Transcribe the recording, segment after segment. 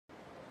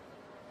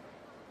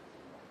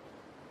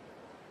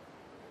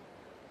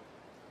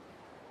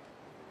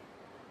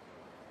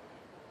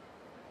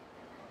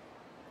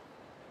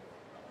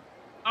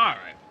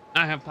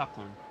I have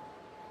popcorn.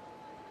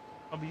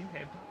 Oh, but you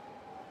have popcorn.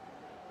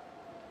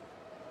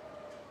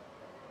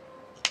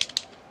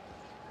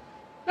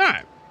 All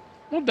right.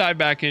 We'll dive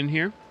back in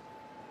here.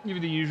 Give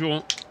you the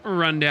usual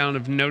rundown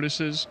of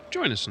notices.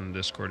 Join us in the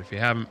Discord if you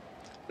haven't.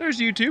 There's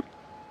YouTube,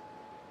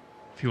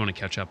 if you want to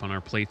catch up on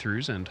our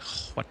playthroughs and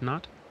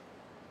whatnot.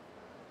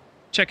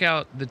 Check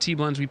out the tea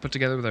blends we put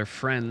together with our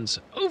friends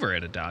over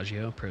at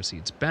Adagio,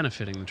 proceeds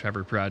benefiting the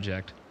Trevor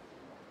Project.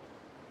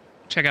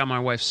 Check out my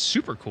wife's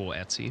super cool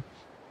Etsy.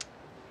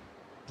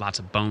 Lots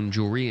of bone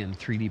jewelry and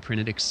 3D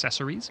printed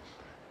accessories.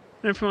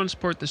 And if you want to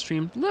support the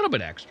stream a little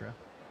bit extra,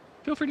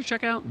 feel free to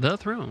check out The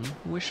Throne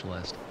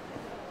Wishlist.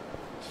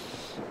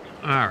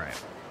 All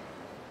right.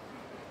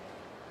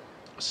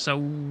 So,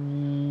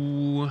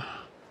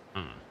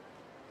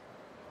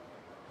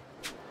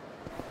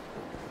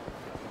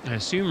 I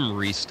assume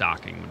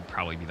restocking would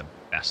probably be the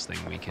best thing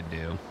we could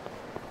do.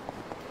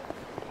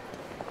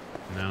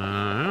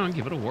 No,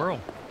 give it a whirl.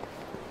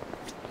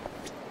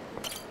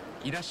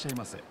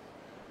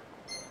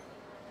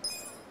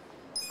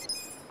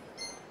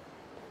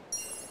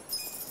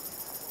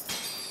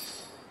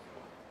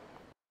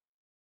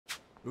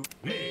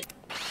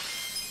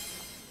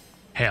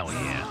 Hell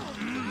yeah.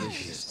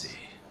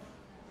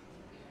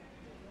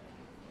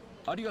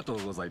 Oh,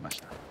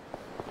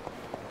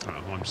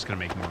 well, I'm just gonna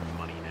make more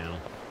money now.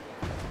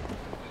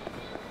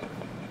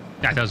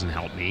 That doesn't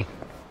help me.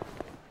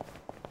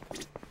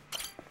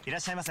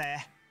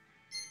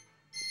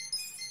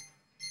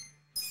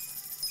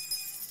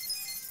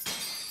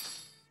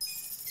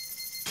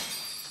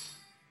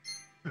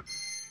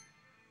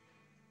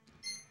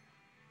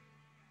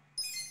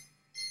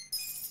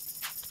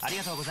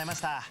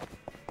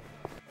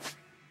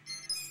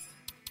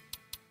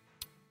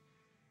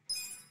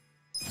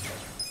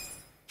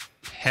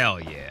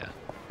 Hell yeah.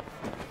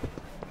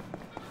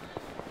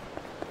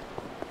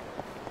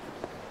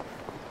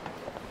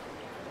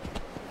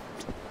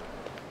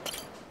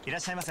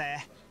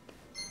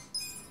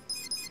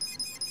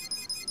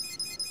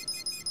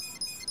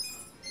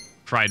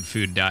 Fried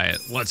food diet.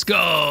 Let's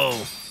go.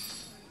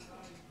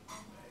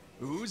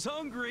 Who's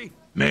hungry?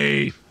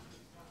 Me.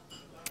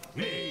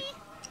 Me.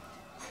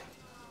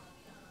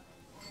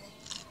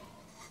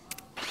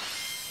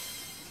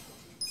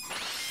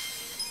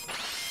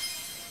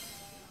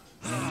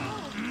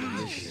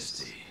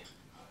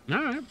 All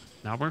right,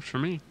 that works for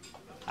me.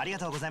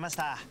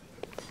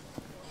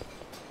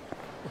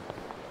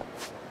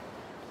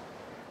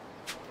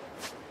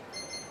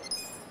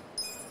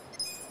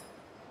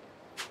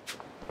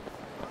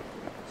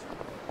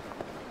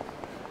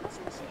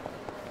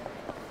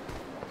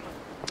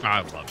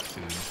 I love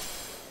food.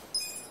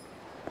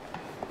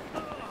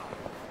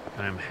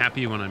 I'm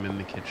happy when I'm in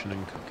the kitchen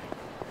and cooking.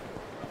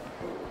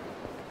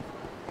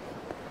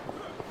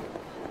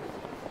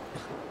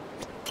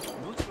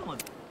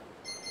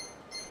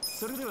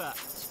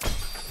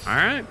 All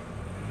right.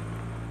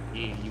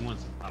 Yeah, you want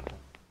some apple.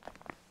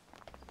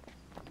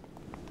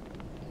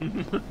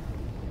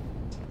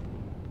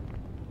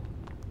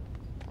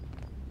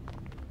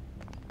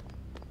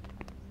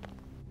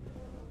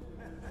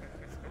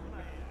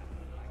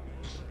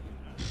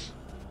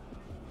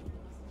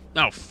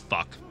 Oh,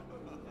 fuck.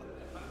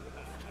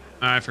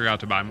 I forgot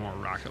to buy more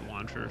rocket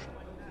launchers.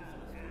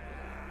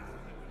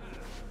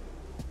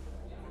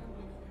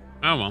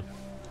 Oh, well.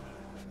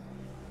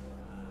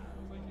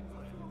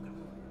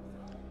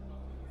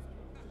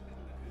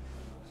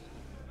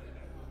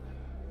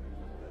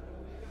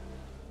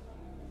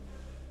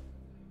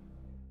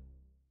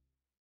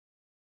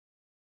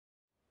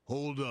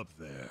 Hold up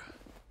there.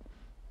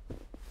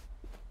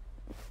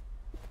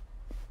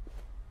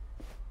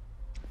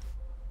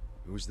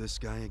 Who's this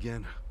guy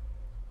again?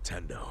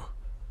 Tendo,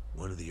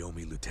 one of the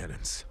Omi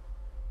lieutenants.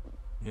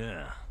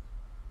 Yeah.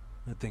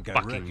 I think I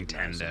Fucking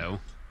recognize him. Tendo.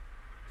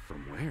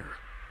 From where?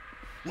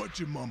 What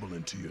you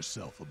mumbling to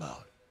yourself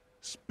about?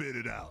 Spit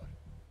it out.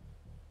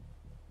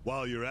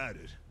 While you're at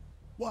it,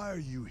 why are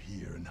you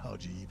here and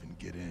how'd you even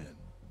get in?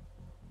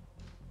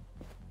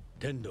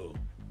 Tendo,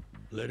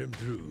 let him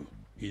through.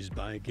 He's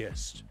my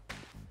guest.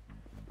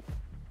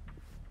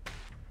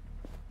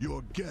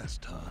 Your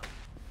guest, huh?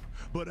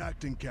 But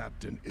acting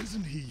captain,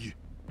 isn't he?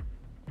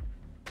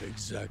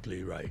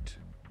 Exactly right.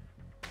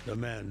 The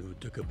man who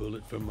took a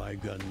bullet from my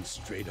gun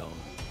straight on.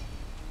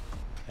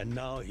 And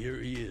now here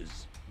he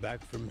is,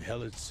 back from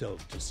hell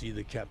itself to see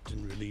the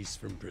captain released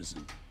from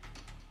prison.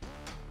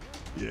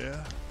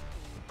 Yeah?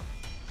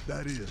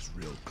 That is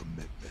real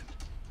commitment.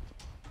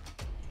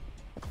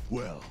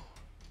 Well,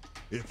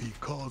 if he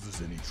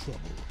causes any trouble,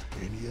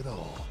 any at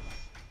all,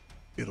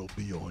 it'll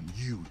be on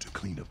you to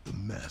clean up the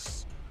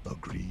mess.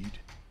 Agreed?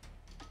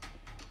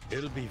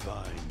 It'll be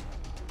fine.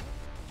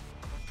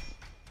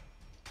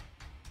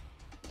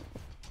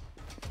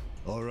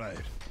 All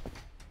right.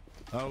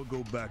 I'll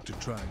go back to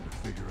trying to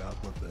figure out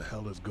what the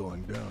hell is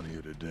going down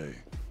here today.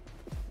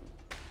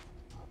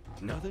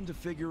 Nothing to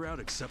figure out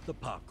except the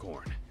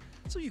popcorn.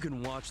 So you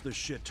can watch the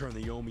shit turn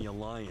the Omi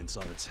Alliance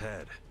on its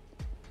head.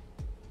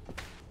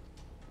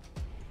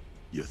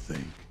 You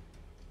think?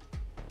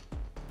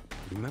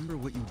 Remember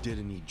what you did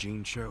in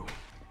Ijincho?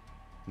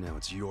 Now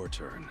it's your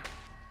turn.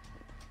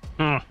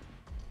 Huh.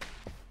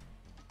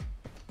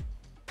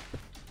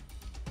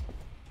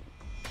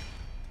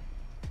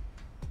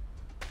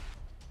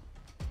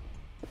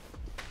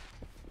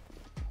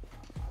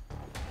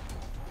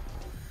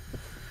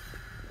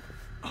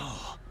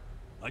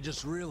 I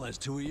just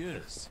realized who he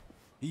is.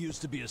 He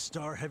used to be a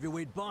star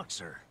heavyweight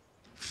boxer.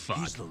 Fuck.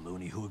 He's the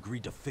loony who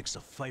agreed to fix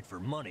a fight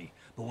for money,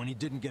 but when he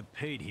didn't get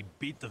paid, he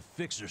beat the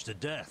fixers to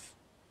death.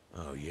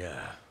 Oh,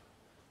 yeah.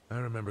 I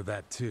remember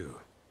that, too.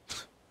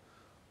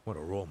 What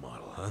a role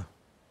model, huh?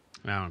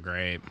 Oh,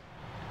 great.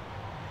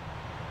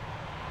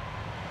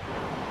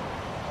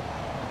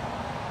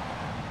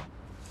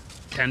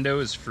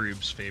 Kendo is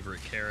Froob's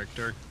favorite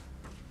character.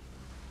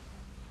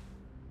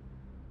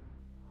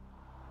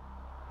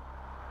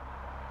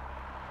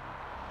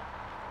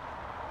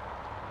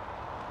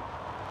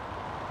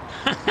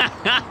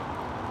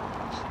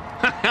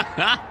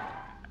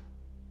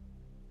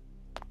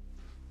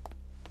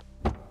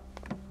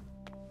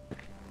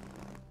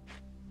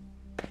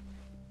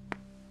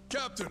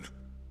 Captain,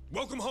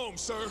 welcome home,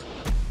 sir.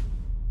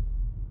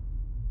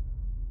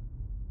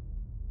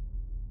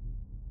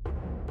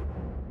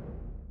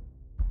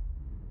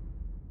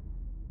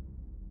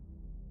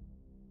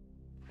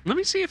 Let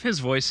me see if his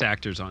voice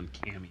actor's on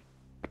Cameo.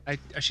 I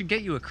should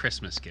get you a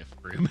Christmas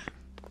gift, Froob.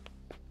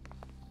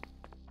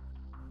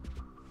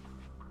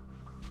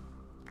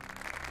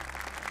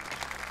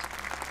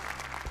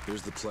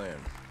 Here's the plan.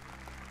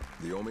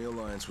 The Omi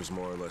Alliance was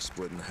more or less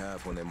split in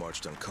half when they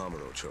marched on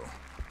Kamurocho.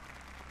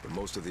 But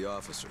most of the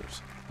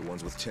officers, the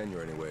ones with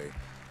tenure anyway,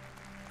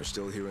 are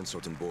still here in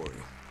Sotenbori.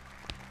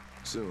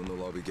 Soon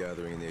they'll all be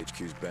gathering in the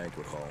HQ's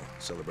banquet hall,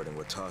 celebrating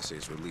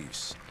Watase's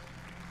release.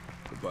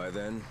 But by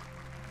then,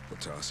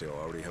 Watase will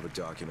already have a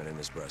document in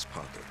his breast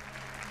pocket.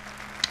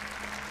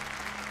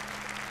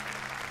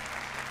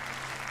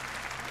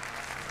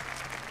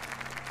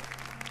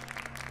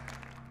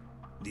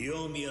 The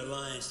Omi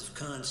Alliance of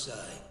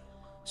Kansai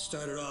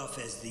started off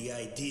as the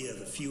idea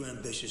of a few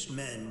ambitious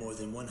men more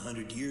than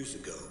 100 years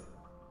ago.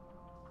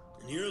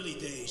 In the early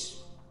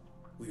days,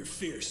 we were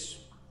fierce,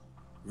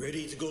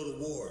 ready to go to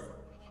war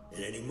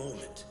at any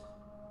moment.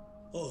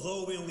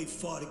 Although we only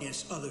fought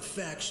against other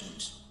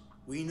factions,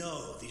 we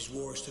know these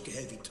wars took a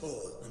heavy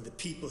toll on the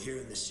people here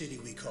in the city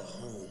we call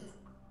home.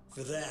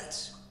 For that,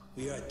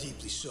 we are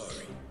deeply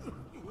sorry.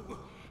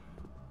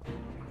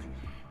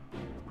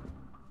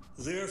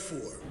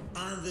 Therefore,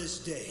 on this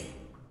day,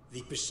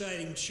 the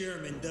presiding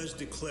chairman does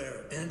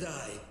declare, and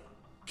I,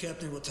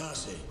 Captain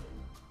Watase,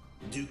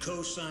 do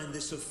co-sign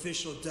this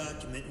official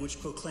document which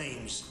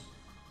proclaims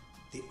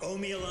the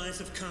Omi Alliance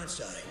of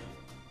Kansai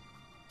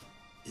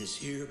is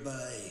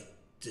hereby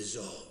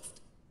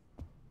dissolved.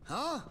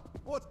 Huh?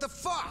 What the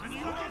fuck?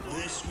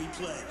 This we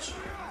pledge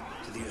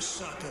to the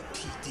Osaka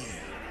PD.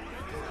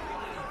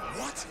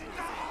 What?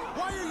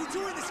 Why are you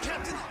doing this,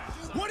 Captain?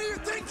 What are you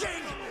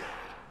thinking?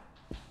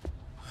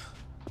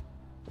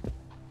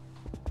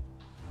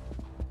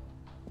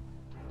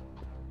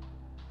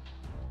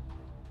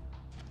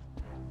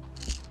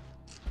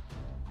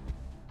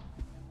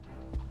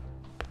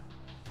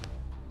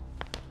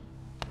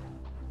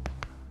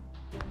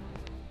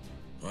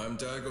 I'm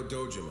Daigo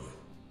Dojima,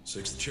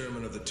 6th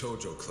chairman of the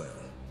Tojo clan.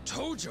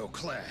 Tojo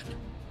clan?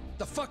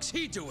 The fuck's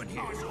he doing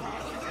here?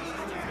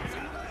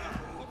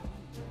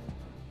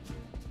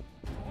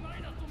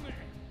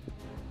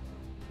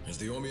 As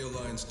the Omi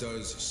Alliance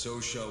does, so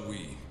shall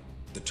we.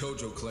 The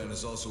Tojo clan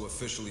is also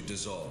officially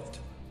dissolved.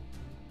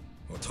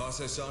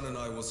 Watase-san and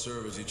I will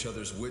serve as each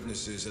other's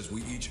witnesses as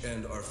we each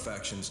end our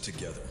factions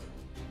together.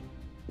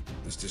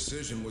 This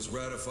decision was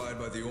ratified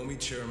by the Omi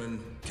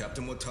chairman,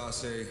 Captain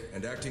Watase,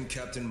 and acting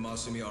Captain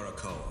Masumi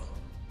Arakawa.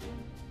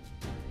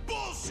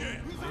 Bullshit!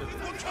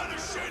 What kind of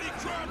shady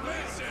crap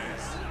is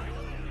this?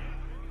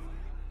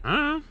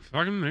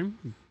 Fucking they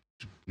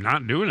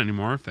not do it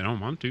anymore if they don't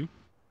want to.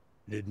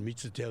 Did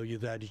Mitsu tell you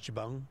that,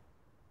 Ichiban?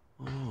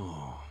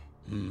 Oh.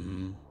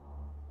 Mm-hmm.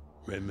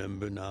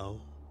 Remember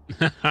now?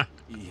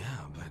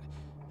 Yeah, but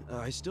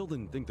I still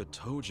didn't think the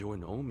Tojo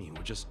and Omi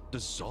would just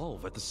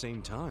dissolve at the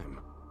same time.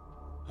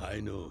 I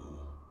know.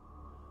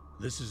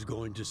 This is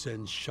going to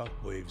send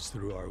shockwaves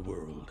through our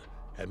world,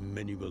 and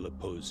many will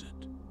oppose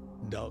it.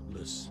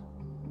 Doubtless,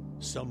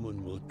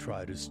 someone will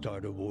try to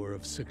start a war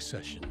of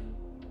succession.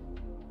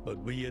 But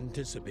we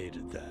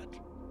anticipated that,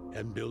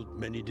 and built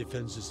many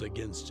defenses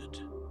against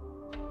it.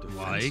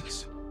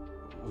 Defenses?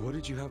 What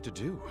did you have to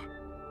do?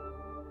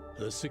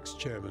 The 6th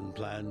chairman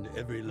planned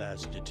every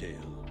last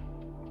detail.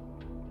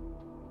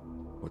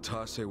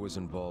 Watase was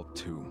involved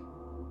too.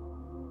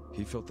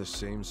 He felt the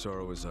same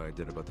sorrow as I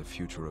did about the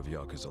future of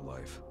Yakuza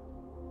life.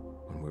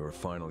 When we were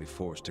finally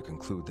forced to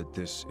conclude that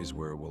this is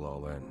where it will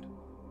all end.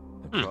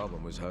 The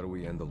problem was, how do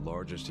we end the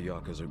largest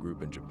Yakuza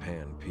group in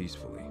Japan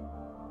peacefully?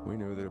 We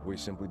knew that if we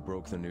simply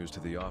broke the news to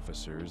the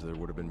officers, there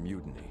would have been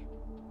mutiny.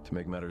 To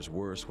make matters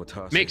worse,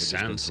 Watase Makes had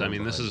just been sense. I thrown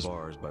mean, this behind is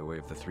bars by way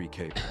of the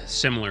 3K.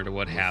 similar to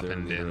what With their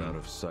happened leader in out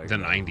of sight, the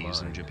out of 90s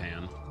in mind.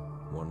 Japan.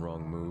 One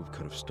wrong move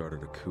could have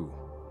started a coup.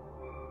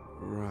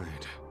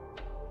 Right.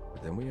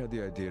 Then we had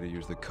the idea to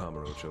use the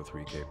Kamurocho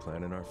 3K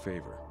plan in our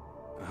favor.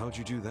 How'd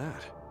you do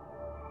that?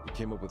 We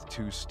came up with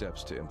 2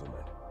 steps to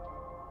implement.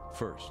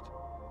 First,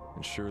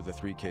 ensure the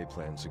 3K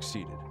plan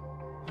succeeded.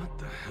 What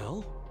the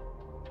hell?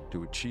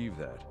 To achieve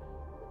that,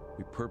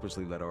 we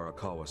purposely let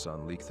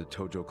Arakawa-san leak the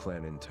Tojo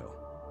clan intel.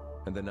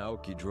 And then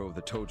Aoki drove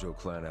the Tojo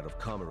clan out of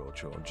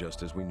Kamurocho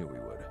just as we knew he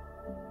would.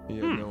 He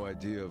had no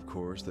idea, of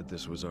course, that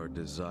this was our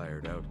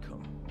desired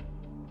outcome.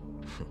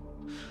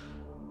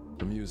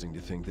 Amusing to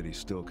think that he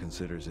still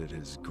considers it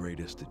his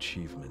greatest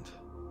achievement.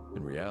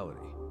 In reality,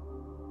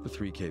 the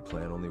 3K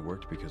plan only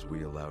worked because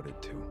we allowed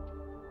it to.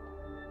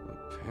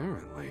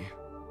 Apparently.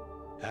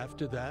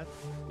 After that,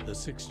 the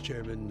 6th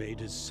chairman made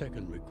his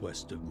second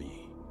request of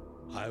me.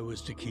 I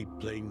was to keep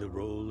playing the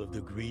role of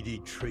the greedy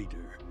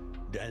traitor,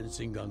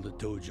 dancing on the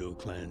Tojo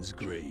clan's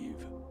grave.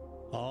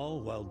 All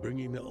while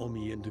bringing the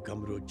Omi into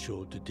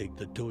Kamurocho to take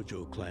the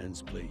Tojo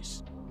clan's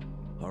place.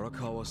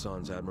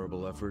 Arakawa-san's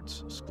admirable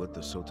efforts split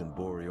the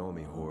Sotenbori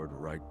Omi horde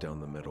right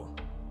down the middle.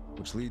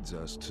 Which leads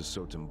us to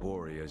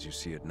Sotenbori as you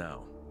see it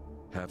now.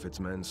 Half its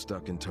men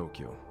stuck in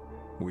Tokyo,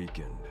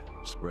 weakened,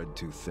 spread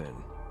too thin.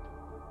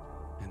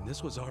 And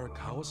this was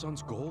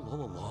Arakawa-san's goal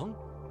all along?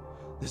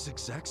 This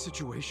exact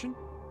situation?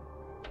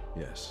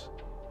 Yes,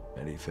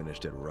 and he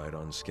finished it right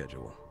on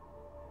schedule.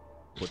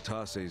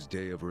 Watase's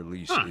day of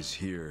release is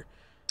here.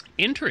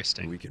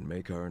 Interesting. We can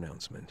make our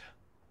announcement.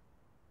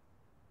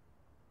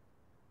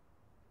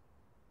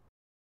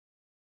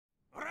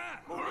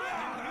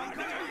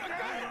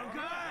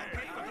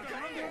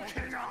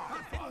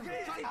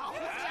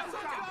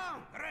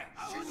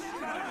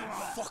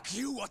 Fuck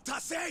you,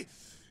 Watase!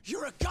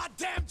 You're a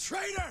goddamn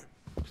traitor!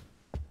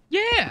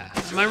 Yeah,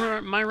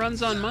 my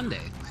run's on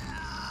Monday.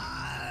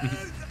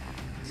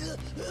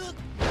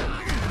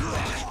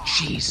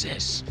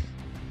 Jesus.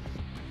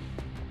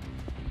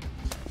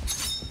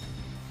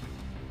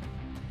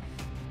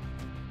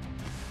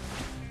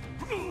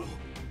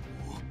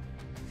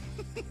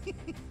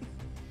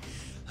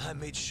 I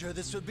made sure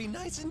this would be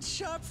nice and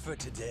sharp for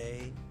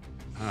today.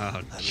 Oh,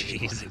 I really want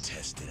to Jesus.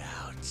 test it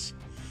out.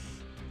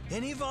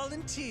 Any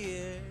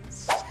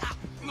volunteers?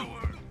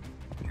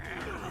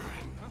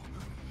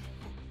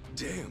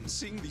 Damn,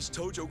 seeing these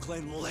Tojo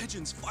clan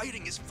legends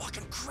fighting is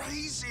fucking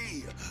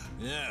crazy.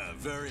 Yeah,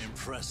 very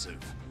impressive.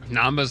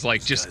 Namba's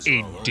like These just guys are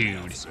a all Omi dude.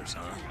 officers,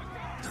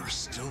 huh? There are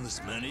still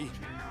this many?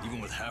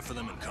 Even with half of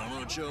them in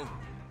Kamurocho?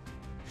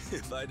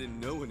 If I didn't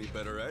know any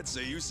better, I'd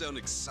say you sound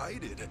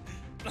excited.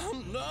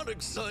 I'm not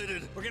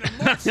excited. We're gonna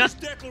march this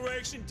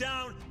declaration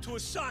down to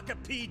Osaka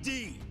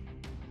PD.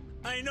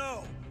 I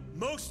know,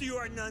 most of you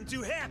are none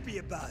too happy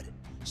about it,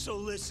 so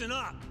listen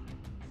up.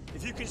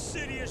 If you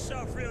consider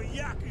yourself real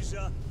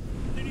Yakuza,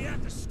 then you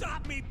have to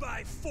stop me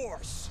by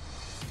force.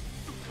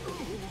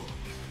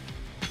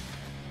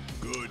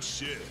 Good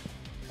shit.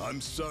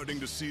 I'm starting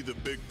to see the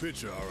big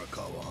picture,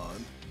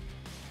 Arakawa-han.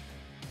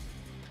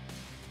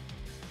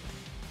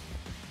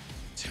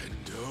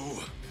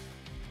 Tendo.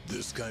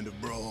 This kind of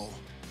brawl,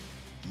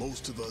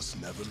 most of us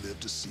never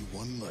lived to see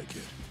one like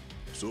it.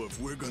 So if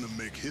we're gonna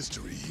make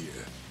history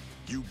here,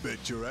 you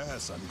bet your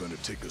ass I'm gonna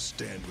take a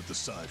stand with the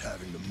side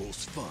having the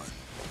most fun.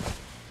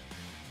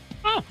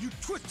 Oh, You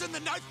twisting the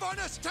knife on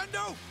us,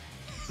 Tendo?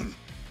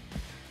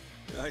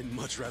 I'd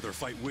much rather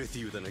fight with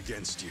you than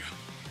against you.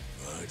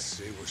 I'd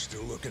say we're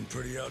still looking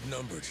pretty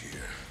outnumbered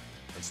here.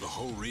 That's the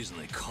whole reason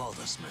they called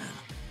us, man.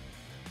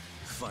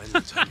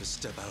 Finally time to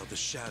step out of the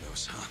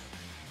shadows, huh?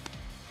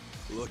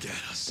 Look at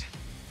us.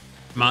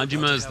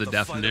 Majima is About to the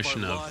have fight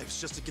definition our of lives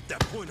just to get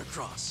that point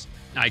across.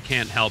 I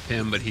can't help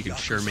him, but he can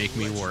sure make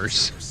me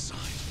worse.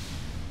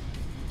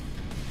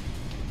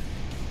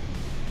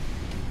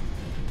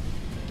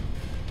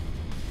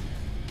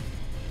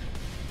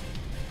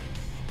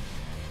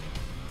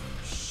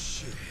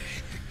 Shit.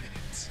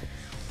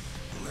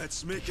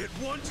 Let's make it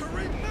one to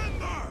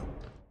remember!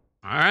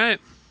 All right.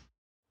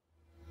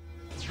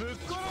 I'm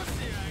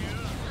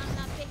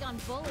not big on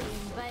bullying,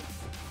 but...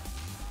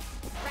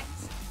 Right.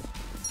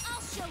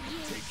 I'll show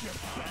you. Take your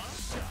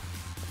best shot.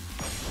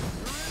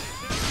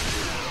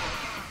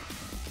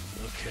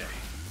 Okay.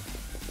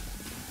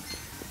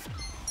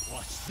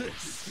 Watch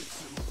this.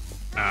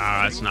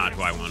 Ah, that's not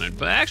who I wanted,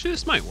 but actually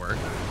this might work.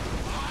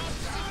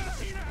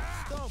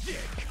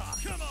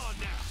 Come on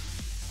now.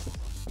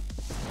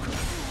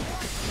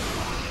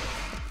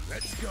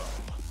 Let's go.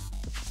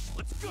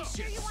 Let's go.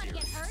 Sure you want to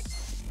get hurt?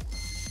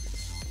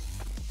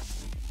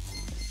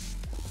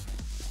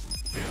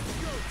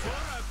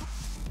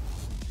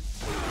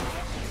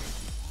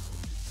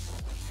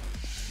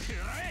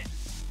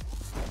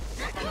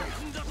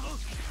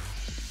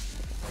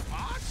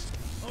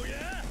 Oh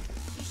yeah?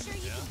 You sure you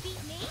can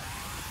beat me?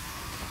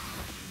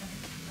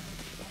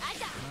 I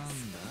got this.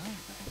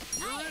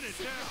 You're in it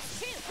now.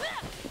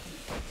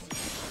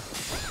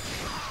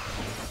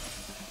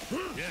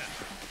 Yeah.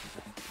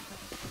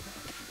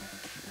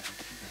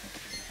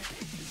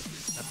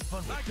 Have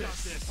fun with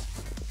this.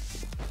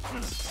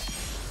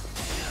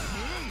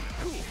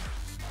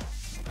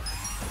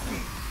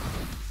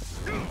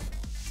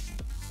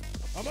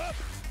 I'm up.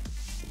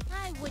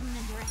 I wouldn't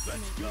underestimate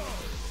Let's you. go.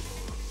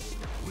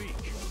 weak.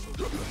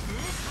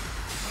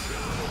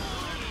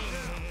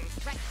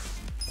 Right.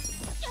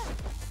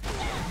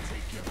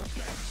 Take your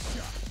best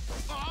shot.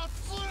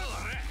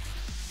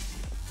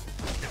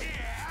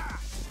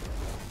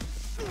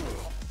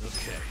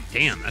 Okay.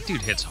 Damn, that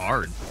dude hits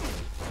hard.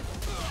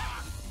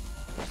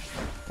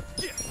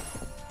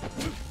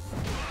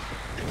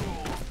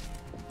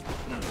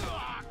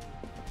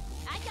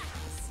 I got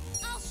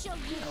this. I'll show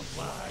you.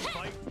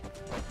 Fight.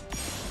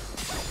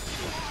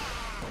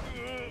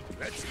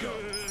 Let's go.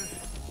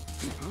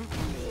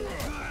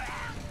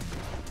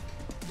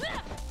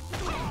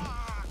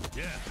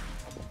 Yeah.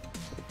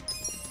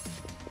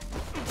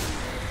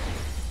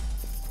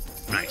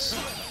 Nice.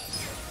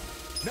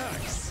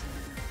 Nice.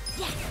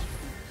 Yes.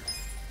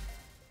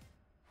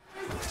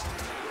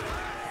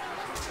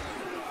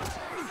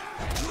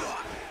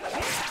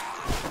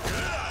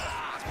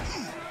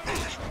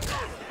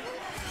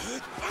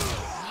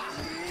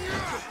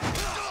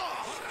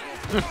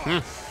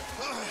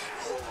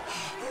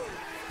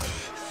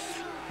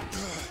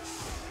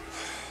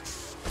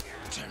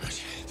 Damn it.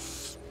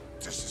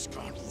 This has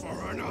gone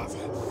far enough.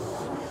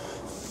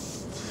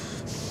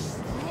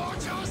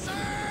 Watch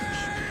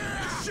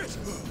yourself! Shit!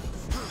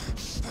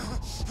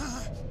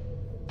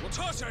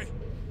 Watase!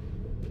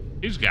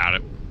 He's got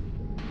it.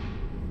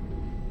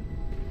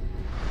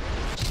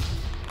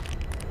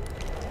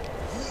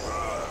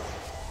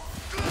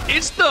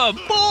 It's the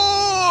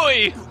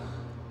boy!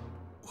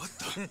 What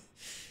the?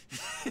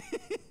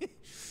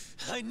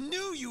 I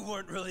knew you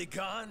weren't really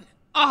gone.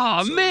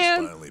 Aw, So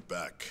man. he's finally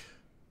back.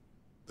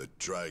 The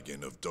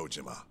Dragon of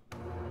Dojima.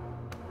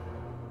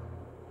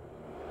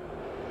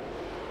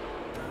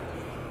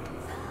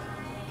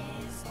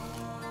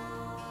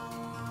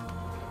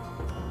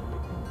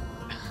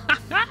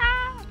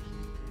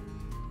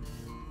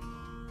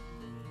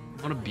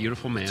 What a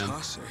beautiful man.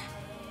 Tase,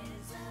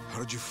 how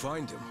did you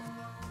find him?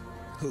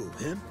 Who,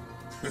 him?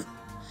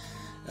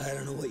 I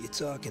don't know what you're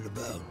talking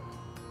about.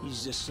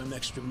 He's just some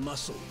extra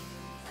muscle.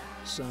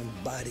 Some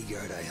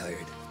bodyguard I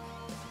hired.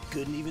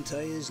 Couldn't even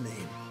tell you his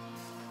name.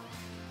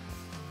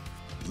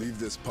 Leave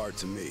this part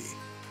to me.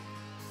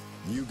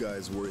 You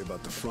guys worry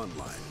about the front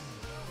line.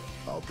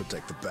 I'll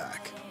protect the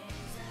back.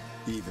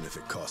 Even if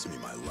it costs me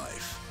my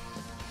life.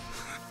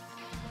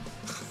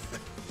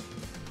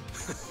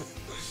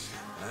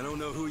 I don't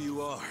know who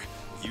you are.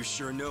 You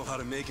sure know how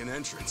to make an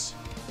entrance.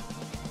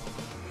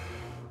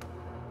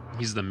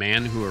 He's the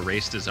man who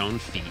erased his own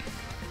feet.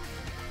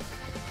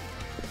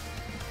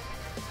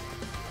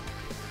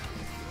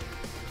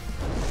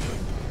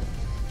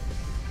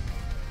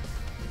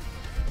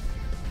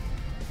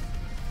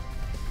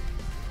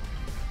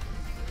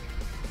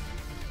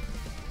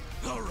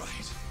 All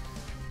right.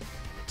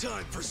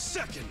 Time for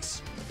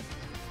seconds.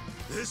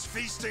 This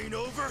feast ain't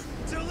over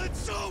till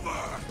it's over.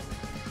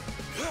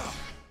 Right.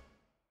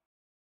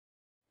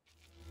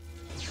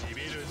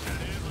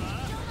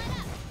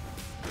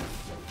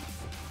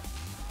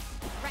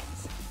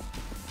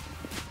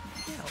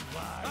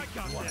 I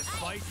got this I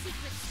fight. have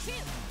secrets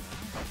too.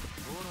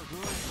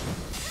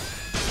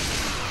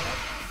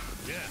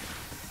 Yeah.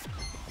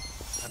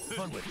 Have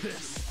fun with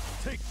this.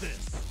 Take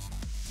this.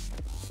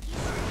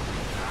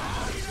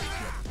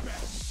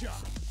 Best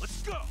shot.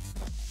 Let's go.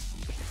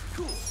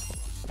 Cool.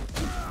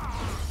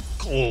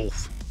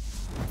 Golf.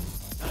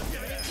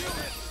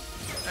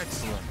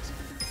 Excellent.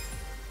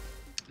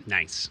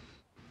 Nice.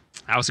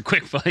 That was a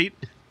quick fight.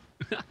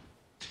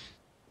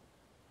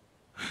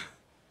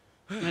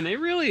 And they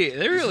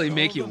really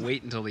make you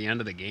wait until the end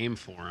of the game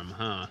for him,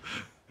 huh?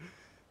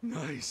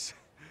 Nice.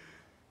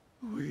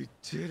 We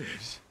did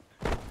it.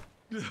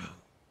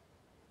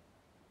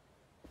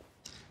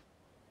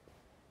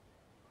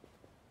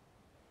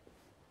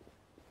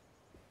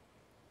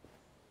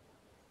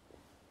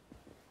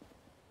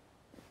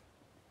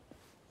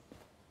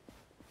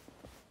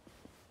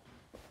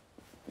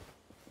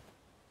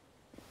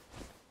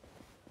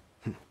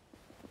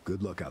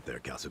 Good luck out there,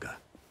 Kasuga.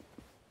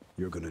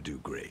 You're gonna do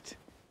great.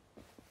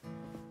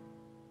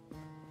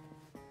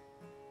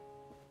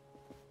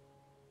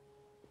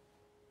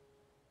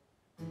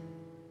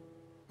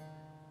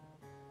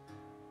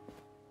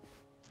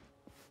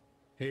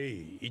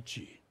 Hey,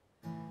 Ichi.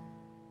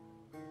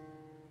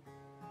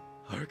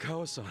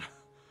 Arakawa-san,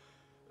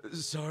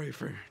 sorry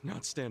for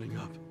not standing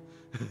up.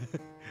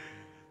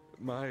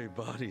 My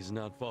body's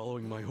not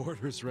following my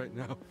orders right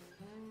now.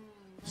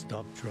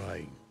 Stop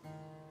trying.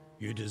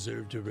 You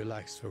deserve to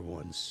relax for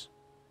once.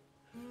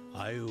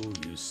 I owe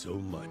you so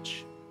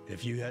much.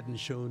 If you hadn't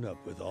shown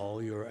up with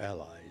all your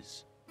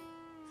allies,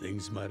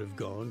 things might have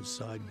gone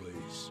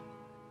sideways.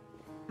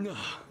 No,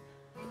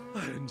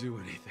 I didn't do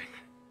anything.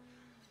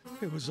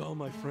 It was all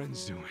my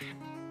friends doing.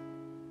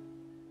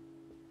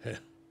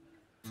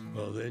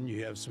 Well, then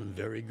you have some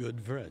very good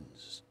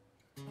friends.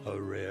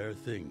 A rare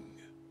thing.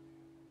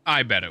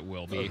 I bet it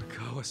will be.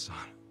 Arakawa-san.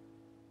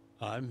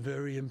 I'm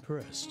very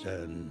impressed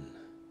and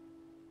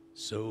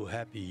so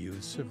happy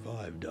you've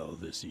survived all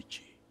this,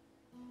 Ichi.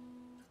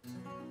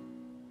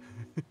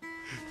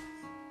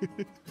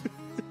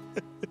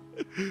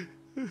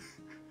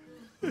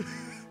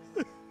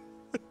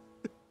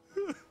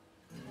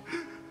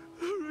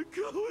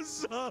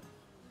 Yakuza!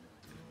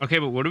 Okay,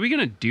 but what are we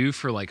gonna do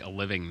for like a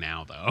living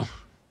now, though?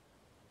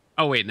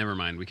 Oh wait, never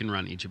mind. We can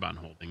run Ichiban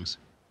Holdings.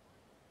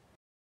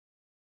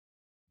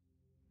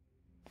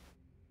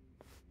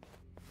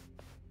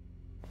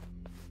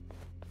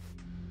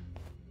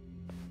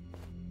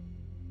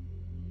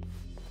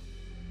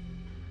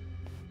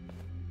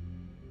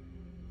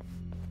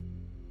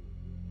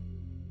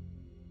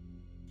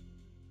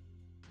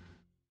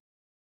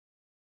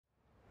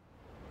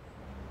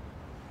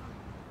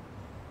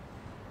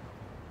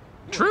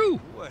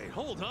 True. Wait,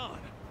 hold on.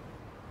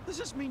 Does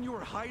this mean you were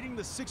hiding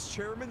the 6th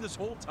chairman this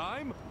whole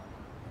time?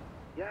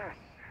 Yes,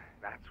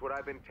 that's what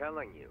I've been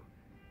telling you.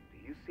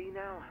 Do you see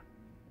now?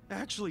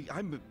 Actually,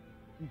 I'm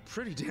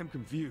pretty damn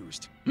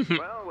confused.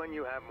 Well, when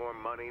you have more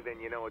money than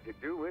you know what to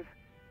do with,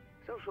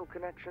 social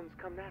connections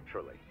come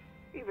naturally.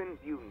 Even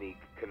unique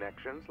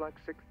connections like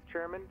 6th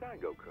Chairman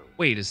Daigo-kun.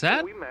 Wait, is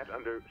that? We met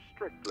under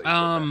strictly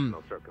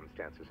professional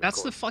circumstances.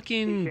 That's the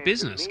fucking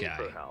business guy.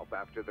 For help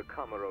after the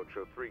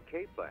Kamurocho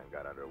 3K plan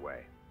got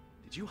underway.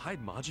 Did you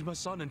hide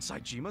Majima-san and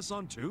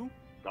Saejima-san too?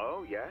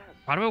 Oh, yes.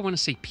 Why do I want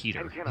to say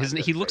Peter?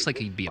 He looks like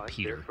he'd be a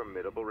Despite their Peter.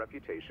 formidable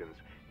reputations,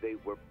 they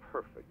were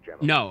perfect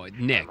gentlemen. No, Each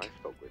time Nick. I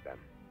spoke with them.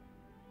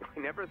 I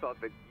never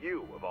thought that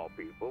you, of all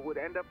people, would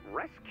end up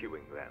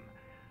rescuing them.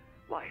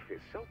 Life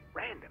is so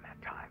random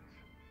at times.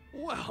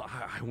 Well,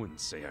 I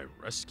wouldn't say I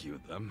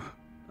rescued them.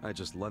 I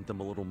just lent them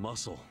a little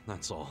muscle,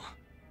 that's all.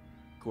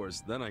 Of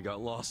course, then I got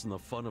lost in the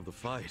fun of the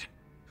fight.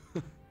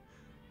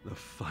 The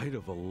fight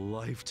of a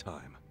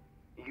lifetime.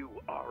 You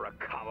are a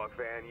Kawa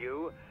fan,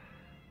 you.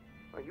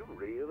 Well, you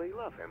really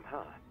love him,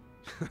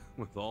 huh?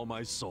 With all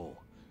my soul.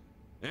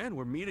 And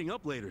we're meeting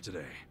up later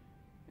today.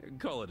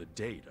 Call it a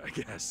date, I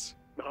guess.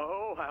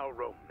 Oh, how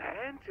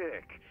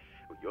romantic.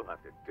 Well, you'll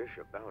have to dish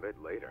about it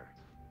later.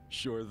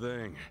 Sure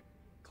thing.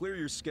 Clear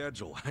your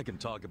schedule. I can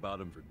talk about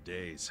him for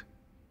days.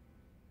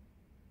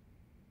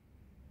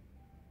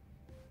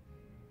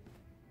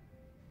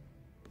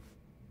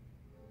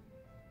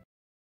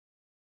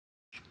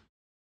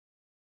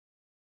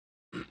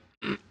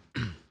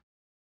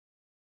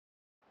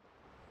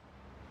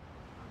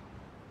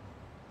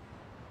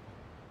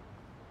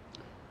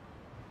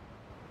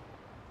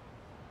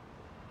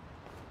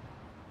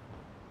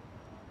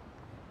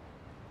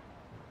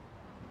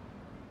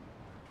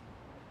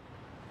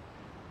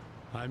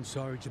 I'm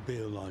sorry to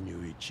bail on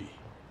you, Ichi.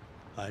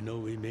 I know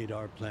we made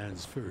our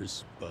plans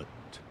first, but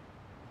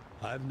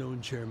I've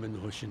known Chairman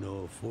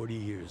Hoshino 40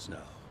 years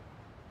now.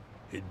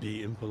 It'd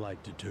be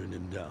impolite to turn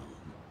him down.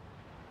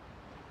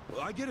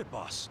 Well, I get it,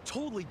 boss.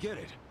 Totally get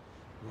it.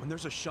 When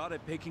there's a shot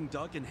at Peking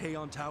Duck in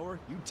Heian Tower,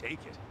 you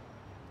take it.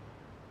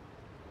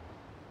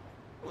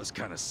 It was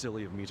kind of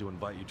silly of me to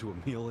invite you to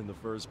a meal in the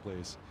first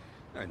place.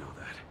 I know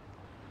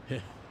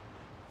that.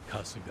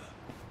 Kasuga,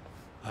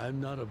 I'm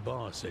not a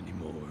boss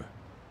anymore.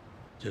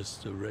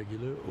 Just a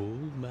regular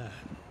old man.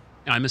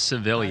 I'm a I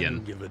civilian.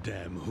 don't give a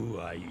damn who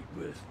I eat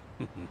with.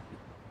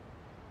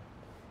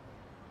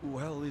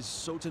 Well, is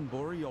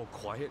Sotenbori all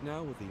quiet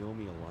now with the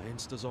Omi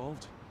Alliance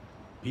dissolved?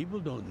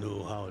 People don't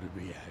know how to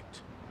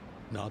react.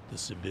 Not the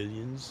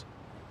civilians,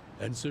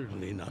 and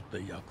certainly not the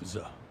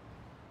Yakuza.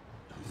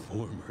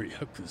 Former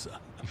Yakuza.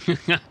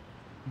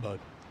 But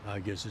I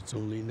guess it's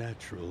only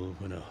natural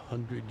when a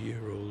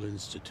 100-year-old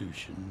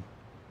institution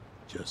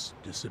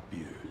just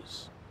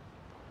disappears.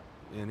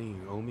 Any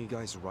Omi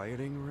guys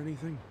rioting or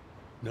anything?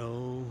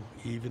 No,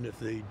 even if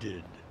they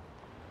did,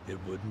 it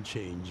wouldn't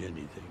change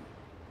anything.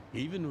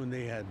 Even when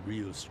they had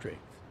real strength,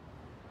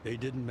 they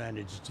didn't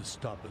manage to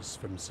stop us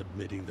from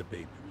submitting the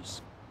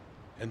papers.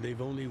 And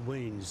they've only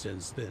waned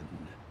since then.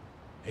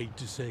 Hate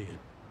to say it,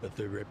 but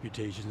their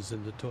reputation's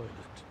in the toilet.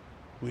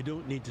 We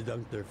don't need to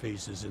dunk their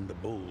faces in the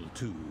bowl,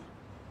 too.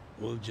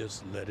 We'll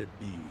just let it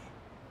be.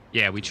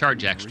 Yeah, we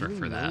charge extra really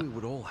for that. Know it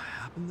would all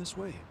happen this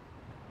way?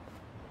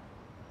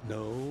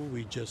 No,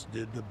 we just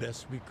did the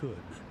best we could.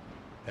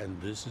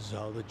 And this is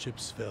how the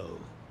chips fell.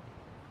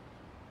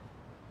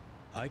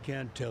 I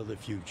can't tell the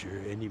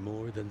future any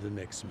more than the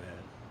next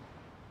man.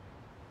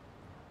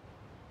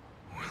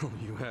 Well,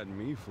 you had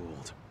me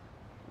fooled.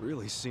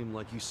 Really seemed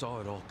like you saw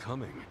it all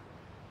coming.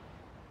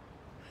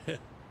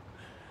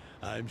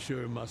 I'm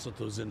sure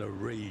Masato's in a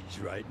rage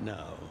right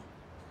now.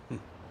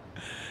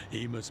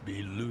 He must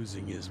be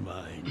losing his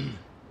mind.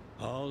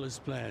 All his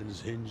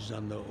plans hinged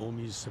on the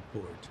Omi's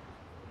support.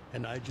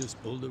 And I just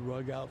pulled the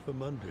rug out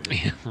from under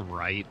him.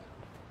 Right.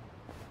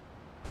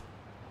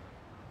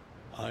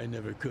 I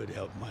never could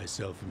help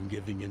myself from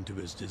giving in to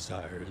his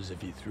desires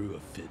if he threw a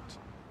fit.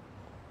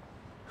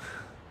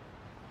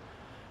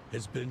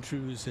 It's been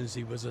true since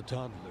he was a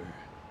toddler.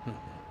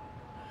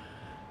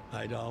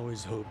 I'd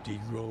always hoped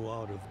he'd grow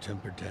out of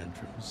temper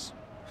tantrums.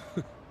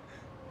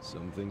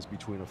 Some things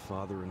between a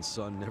father and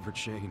son never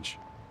change.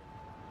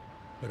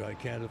 But I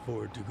can't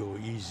afford to go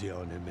easy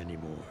on him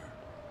anymore.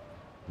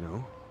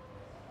 No?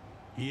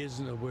 He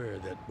isn't aware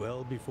that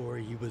well before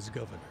he was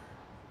governor,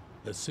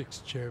 the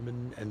 6th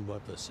chairman and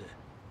Watase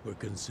were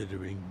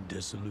considering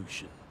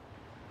dissolution.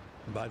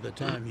 By the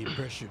time he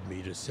pressured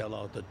me to sell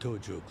out the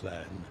Tojo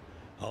clan,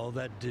 All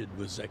that did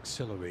was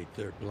accelerate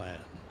their plan.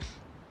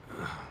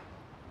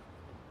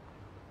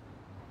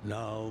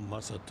 Now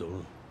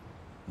Masato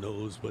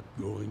knows what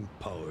growing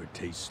power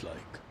tastes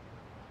like.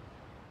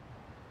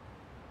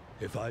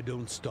 If I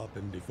don't stop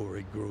him before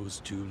it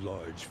grows too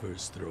large for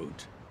his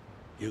throat,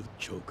 he'll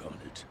choke on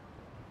it.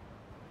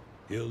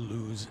 He'll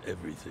lose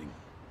everything.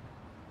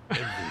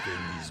 Everything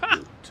he's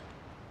built.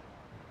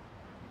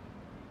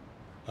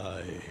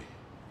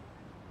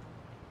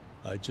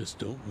 I just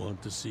don't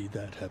want to see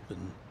that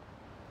happen.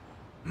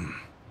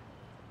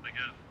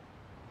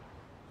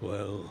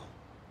 Well,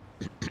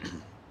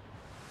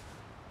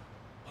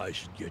 I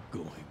should get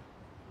going.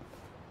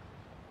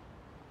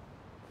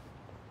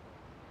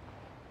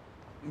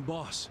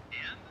 Boss.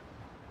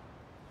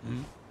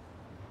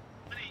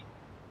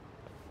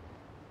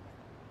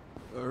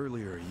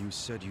 Earlier, you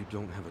said you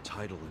don't have a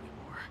title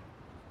anymore.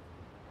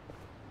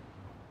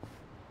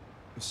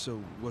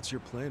 So, what's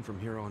your plan from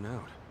here on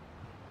out?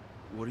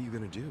 What are you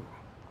gonna do?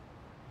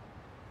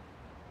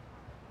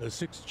 The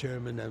sixth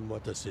chairman and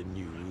Watase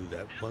knew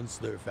that once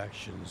their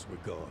factions were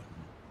gone,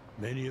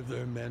 many of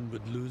their men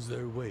would lose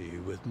their way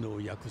with no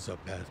Yakuza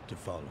path to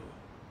follow.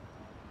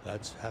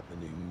 That's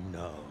happening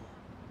now.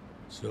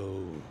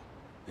 So,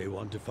 they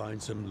want to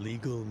find some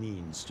legal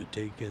means to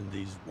take in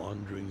these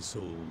wandering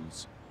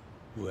souls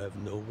who have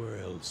nowhere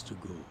else to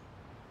go.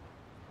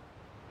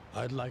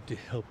 I'd like to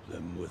help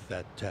them with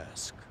that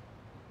task.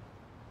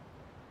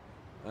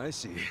 I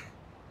see.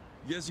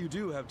 Guess you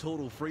do have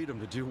total freedom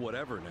to do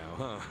whatever now,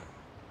 huh?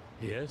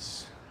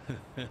 Yes.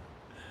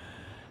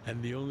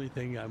 And the only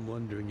thing I'm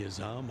wondering is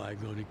how am I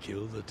going to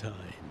kill the time?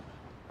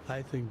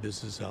 I think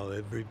this is how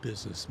every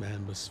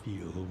businessman must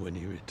feel when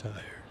he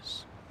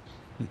retires.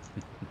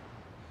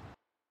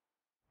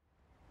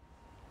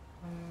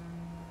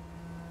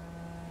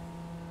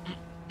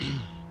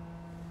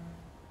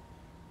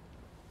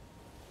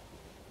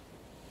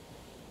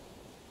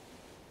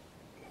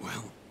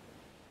 Well,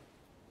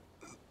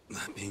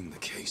 that being the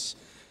case,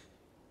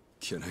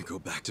 can I go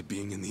back to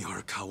being in the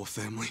Arakawa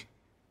family?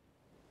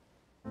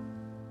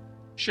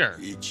 Sure.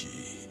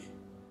 Ichi,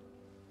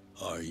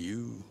 are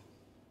you?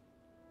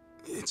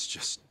 It's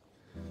just...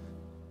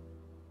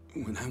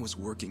 when I was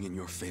working in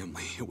your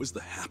family, it was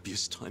the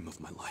happiest time of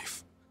my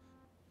life.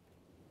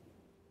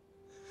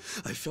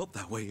 I felt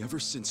that way ever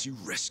since you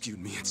rescued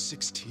me at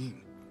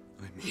 16.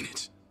 I mean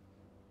it.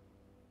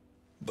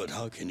 But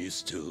how can you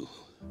still,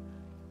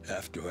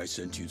 after I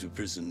sent you to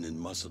prison in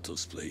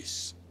Masato's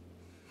place,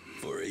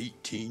 for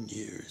 18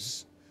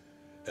 years,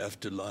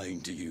 after lying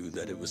to you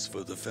that it was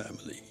for the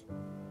family?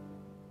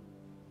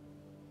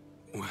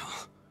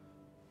 Well,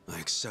 I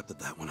accepted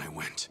that when I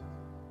went.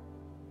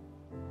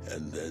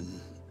 And then,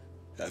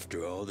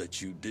 after all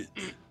that you did,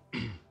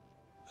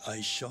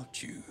 I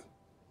shot you.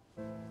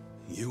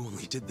 You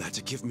only did that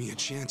to give me a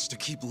chance to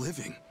keep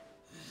living.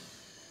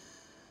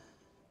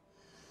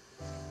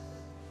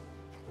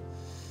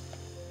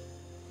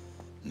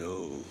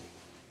 No.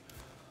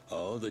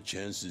 All the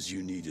chances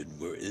you needed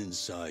were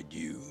inside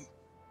you.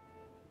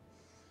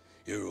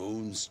 Your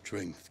own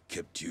strength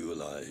kept you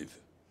alive.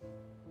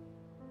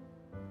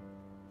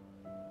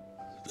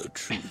 The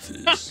truth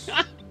is,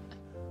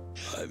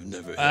 I've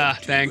never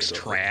helped you thanks, at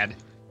all. trad.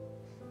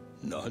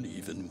 Not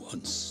even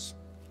once.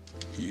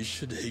 You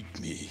should hate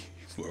me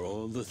for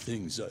all the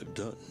things I've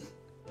done.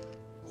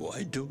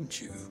 Why don't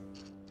you?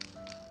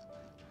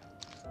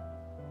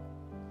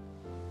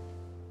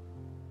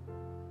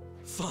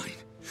 Fine.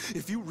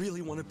 If you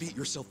really want to beat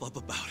yourself up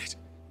about it,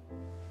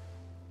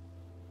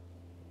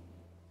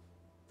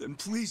 then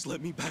please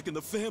let me back in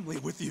the family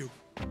with you.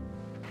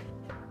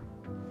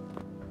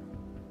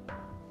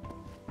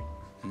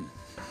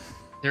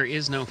 There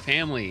is no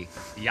family.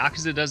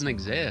 Yakuza doesn't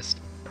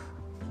exist.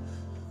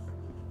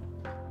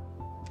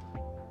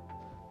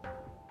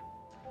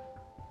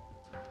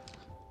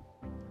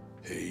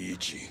 Hey,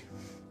 Ichi.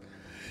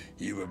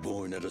 You were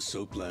born at a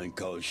soapland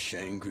called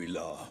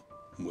Shangri-La,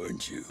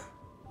 weren't you?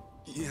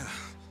 Yeah.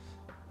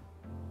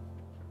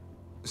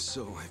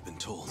 So I've been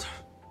told.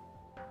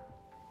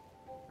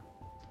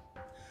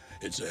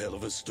 It's a hell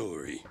of a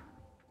story.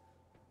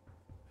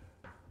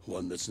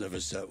 One that's never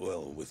sat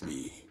well with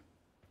me.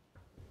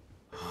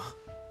 Huh?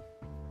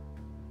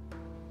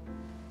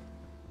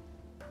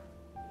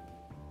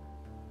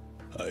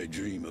 I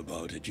dream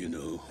about it, you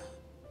know.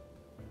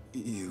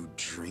 You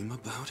dream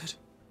about it?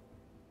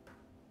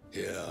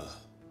 Yeah.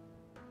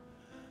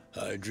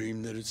 I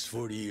dream that it's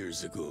 40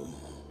 years ago,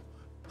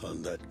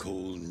 on that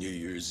cold New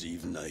Year's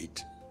Eve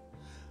night.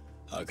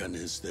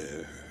 Akane's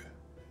there,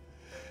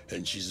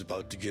 and she's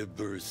about to give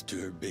birth to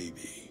her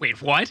baby.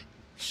 Wait, what?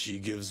 She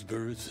gives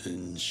birth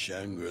in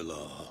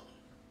Shangri-La.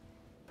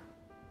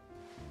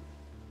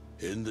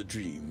 In the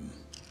dream,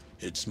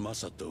 it's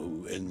Masato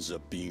who ends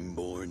up being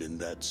born in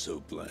that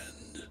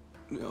soapland.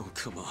 No,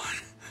 come on.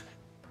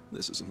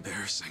 This is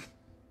embarrassing.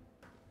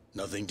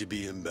 Nothing to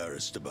be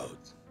embarrassed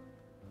about.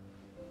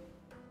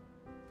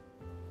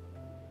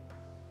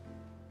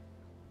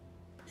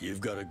 You've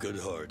got a good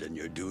heart and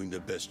you're doing the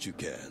best you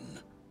can.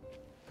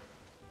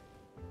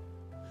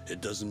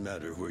 It doesn't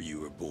matter where you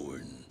were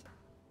born.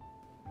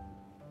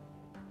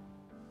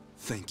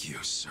 Thank you,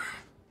 sir.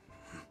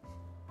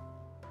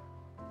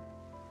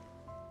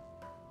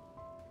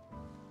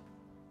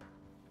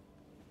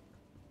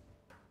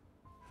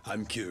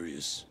 I'm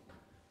curious.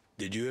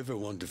 Did you ever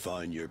want to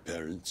find your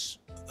parents?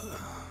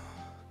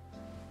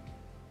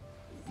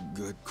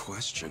 Good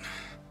question.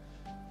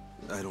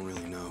 I don't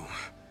really know.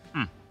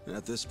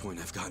 At this point,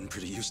 I've gotten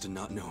pretty used to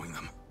not knowing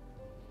them.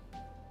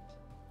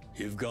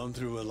 You've gone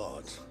through a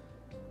lot.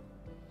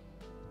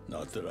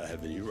 Not that I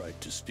have any right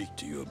to speak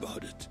to you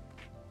about it.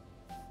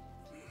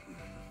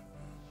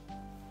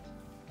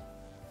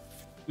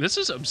 This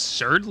is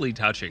absurdly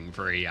touching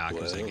for a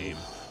Yakuza game.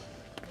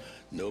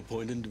 No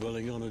point in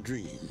dwelling on a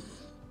dream.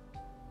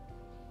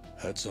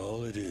 That's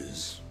all it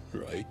is,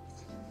 right?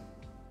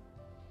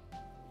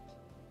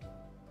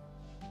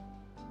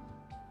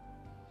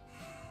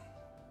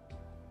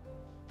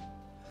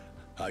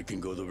 I can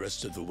go the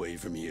rest of the way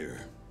from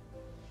here.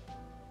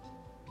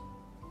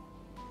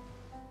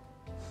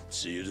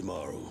 See you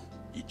tomorrow,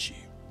 Ichi.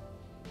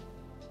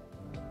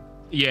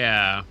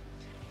 Yeah.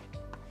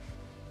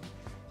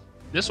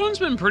 This one's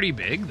been pretty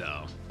big,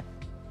 though.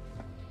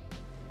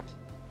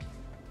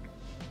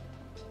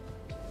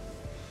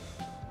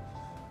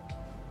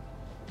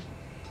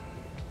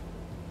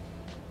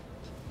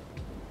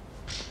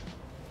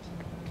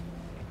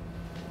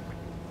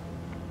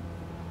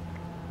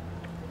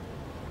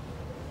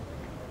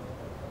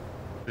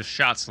 The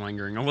shot's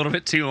lingering a little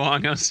bit too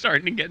long. I was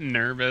starting to get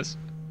nervous.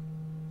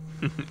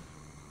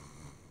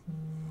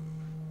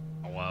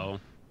 Hello.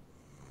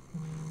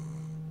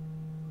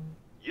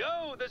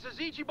 Yo, this is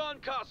Ichiban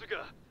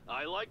Kasuga.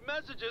 I like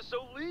messages,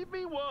 so leave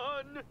me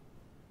one.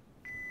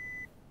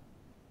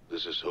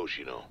 This is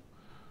Hoshino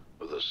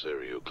of the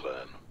Seiryu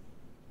clan.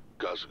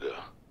 Kasuga,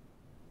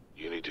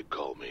 you need to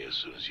call me as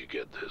soon as you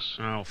get this.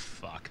 Oh,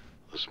 fuck.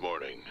 This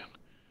morning,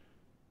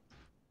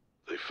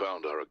 they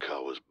found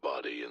Arakawa's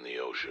body in the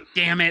ocean.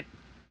 Damn it.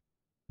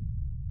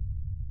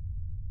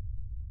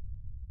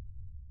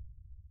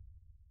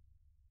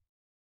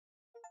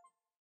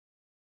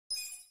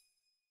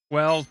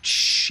 Well,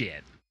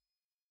 shit.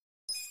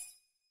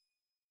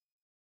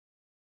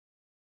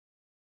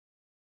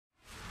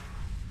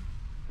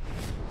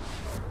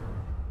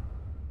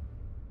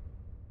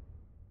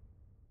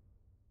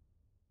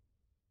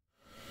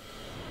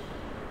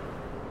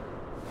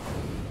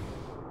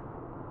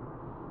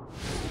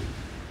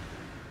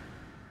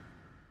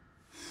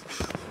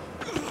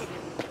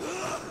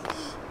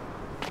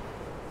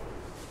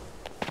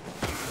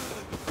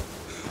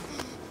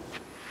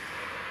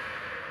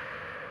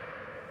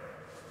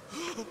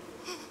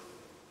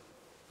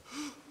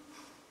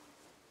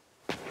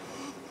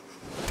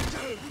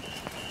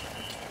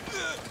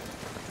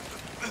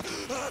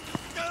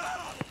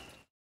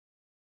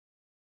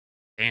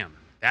 Damn,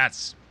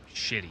 that's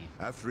shitty.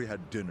 After he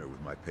had dinner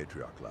with my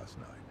patriarch last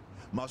night,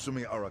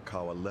 Masumi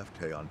Arakawa left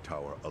Heian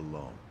Tower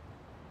alone.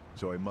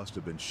 So he must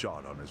have been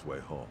shot on his way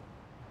home.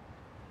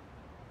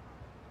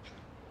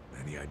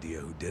 Any idea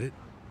who did it?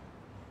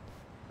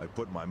 I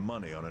put my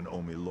money on an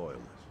Omi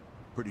loyalist.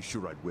 Pretty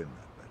sure I'd win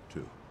that bet,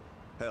 too.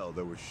 Hell,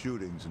 there were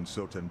shootings in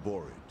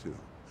Sotenbori, too.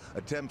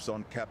 Attempts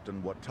on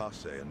Captain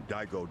Watase and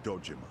Daigo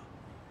Dojima.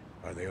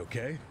 Are they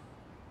okay?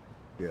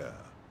 Yeah.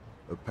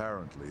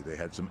 Apparently, they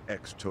had some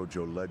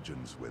ex-Tojo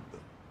legends with them.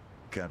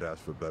 Can't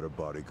ask for better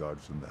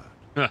bodyguards than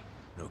that.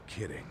 No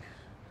kidding.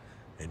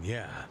 And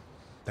yeah,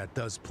 that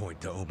does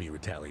point to Omi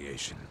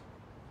retaliation.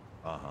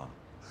 Uh-huh.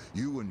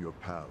 You and your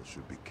pals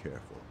should be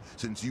careful,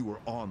 since you were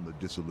on the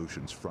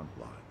dissolution's front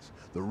lines.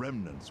 The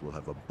remnants will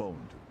have a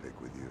bone to pick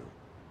with you.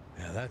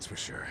 Yeah, that's for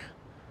sure.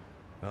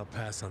 I'll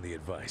pass on the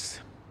advice.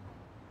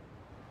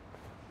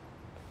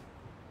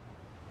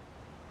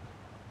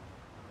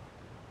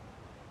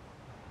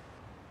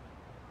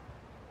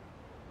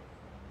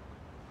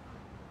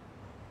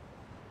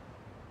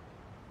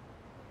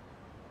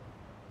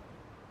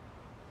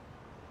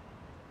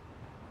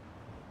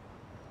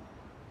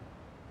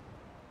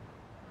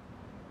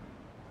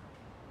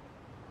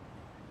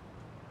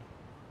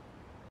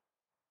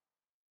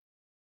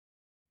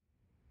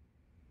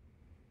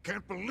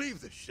 Can't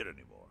believe this shit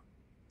anymore.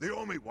 The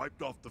Omi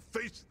wiped off the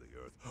face of the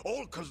earth,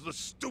 all because of the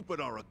stupid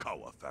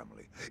Arakawa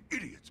family.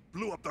 Idiots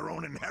blew up their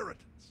own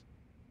inheritance.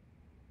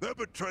 Their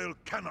betrayal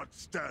cannot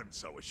stand,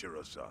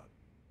 Sawashiro-san.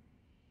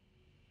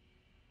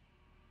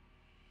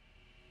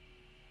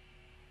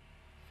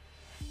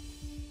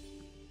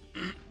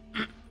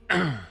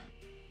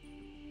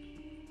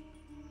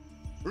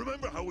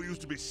 Remember how we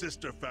used to be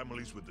sister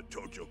families with the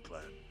Tojo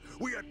clan?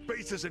 We had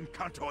bases in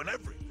Kanto and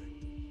everything.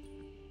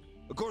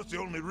 Of course, the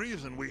only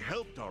reason we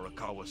helped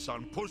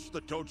Arakawa-san push the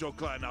Tojo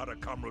clan out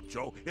of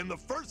Kamurocho in the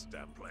first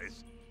damn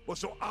place was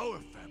so our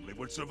family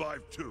would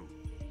survive too.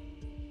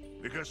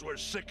 Because we're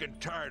sick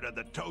and tired of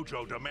the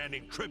Tojo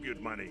demanding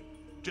tribute money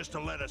just to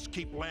let us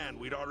keep land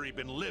we'd already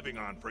been living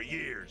on for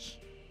years.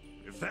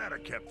 If that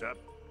had kept up,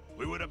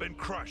 we would have been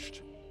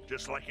crushed,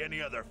 just like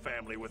any other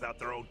family without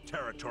their own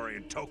territory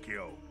in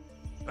Tokyo.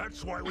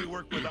 That's why we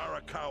work with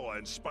Arakawa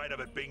in spite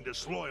of it being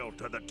disloyal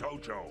to the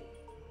Tojo.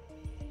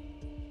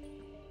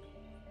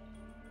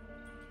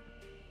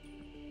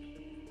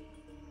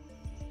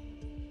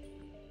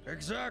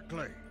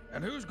 Exactly.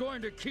 And who's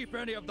going to keep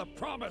any of the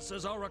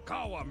promises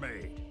Arakawa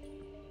made?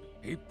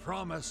 He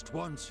promised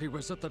once he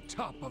was at the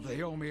top of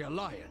the Omi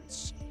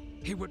Alliance,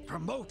 he would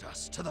promote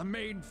us to the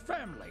main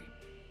family.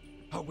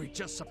 Are we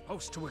just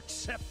supposed to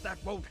accept that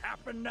won't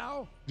happen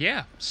now?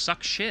 Yeah,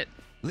 suck shit.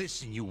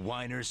 Listen, you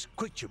whiners,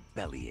 quit your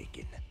belly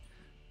aching.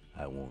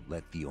 I won't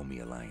let the Omi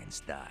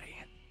Alliance die.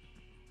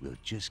 We'll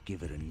just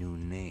give it a new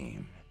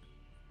name.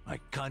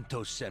 Like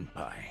Kanto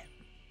Senpai.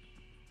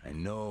 I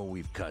know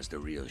we've caused a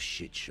real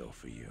shit show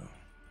for you.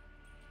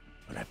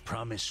 But I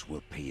promise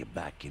we'll pay you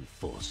back in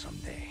full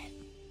someday.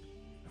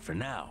 For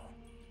now,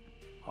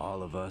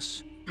 all of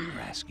us are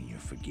asking your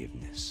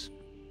forgiveness.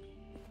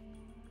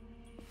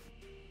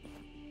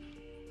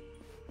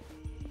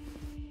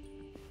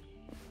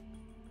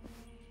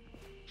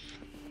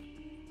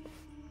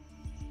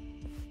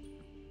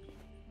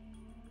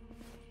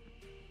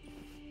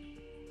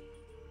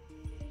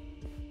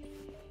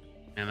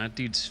 Man, that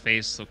dude's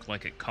face looked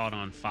like it caught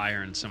on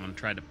fire and someone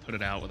tried to put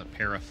it out with a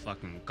pair of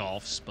fucking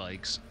golf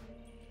spikes.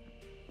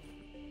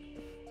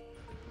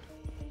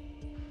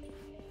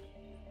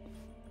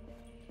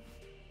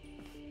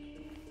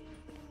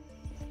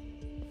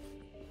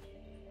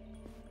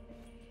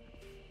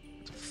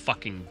 It's a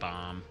fucking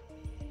bomb.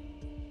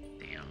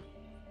 Damn.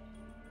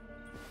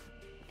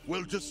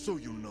 Well, just so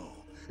you know,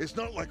 it's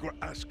not like we're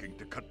asking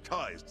to cut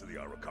ties to the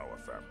Arakawa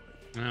family.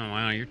 Oh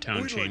wow, your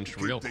tone changed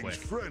real We'd like to quick.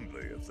 keep things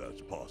friendly, if that's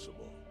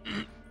possible.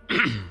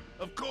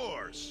 Of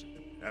course.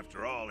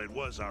 After all, it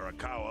was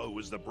Arakawa who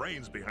was the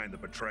brains behind the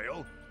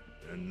betrayal.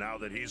 And now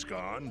that he's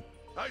gone,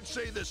 I'd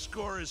say the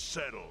score is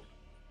settled.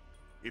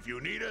 If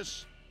you need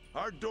us,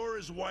 our door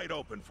is wide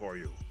open for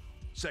you.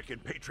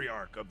 Second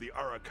patriarch of the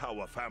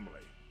Arakawa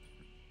family.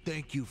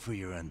 Thank you for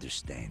your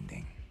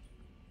understanding.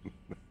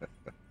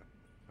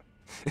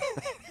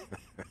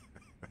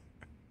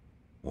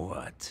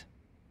 What?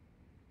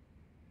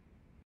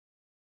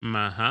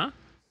 Uh-huh.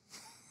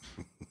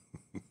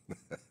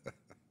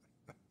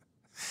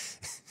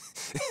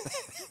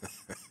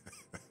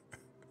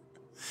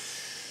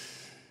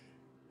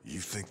 You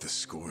think the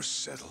score's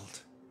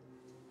settled?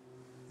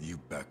 You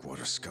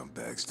backwater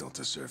scumbags don't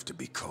deserve to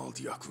be called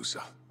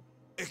Yakuza.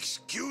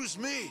 Excuse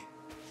me?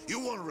 You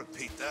want to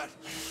repeat that?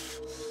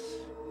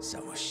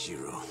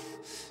 Sawashiro,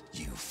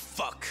 you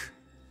fuck!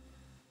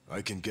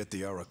 I can get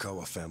the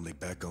Arakawa family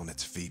back on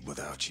its feet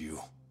without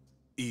you.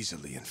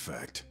 Easily, in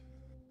fact.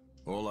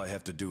 All I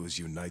have to do is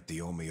unite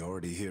the Omi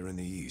already here in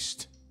the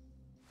East.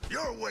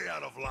 You're way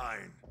out of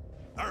line.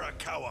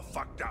 Arakawa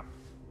fucked up.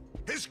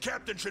 His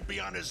captain should be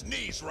on his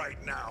knees right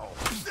now.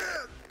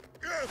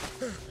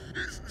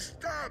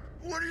 Stop!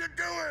 What are you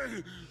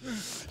doing?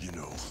 You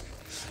know,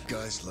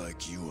 guys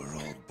like you are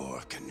all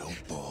bark and no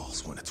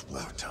balls when it's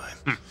wartime.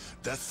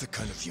 That's the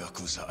kind of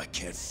Yakuza I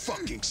can't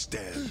fucking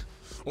stand.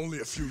 Only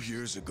a few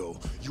years ago,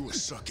 you were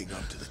sucking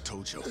up to the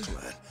Tojo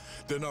clan.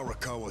 Then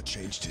Arakawa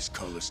changed his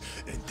colors,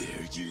 and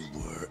there you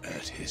were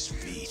at his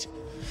feet.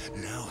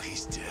 Now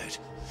he's dead,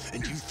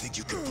 and you think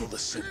you can pull the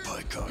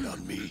senpai card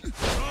on me?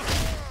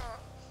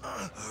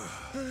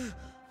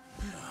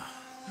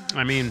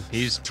 I mean,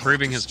 he's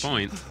proving his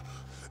point.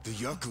 The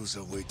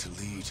Yakuza way to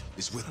lead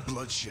is with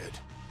bloodshed.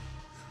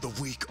 The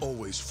weak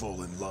always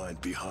fall in line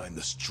behind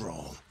the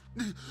strong.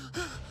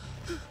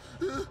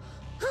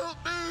 Help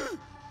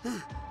me!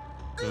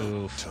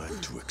 Oof. Time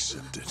to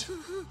accept it.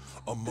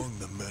 Among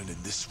the men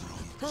in this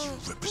room, you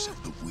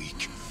represent the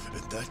weak,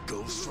 and that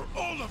goes for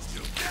all of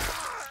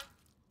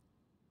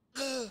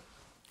you.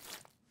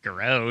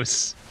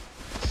 Gross.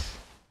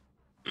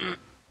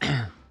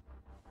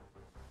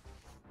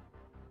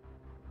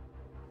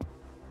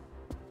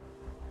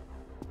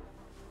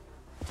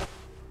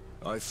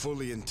 I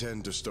fully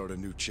intend to start a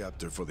new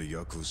chapter for the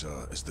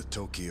Yakuza as the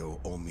Tokyo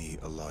Omi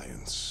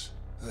Alliance.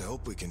 I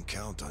hope we can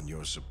count on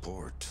your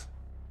support,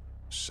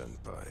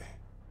 Senpai.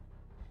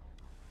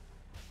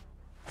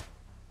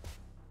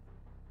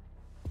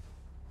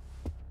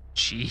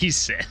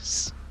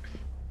 Jesus.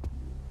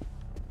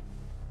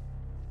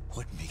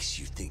 What makes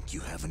you think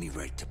you have any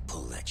right to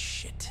pull that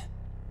shit?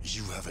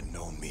 You haven't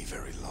known me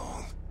very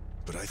long,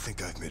 but I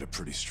think I've made a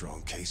pretty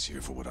strong case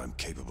here for what I'm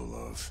capable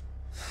of.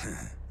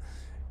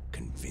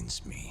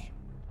 Convince me.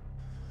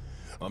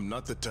 I'm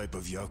not the type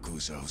of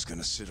Yakuza who's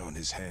gonna sit on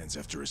his hands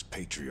after his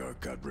patriarch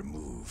got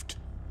removed.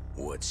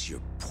 What's your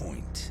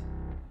point?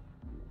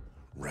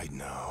 Right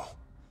now,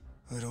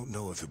 I don't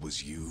know if it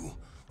was you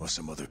or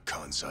some other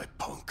Kansai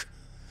punk,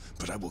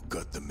 but I will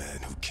gut the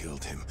man who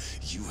killed him.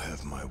 You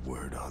have my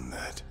word on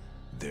that.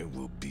 There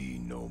will be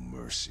no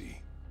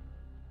mercy.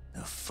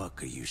 The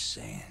fuck are you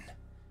saying?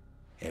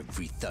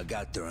 Every thug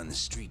out there on the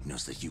street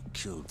knows that you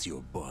killed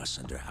your boss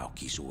under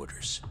Haoki's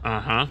orders.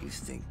 Uh-huh. You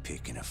think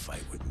picking a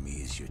fight with me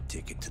is your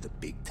ticket to the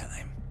big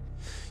time?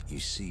 You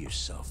see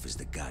yourself as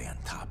the guy on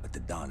top at the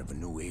dawn of a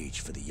new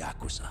age for the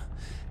Yakuza.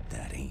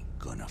 That ain't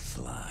gonna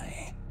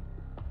fly.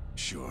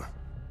 Sure.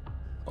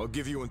 I'll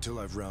give you until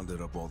I've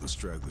rounded up all the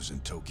stragglers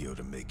in Tokyo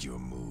to make your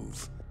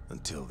move.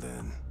 Until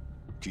then,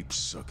 keep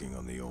sucking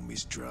on the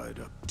Omi's dried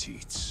up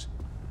teats.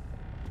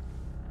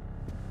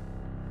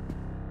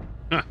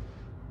 Huh.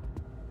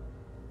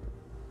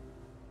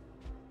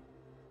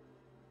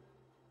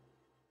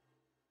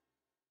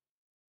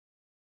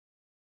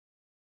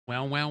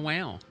 Well, well,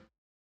 well.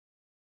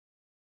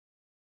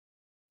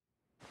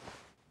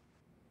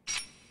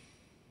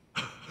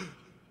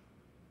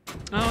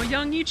 Oh,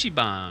 young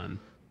Ichiban.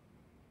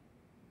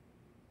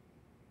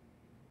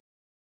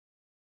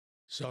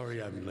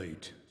 Sorry I'm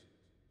late.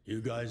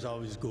 You guys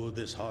always go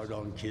this hard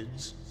on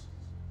kids?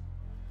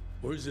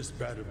 Where's this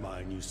brat of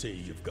mine you say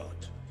you've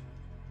got?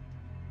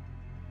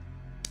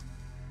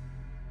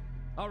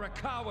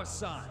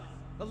 Arakawa-san!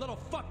 The little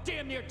fuck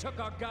damn near took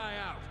our guy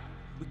out.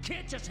 We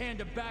can't just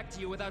hand him back to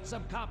you without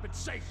some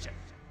compensation.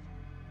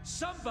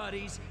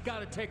 Somebody's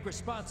gotta take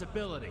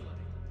responsibility.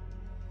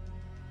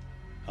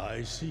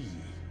 I see.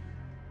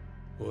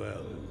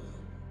 Well,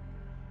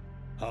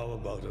 how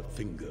about a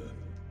finger?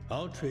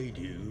 I'll trade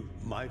you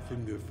my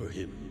finger for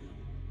him.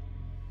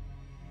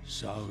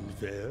 Sound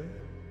fair?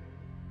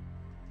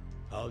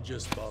 I'll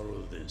just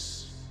borrow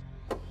this.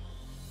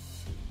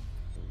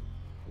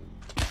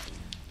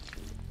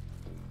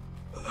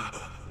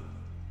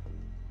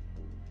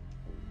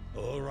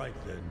 All right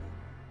then.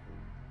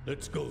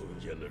 Let's go,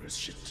 you little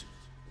shit.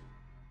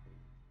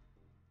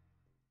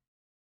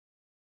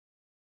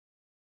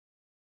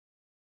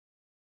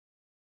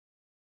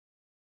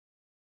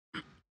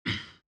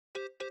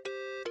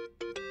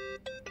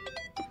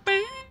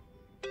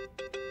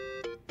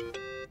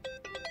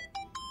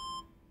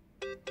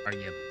 Are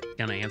you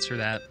gonna answer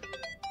that?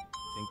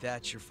 Think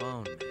that's your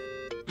phone, man.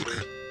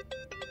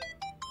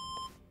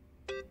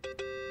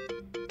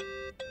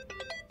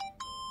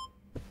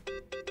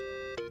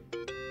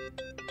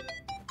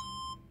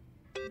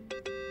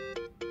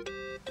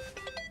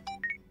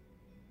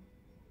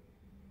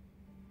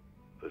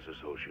 This is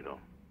Hoshino.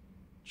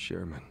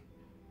 Chairman.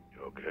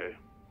 You okay?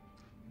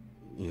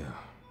 Yeah,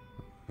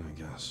 I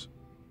guess.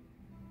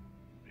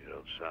 You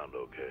don't sound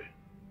okay.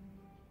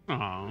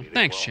 Oh,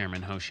 thanks,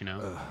 Chairman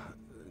Hoshino.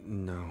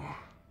 No.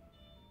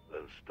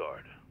 Then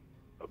start.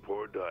 A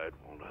poor diet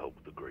won't help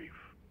the grief.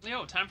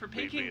 Yo, time for Meet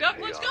me Peking in Duck.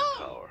 Let's Heian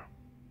go. Tower.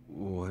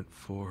 What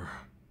for?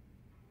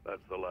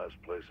 That's the last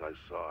place I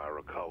saw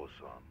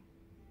Arakawa-san.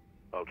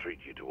 I'll treat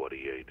you to what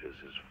he ate as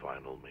his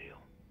final meal.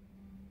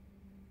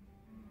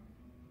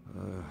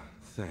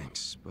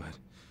 Thanks, but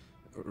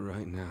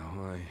right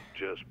now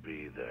Just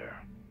be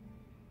there.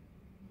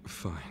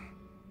 Fine.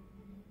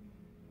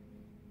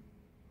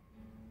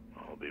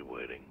 I'll be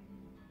waiting.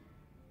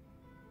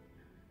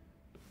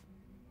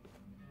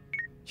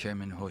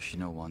 Chairman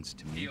Hoshino wants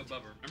to meet. Yo,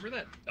 Bubba, remember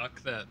that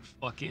duck that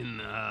fucking,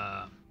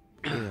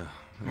 Yeah.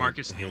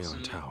 Marcus Heian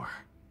Nielsen? Tower.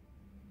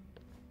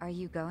 Are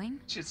you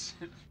going?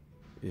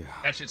 Yeah.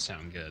 That should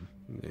sound good.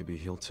 Maybe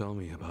he'll tell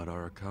me about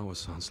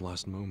Arakawa-san's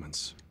last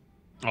moments.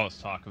 All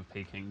this talk of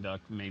Peking Duck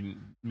made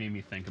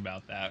me think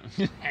about that.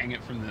 Hang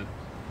it from the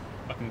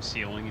fucking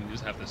ceiling and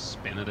just have to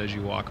spin it as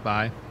you walk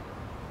by.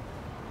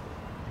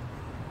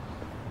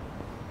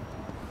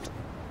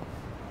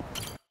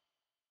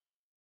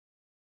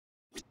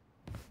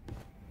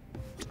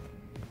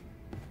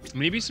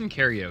 Maybe some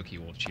karaoke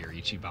will cheer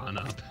Ichiban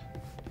up.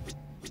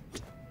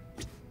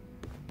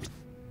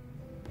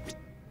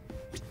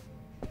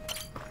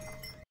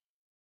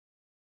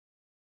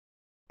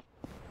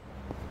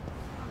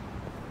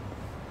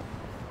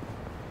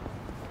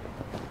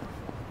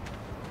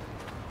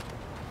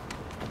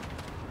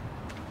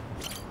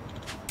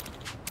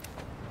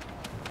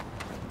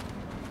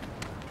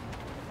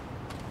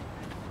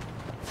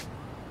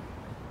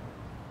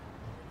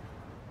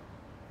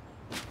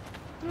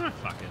 Ah,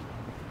 fuck it.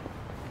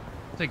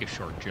 Take a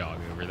short jog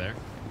over there.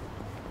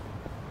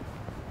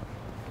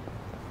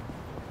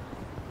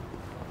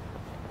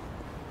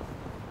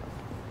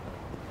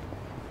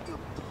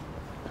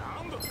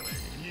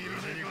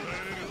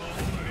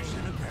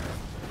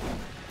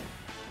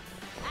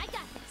 I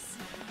got this.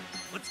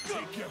 Let's go.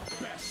 Take your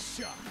best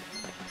shot.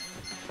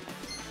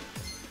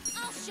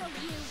 I'll show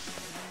you.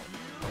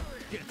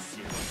 Get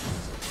serious.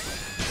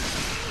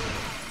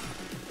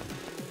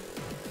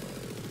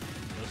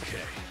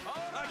 Okay.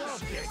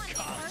 Don't get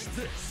caught.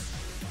 This.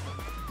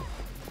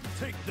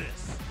 Take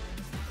this.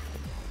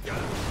 Got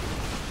it.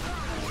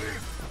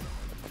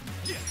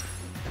 Yeah.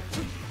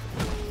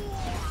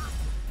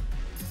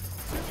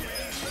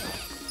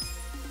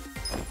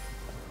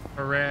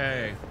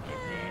 Hooray.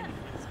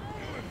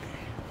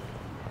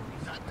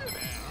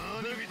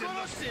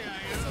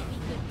 This'll be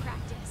good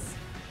practice.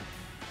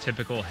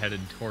 Typical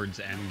headed towards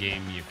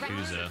endgame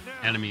Yakuza.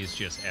 Enemies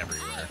just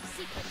everywhere.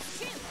 Secrets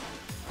too.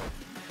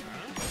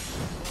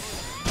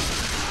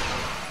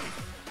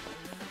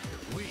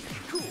 Weak.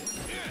 Cool.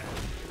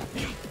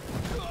 Yeah.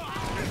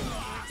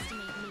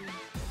 Underestimate me.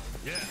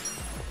 Yeah.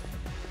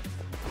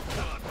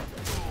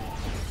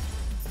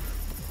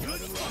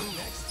 Good luck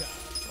next time.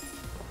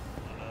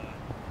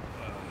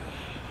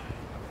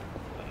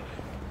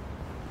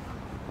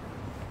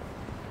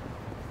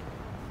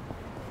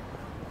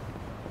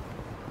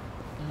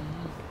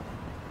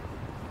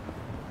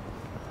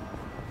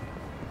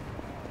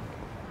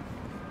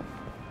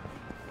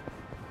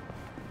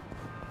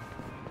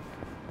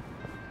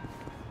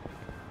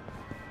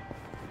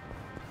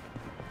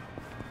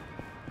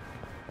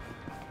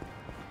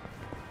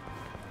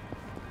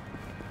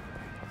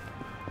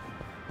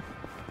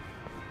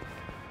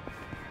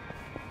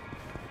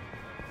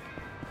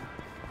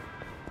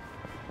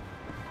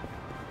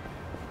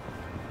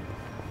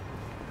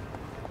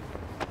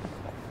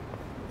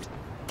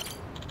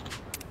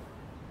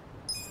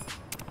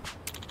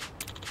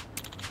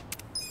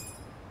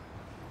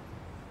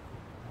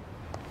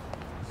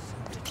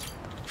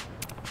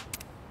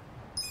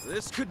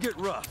 This could get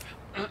rough.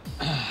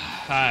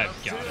 I've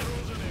got it.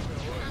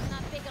 I'm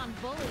not big on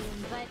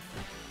bullying, but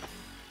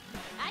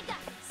I got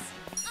this.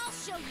 I'll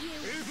show you.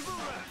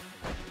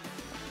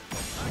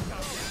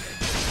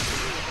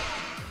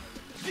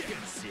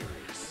 Get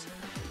serious.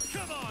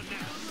 Come on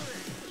now.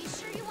 You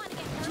sure you want to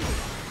get hurt?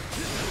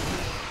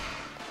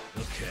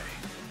 Okay.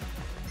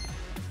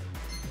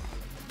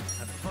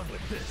 Have fun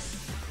with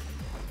this.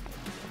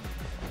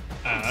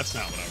 Ah, that's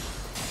not what I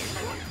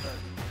want.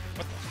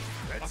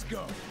 Let's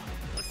go.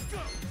 Let's go.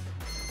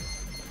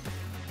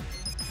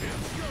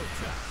 It's go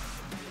time.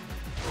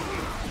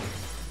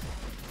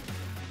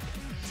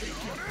 Take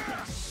your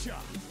best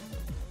shot.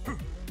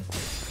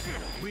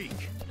 Weak.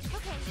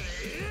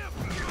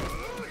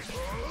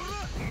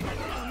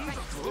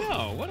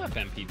 Oh, what up,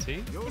 MPT?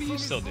 What are you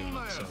still doing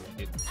so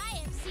late? I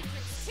have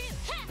secrets too.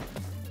 Ha!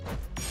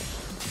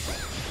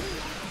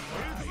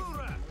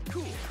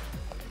 Cool.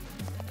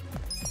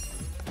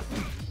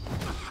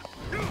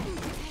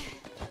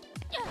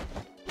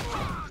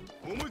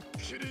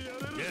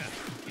 Yeah.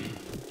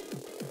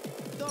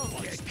 Don't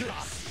get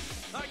caught.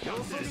 I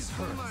got this.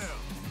 Come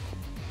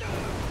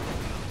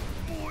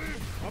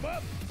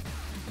up.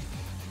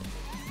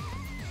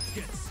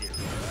 Get serious.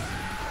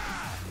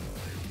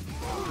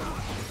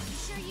 You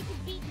sure you can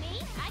beat me?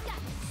 I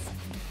got this.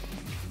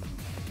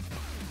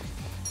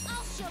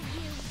 I'll show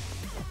you.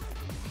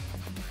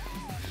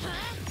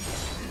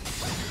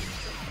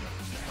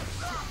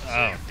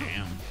 Oh,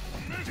 damn.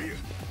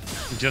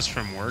 Just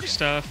from work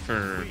stuff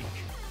or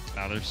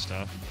other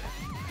stuff?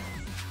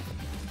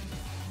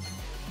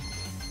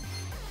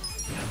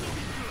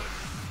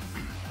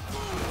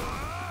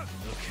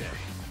 Okay.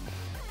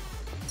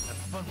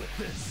 Have fun with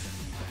this.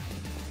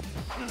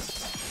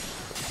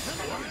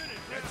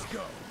 Let's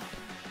go.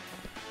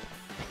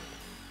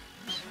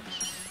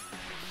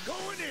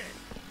 Going in.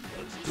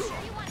 Let's You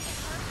sure you want to get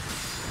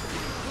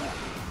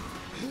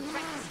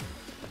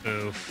hurt?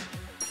 Oof.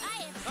 I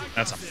have secrets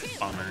That's a too.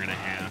 bummer and a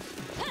half.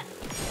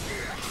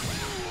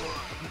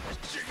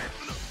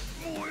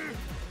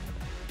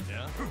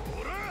 Yeah.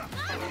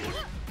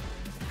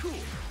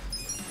 Cool.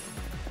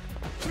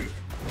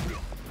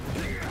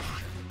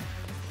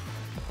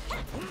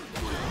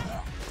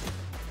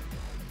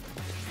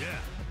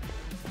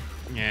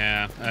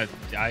 Yeah,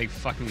 I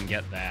fucking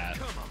get that.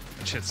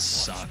 That shit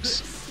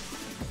sucks.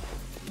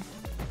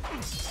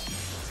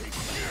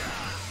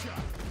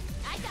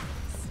 I got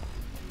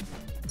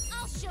this.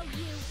 I'll show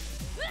you.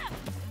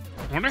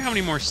 I wonder how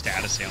many more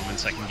status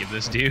ailments I can give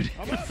this dude.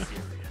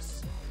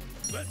 Serious.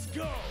 Let's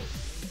go.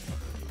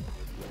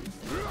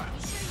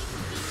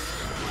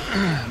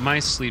 My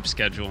sleep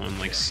schedule and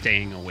like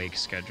staying awake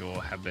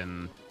schedule have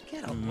been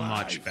Get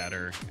much alive.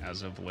 better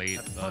as of late.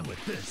 Have fun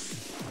with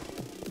this.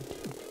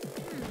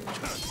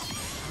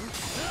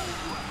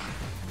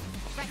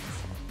 Right.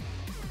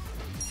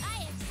 I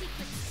have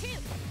secrets too.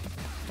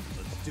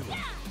 Let's do it.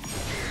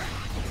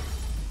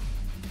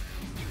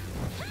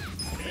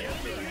 The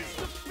enemy is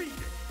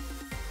defeated.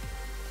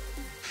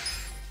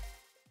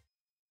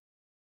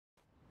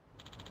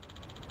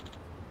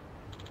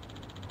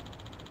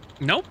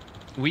 Nope.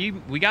 We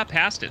got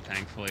past it,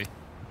 thankfully.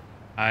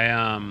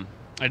 I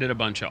did a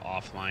bunch of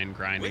offline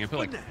grinding. I put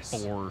like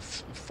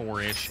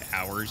four-ish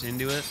hours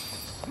into it.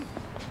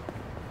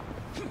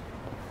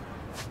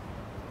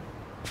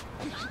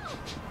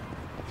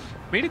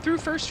 Made it through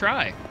first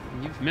try.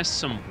 You've missed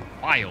some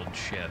wild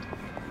shit.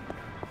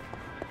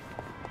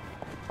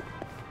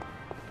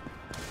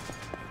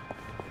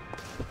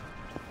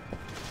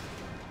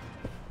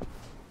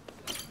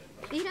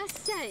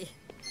 Irassai.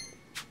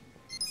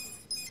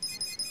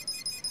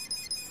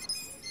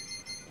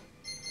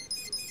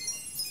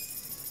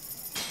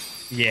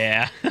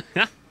 Yeah.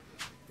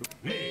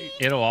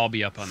 It'll all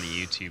be up on the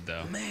YouTube,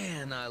 though.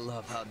 Man, I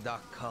love how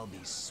Doc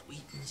Calby's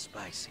sweet and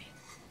spicy.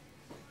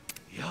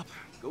 Yup,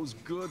 goes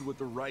good with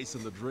the rice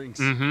and the drinks.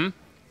 Mm-hmm.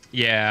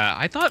 Yeah,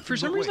 I thought, for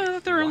some But reason, I wait,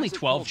 thought there were why only is it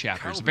 12 called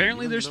chapters. Calby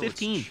Apparently, even there's though it's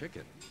 15.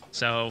 chicken?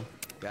 So,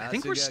 I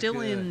think we're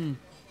still in...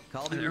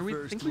 Calby Are we,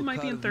 refers think to we a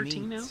might be cut in of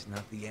 13 meat, now?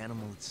 not the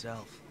animal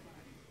itself.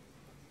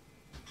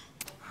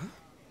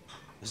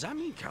 Does that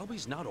mean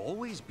Calby's not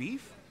always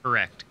beef?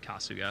 Correct,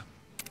 Kasuga.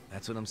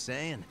 That's what I'm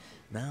saying.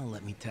 Now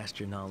let me test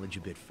your knowledge a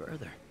bit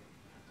further.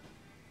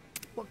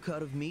 What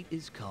cut of meat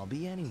is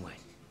Calby anyway?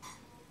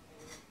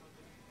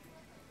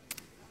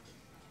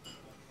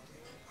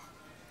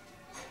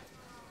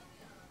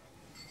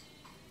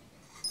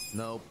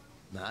 Nope,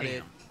 not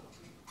it.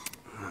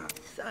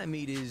 Thigh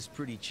meat is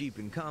pretty cheap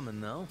and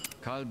common, though.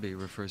 Kalbi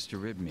refers to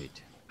rib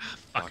meat.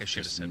 Fuck, I should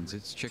have Just said means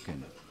it's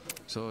chicken.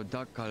 So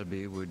duck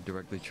kalbi would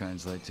directly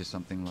translate to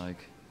something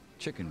like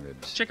chicken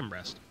ribs. Chicken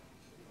breast.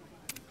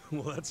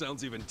 Well, that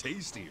sounds even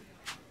tastier.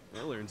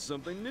 I learned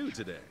something new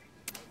today.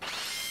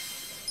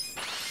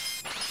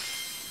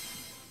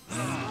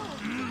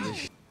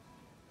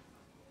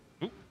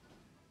 Oop.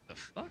 The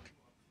fuck?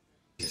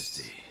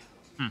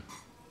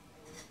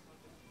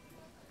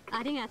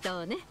 ありが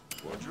とうね。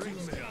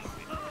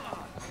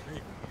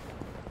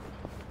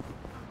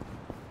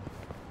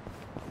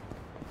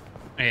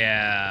 I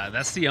Yeah,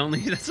 that's the only.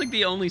 That's like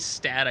the only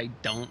stat I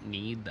don't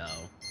need, though.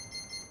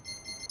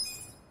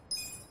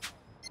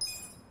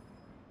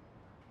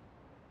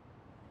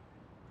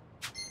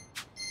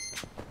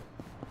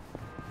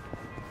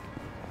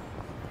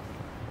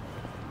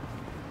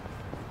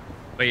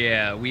 But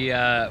yeah, we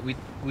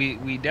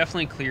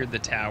definitely cleared the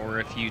tower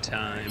a few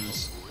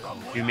times.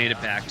 We made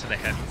it back to the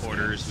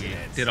headquarters. We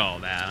did all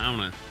that.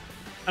 I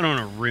don't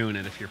wanna ruin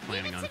it if you're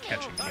planning on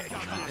catching me again.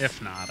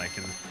 If not, I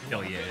can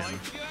fill you in.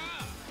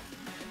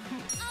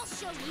 I'll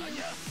show you.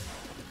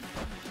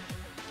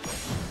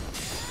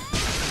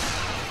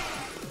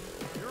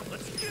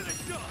 Let's get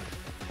it done.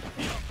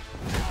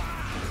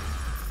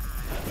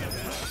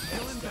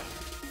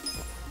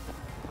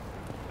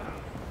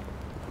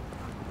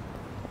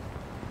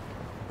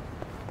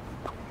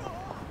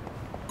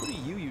 What do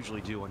you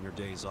usually do on your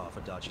days off,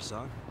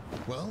 Adachi-san?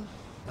 Well,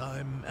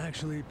 I'm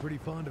actually pretty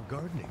fond of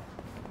gardening.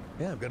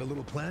 Yeah, I've got a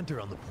little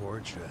planter on the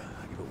porch.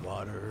 I give it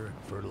water and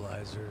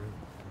fertilizer.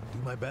 Do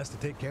my best to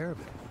take care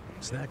of it.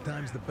 Snack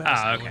time's the best.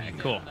 Ah, okay,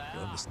 cool.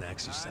 Go to the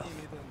snacks yourself.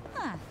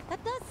 Huh,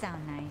 that does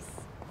sound nice.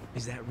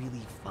 Is that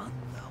really fun,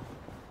 though?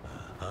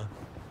 Huh?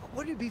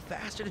 Wouldn't it be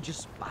faster to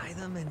just buy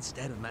them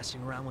instead of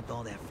messing around with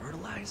all that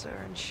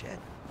fertilizer and shit?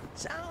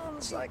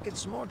 Sounds like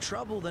it's more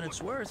trouble than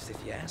it's worth,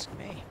 if you ask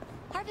me.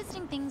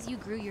 Harvesting things you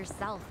grew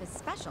yourself is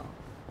special.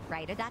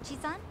 Right,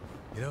 Adachi-san?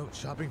 You know,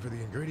 shopping for the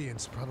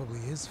ingredients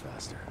probably is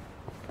faster.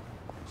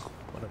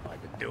 What have I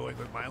been doing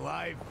with my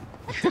life?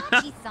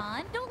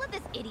 Adachi-san, don't let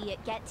this idiot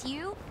get to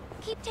you.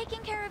 Keep taking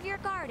care of your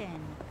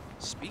garden.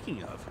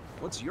 Speaking of,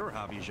 what's your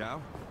hobby,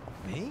 Zhao?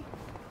 Me?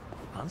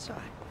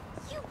 Bonsai.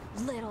 You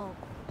little...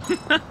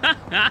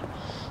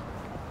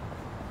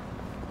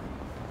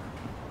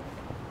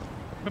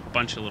 A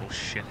bunch of little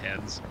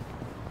shitheads.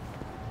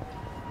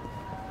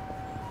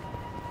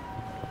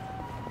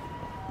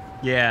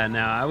 Yeah, no,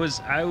 I was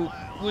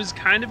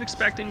kind of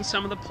expecting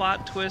some of the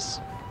plot twists.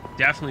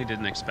 Definitely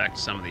didn't expect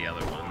some of the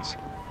other ones.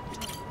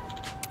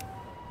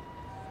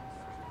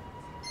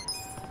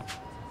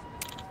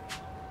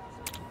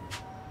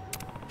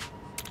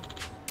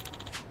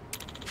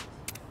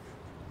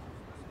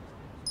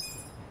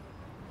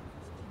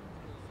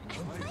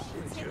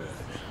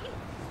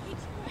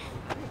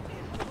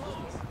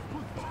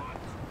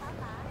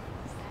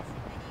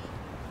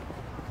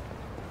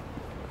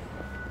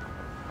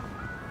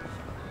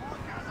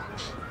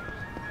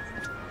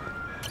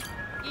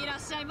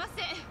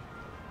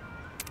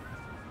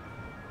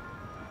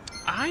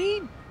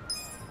 I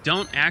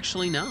don't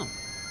actually know.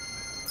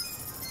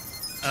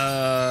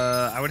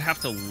 I would have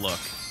to look.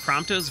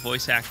 Prompto's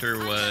voice actor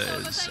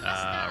was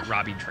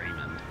Robbie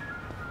Draymond.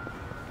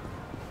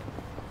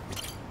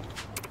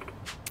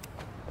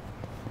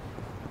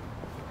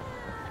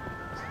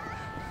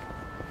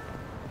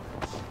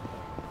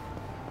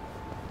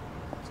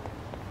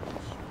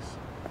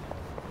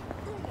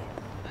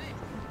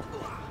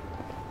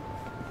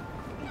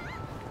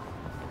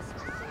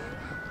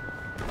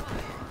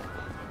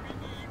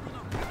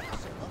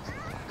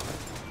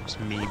 Just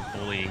me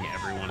bullying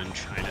everyone in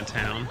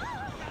Chinatown.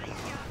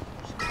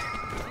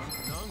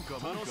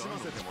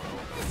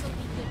 This'll be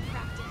good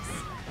practice.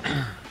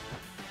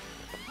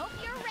 Hope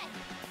you're ready.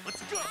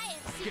 Let's go. I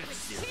have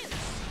secrets too.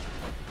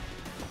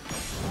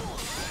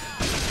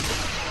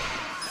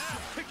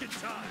 Picking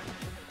time.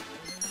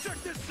 Check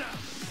this out.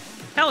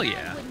 Hell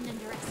yeah. Wouldn't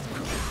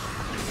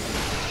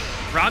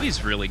underestimate.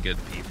 Robbie's really good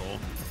people.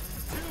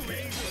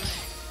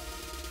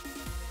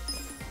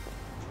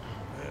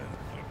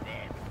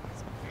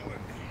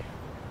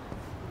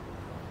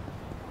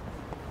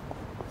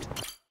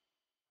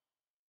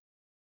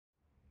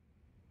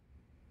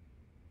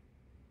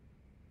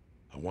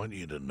 I want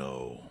you to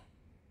know,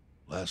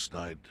 last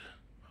night,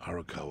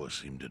 Arakawa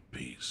seemed at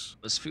peace.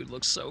 This food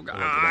looks so Like an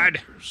good.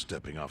 actor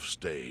stepping off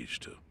stage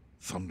to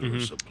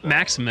thunderous applause.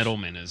 Max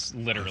Middleman is I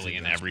literally think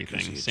in that's because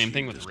everything. he Same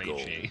thing achieved with his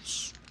Ray J.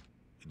 goals.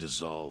 He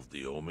dissolved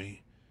the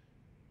Omi,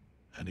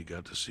 and he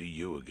got to see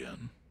you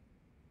again.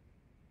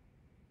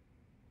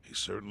 He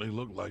certainly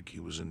looked like he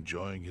was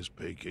enjoying his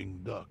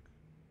Peking duck.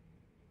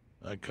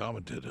 I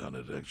commented on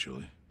it,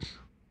 actually.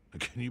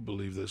 Can you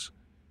believe this?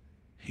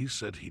 He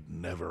said he'd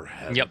never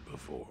had it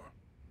before.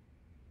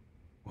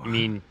 I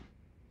mean,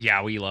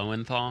 Yowie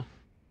Lowenthal?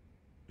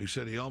 He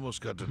said he almost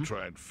got to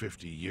try it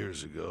 50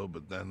 years ago,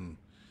 but then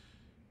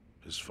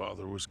his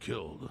father was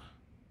killed,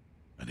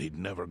 and he'd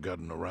never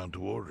gotten around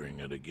to ordering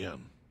it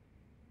again.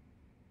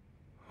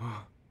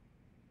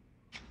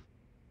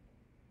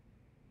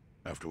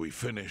 After we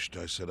finished,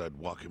 I said I'd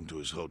walk him to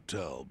his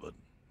hotel, but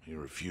he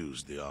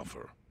refused the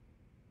offer.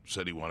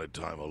 Said he wanted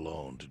time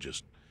alone to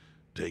just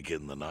take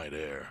in the night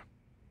air.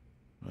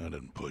 I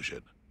didn't push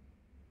it.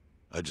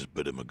 I just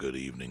bid him a good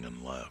evening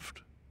and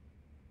left.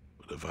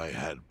 But if I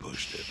had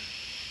pushed it,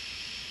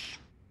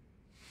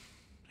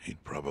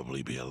 he'd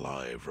probably be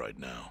alive right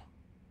now.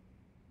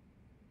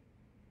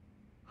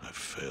 I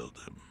failed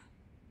him.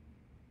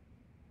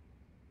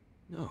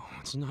 No,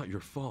 it's not your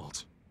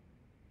fault.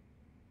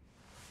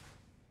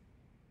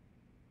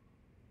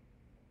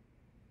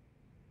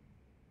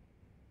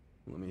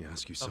 Let me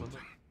ask you something.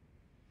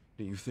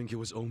 Do you think it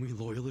was Omi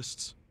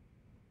loyalists?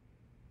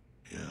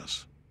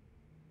 Yes.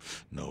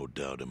 No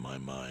doubt in my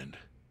mind.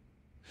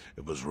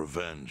 It was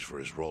revenge for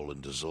his role in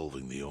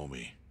dissolving the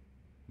Omi.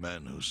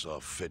 Men who saw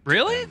fit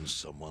to end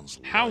someone's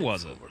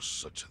life over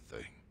such a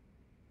thing.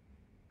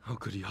 How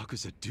could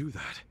Yakuza do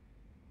that?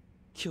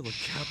 Kill a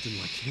captain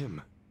like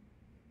him?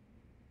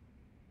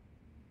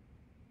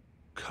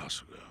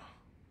 Kasuga.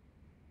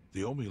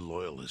 The Omi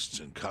loyalists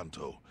in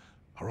Kanto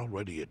are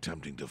already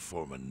attempting to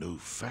form a new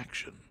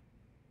faction.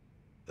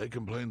 They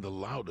complain the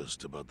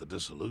loudest about the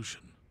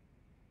dissolution.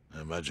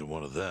 I imagine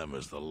one of them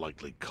is the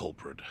likely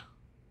culprit.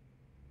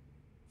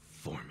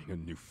 Forming a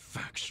new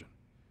faction?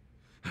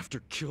 After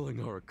killing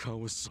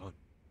Arakawa-san?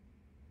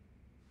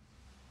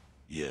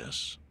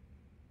 Yes.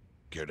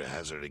 Care to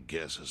hazard a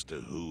guess as to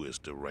who is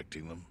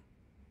directing them?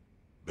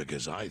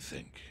 Because I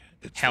think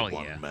it's the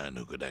one man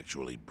who could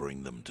actually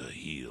bring them to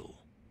heel.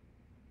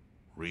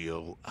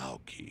 Ryo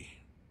Aoki.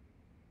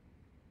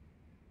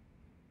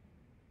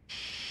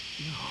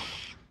 No.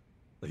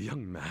 The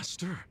young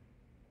master?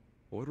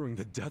 Ordering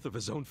the death of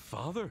his own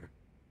father?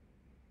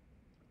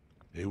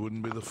 He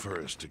wouldn't be the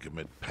first to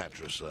commit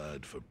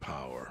patricide for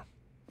power.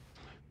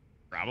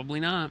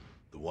 Probably not.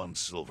 The one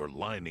silver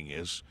lining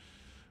is,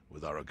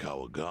 with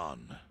Arakawa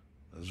gone,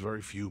 there's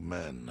very few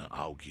men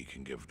Aoki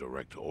can give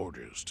direct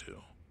orders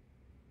to.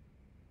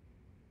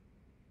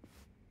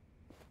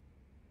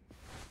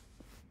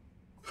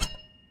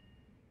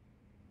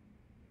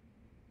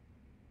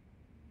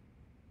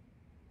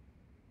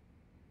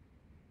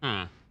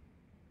 Huh.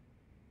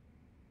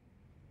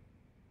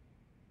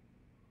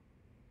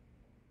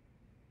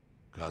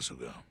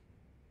 Kasuga,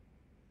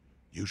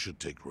 you should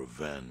take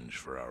revenge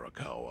for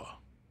Arakawa.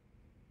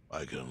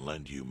 I can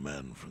lend you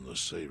men from the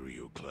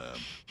Seiryu clan.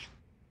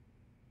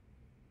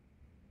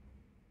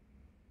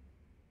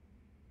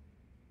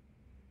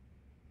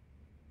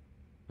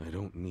 I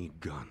don't need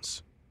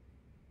guns.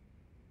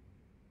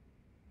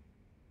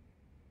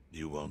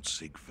 You won't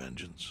seek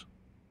vengeance?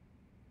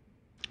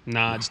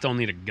 Nah, I'd still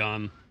need a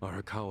gun.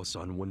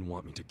 Arakawa-san wouldn't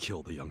want me to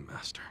kill the young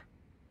master.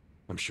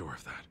 I'm sure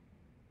of that.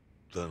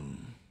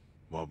 Then,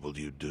 what will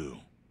you do?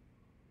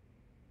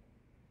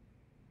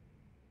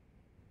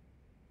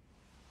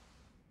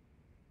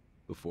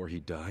 Before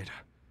he died,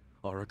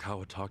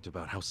 Arakawa talked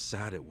about how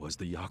sad it was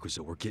the Yakuza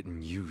were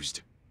getting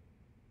used.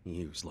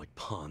 Used like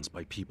pawns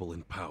by people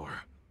in power.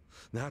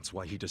 That's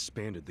why he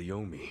disbanded the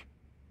Omi.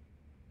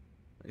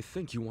 I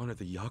think he wanted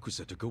the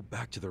Yakuza to go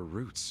back to their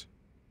roots.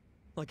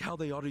 Like how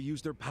they ought to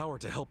use their power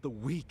to help the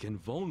weak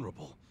and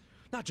vulnerable,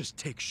 not just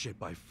take shit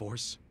by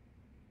force.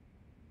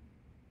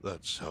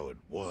 That's how it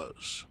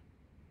was.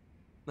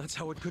 That's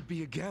how it could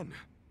be again.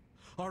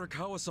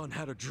 Arakawa-san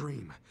had a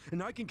dream,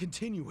 and I can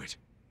continue it.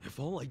 If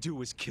all I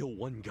do is kill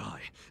one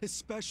guy,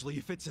 especially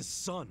if it's his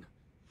son,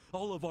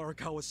 all of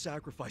Arakawa's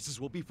sacrifices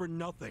will be for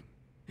nothing.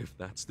 If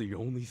that's the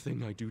only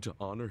thing I do to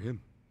honor him,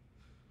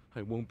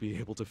 I won't be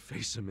able to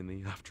face him in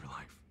the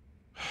afterlife.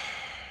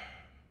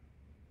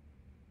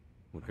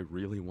 What I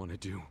really want to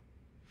do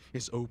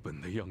is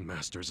open the young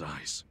master's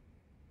eyes.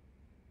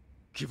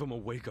 Give him a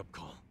wake-up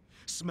call.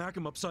 Smack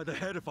him upside the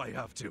head if I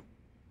have to.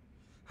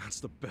 That's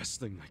the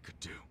best thing I could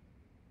do.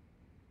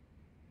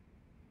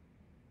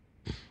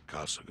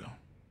 Kasuga,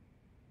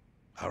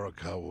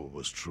 Arakawa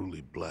was truly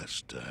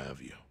blessed to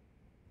have you.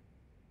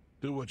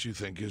 Do what you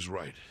think is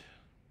right.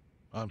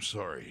 I'm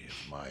sorry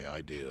if my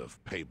idea of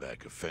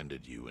payback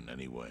offended you in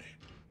any way.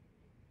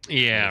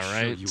 Yeah,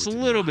 right. It's a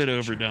little bit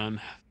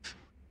overdone.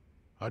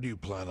 How do you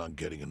plan on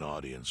getting an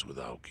audience with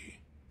Aoki?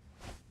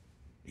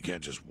 You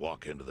can't just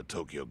walk into the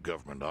Tokyo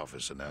government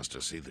office and ask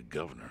to see the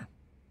governor.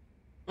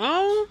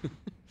 Oh,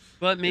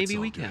 but maybe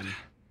we can.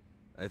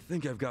 I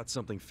think I've got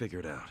something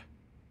figured out.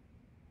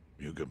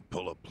 You can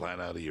pull a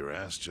plan out of your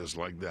ass just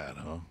like that,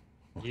 huh?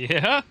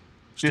 Yeah?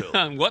 Still,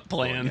 what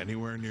plan? Going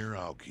anywhere near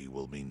Aoki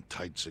will mean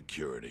tight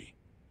security.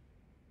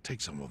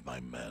 Take some of my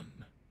men.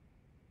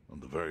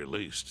 At the very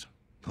least,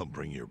 they'll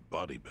bring your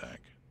body back.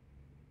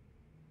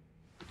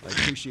 I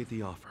appreciate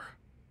the offer,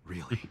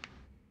 really.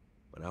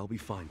 But I'll be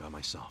fine by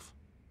myself.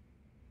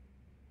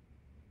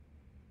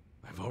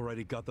 I've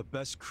already got the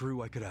best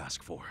crew I could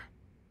ask for.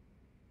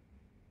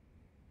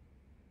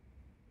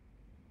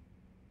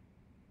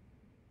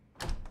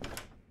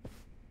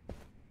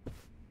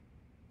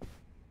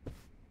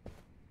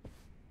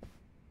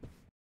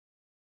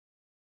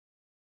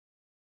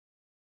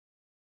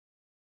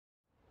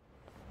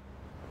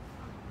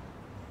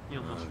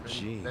 Oh,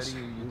 jeez.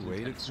 You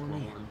waited for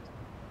me?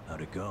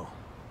 How'd it go?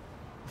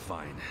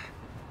 Fine.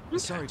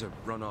 Sorry to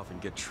run off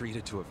and get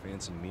treated to a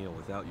fancy meal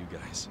without you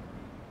guys.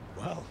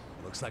 Well,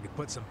 looks like it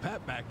put some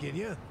pep back in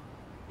you.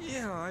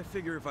 Yeah, I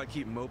figure if I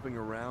keep moping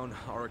around,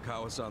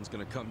 Arakawa-san's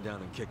gonna come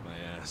down and kick my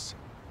ass.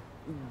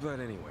 But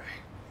anyway,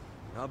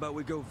 how about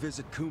we go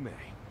visit Kume?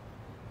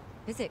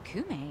 Visit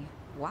Kume?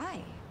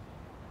 Why?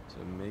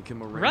 To make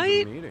him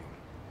arrange a meeting.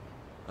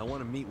 I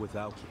want to meet with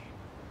Aoki,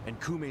 and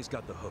Kume's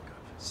got the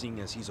hookup, seeing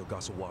as he's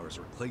Ogasawara's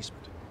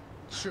replacement.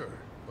 Sure,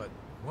 but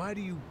why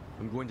do you...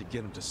 I'm going to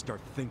get him to start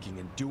thinking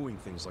and doing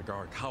things like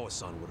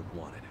Arakawa-san would have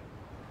wanted.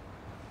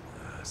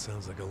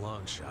 Sounds like a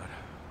long shot.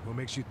 What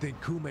makes you think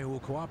Kume will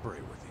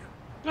cooperate with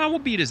you? Oh, we'll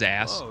beat his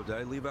ass. Oh, did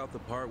I leave out the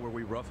part where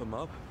we rough him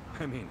up?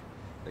 I mean,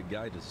 the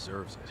guy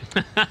deserves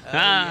it.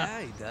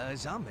 Yeah, he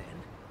does. I'm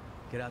in.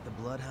 Get out the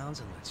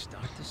bloodhounds and let's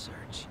start the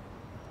search.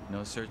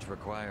 No search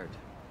required.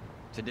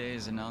 Today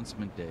is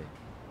announcement day.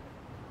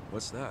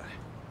 What's that?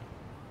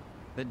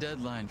 The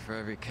deadline for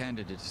every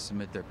candidate to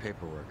submit their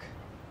paperwork.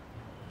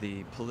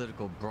 The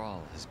political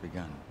brawl has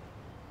begun.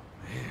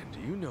 Man, do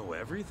you know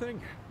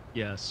everything?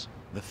 Yes.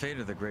 The fate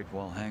of the Great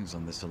Wall hangs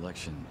on this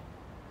election.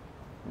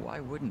 Why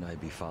wouldn't I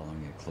be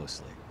following it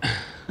closely?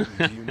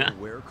 Do you know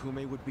where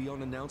Kume would be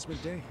on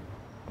announcement day?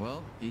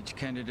 Well, each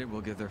candidate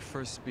will give their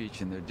first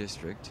speech in their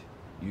district,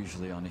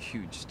 usually on a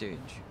huge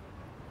stage.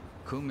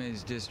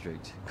 Kume's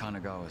district,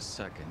 Kanagawa's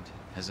second,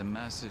 has a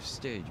massive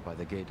stage by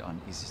the gate on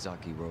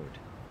Isizaki Road.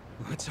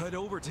 Let's head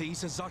over to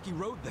Isizaki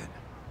Road then.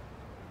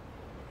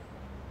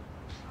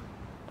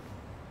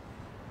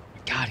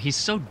 God, he's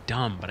so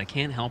dumb, but I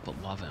can't help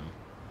but love him.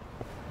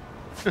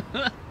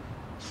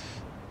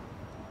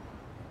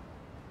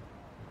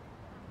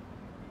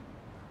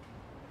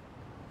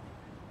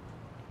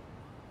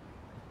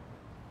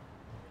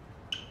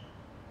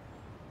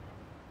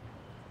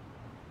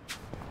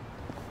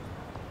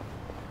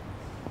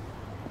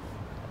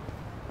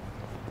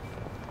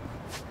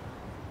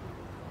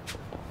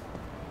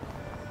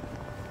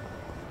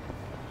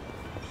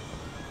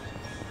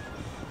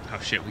 Oh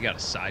shit, we got a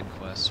side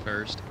quest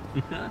first.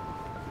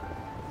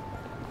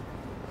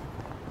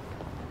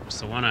 It's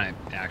the one I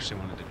actually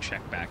wanted to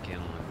check back in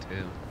on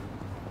too.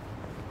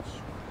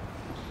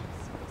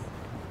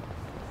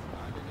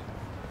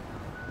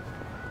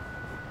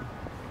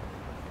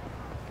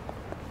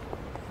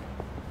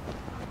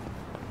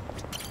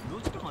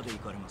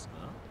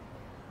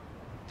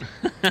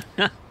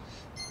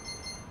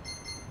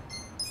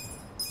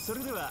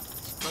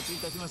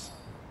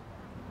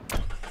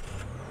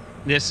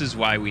 This is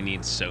why we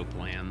need soap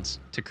lands,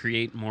 to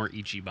create more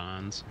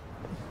Ichibans.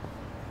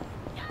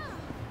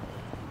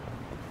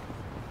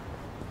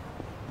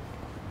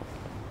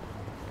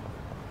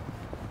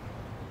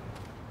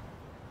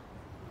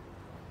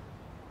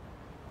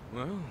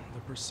 Well,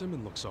 the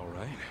persimmon looks all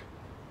right.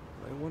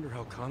 I wonder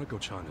how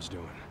Kanako-chan is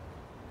doing.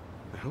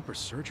 I hope her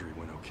surgery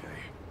went okay.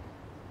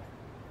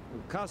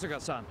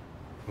 Kasuga-san.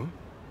 Huh?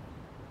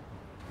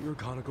 You're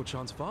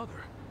Kanako-chan's father.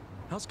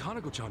 How's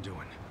Kanako-chan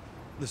doing?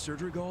 The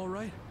surgery go all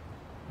right?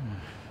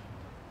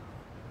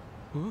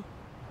 Huh?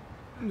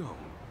 No,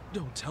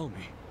 don't tell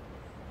me.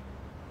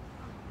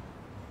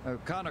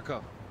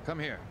 Kanako, come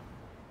here.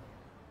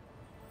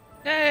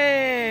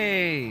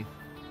 Hey!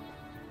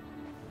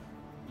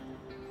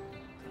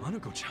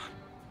 Kanako-chan.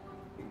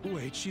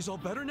 Wait, she's all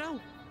better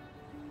now?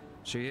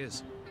 She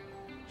is.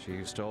 She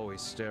used to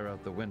always stare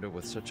out the window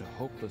with such a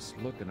hopeless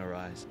look in her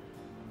eyes.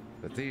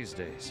 But these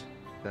days,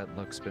 that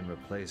look's been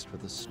replaced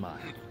with a smile.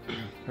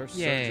 Her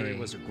surgery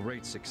was a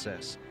great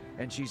success,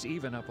 and she's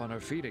even up on her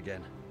feet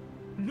again.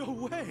 No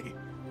way!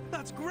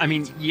 That's great! I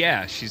mean,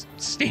 yeah, she's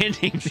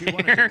standing She there.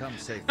 wanted to come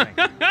say thank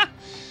you.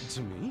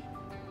 To me?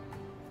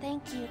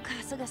 Thank you,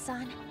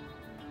 Kasuga-san.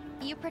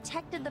 You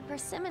protected the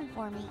persimmon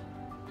for me.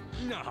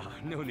 Nah,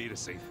 no need to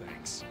say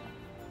thanks.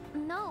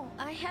 No,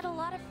 I had a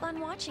lot of fun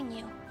watching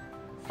you.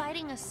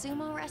 Fighting a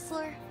sumo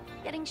wrestler,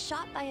 getting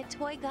shot by a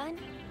toy gun,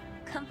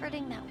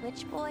 comforting that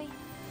witch boy,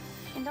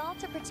 and all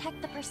to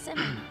protect the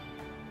persimmon.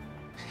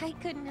 I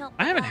couldn't help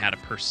I haven't laugh. had a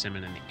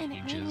persimmon in And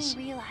it made ages.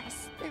 me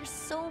realize there's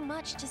so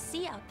much to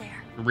see out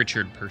there.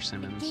 Richard It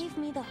Persimmons. gave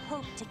me the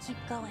hope to keep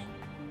going.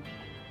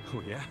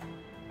 Oh yeah?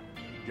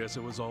 Guess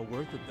it was all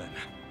worth it then.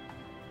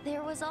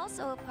 There was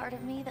also a part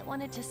of me that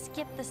wanted to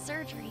skip the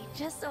surgery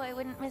just so I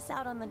wouldn't miss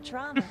out on the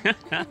drama.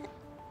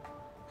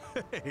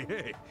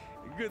 Hey,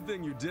 good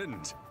thing you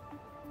didn't.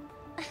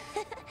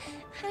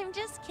 I'm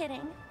just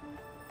kidding.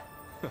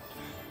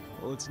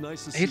 Well, it's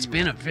nice to see It's you.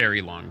 been a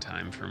very long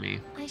time for me.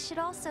 I should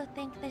also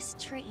thank this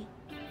tree.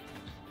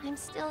 I'm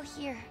still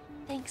here,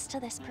 thanks to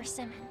this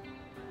persimmon.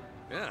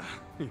 Yeah,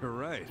 you're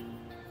right.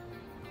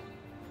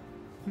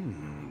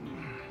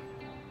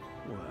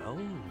 Well,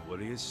 what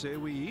do you say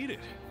we eat it?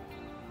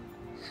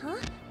 Huh?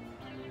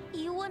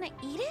 You want to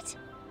eat it?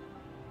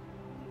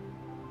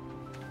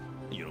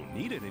 You don't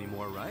need it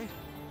anymore, right?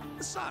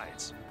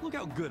 Besides, look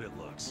how good it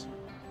looks.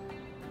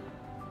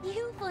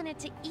 You've wanted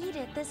to eat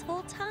it this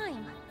whole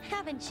time,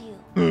 haven't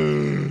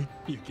you?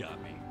 You got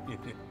me.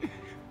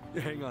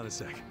 Hang on a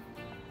sec.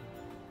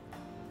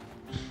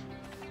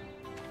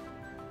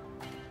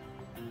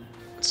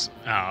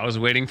 I was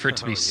waiting for it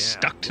to be Oh, yeah,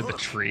 stuck to the look.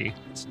 tree.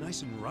 It's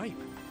nice and ripe.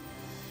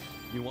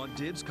 You want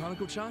dibs,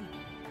 Kanako-chan?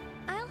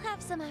 I'll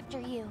have some after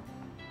you.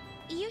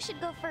 You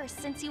should go first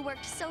since you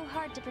worked so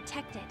hard to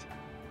protect it.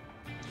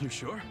 You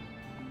sure?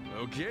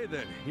 Okay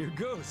then, here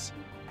goes.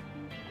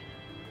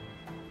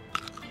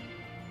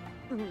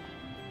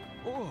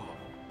 Oh.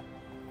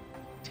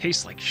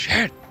 Tastes like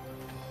shit.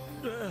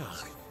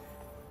 Ugh.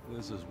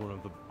 This is one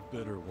of the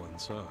bitter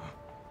ones, huh?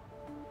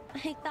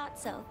 I thought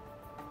so.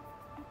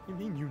 You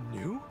mean you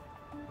knew?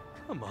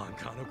 Come on,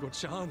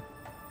 Kanako-chan.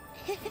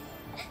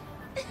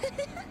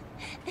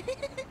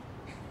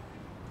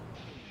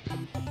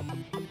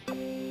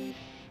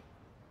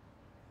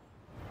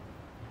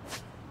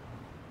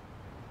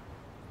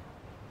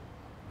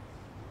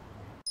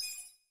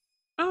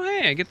 Oh,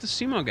 hey, I get the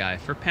sumo guy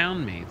for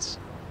pound mates.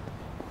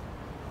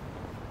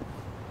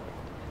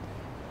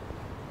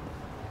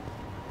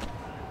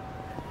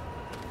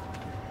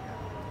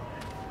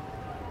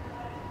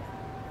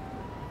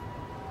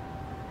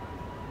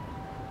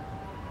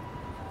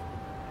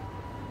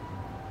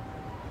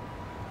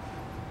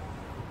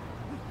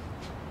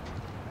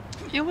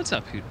 Yeah, what's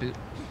up, Hoot Boot?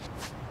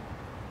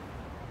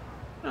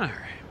 Alright,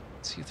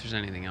 let's see if there's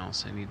anything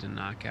else I need to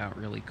knock out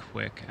really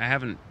quick. I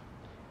haven't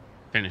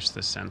finished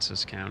the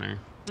census counter.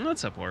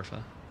 What's up,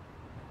 Orpha?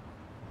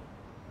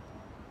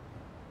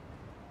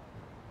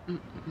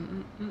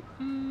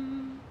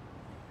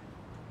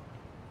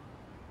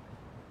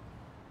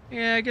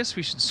 Yeah, I guess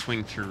we should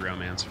swing through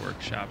Romance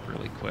Workshop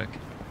really quick.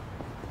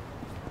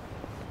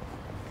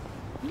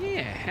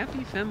 Yeah, happy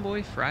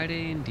Femboy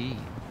Friday indeed.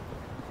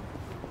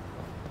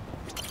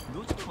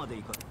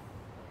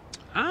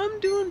 I'm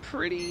doing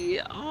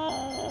pretty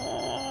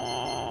alright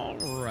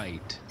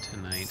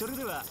tonight.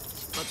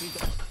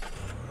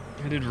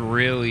 I did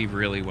really,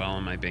 really well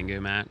in my bingo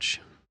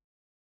match.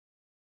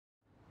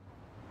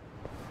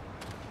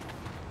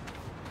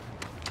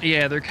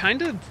 Yeah, they're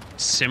kind of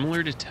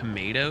similar to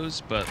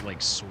tomatoes, but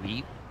like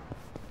sweet.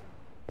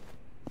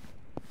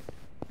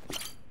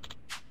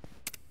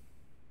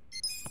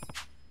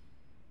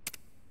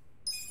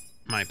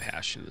 My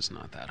passion is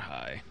not that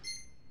high.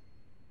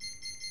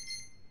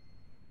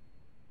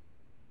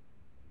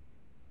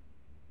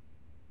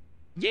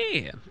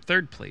 Yeah,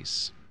 third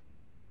place.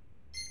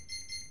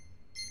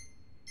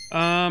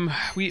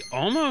 We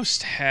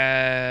almost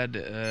had,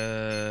 we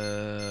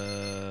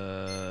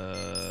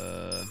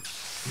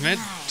had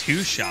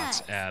 2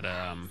 shots at,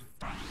 a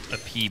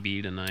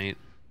PB tonight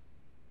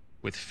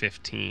with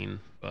 15,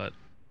 but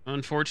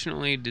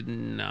unfortunately did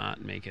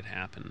not make it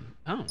happen.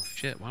 Oh,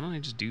 shit, why don't I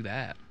just do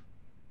that?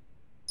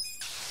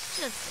 Just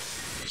a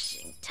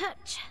finishing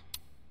touch.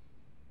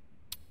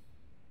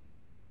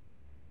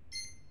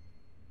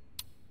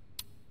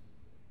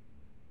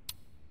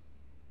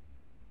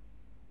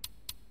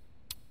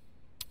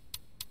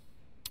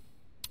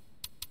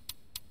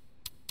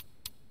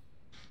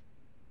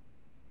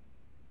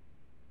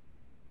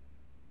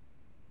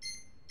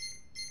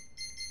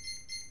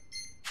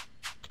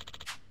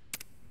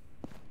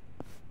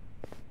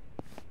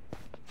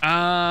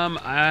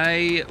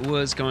 I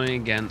was going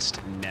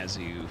against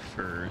Nezu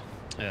for,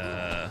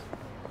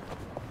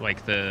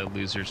 like the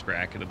loser's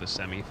bracket of the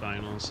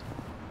semifinals.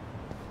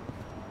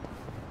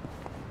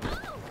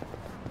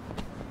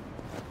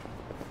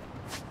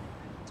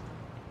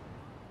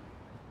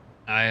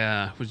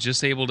 I was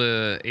just able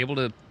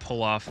to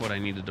pull off what I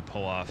needed to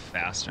pull off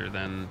faster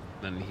than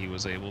he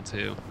was able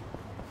to.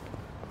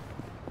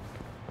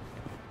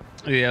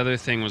 The other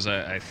thing was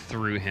I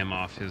threw him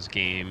off his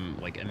game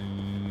like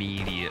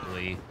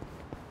immediately.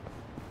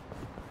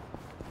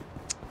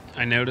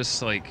 I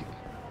noticed like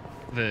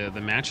the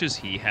matches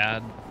he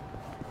had,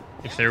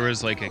 if there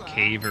was like a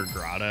cave or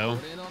grotto,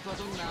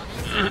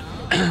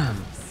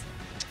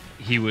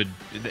 he would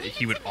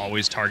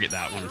always target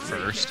that one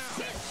first.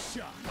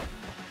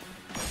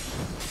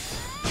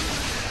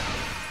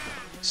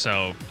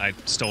 So I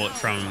stole it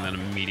from him and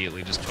then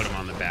immediately just put him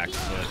on the back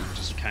foot and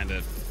just kind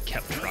of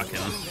kept trucking.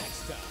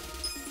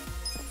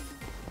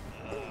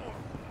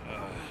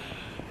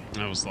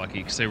 I was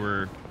lucky because they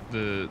were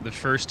the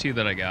first 2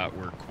 that I got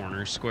were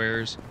corner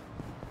squares,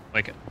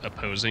 like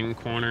opposing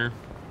corner,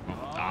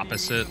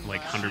 opposite,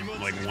 like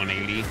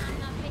 180,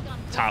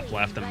 top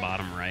left and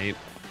bottom right.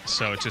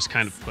 So it just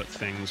kind of put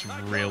things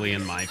really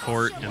in my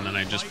court, and then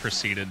I just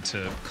proceeded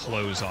to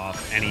close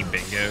off any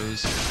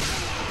bingos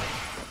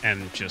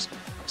and just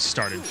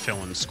started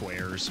filling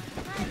squares.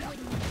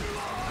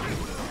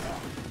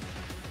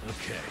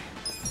 Okay.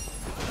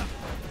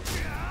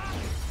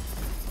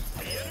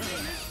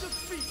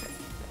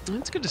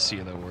 It's good to see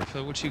you though,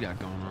 Orpha. What you got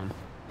going on?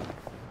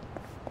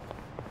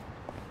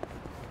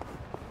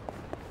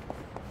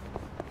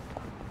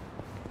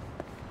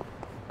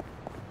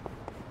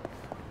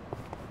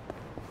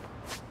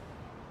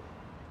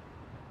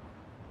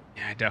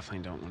 Yeah, I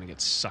definitely don't want to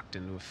get sucked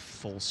into a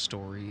full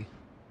story.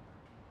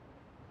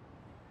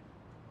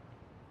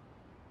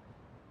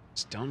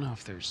 Just don't know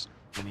if there's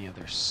any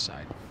other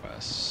side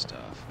quest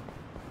stuff.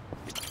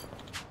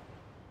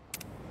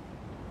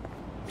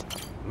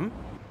 Hmm?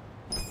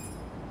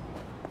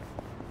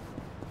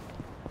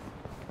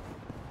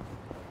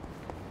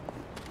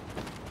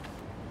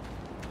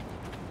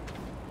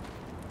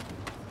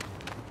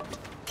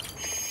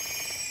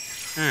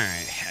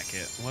 Alright, heck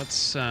it.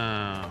 Let's,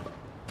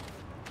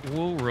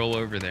 we'll roll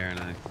over there and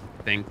I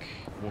think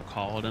we'll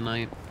call it a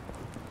night.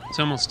 It's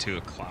almost 2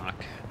 o'clock.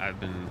 I've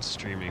been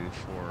streaming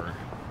for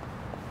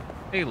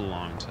a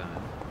long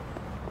time.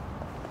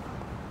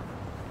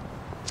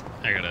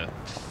 I got a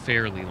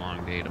fairly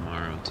long day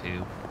tomorrow,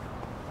 too.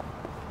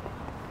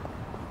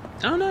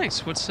 Oh,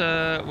 nice. What's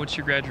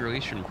your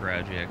graduation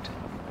project?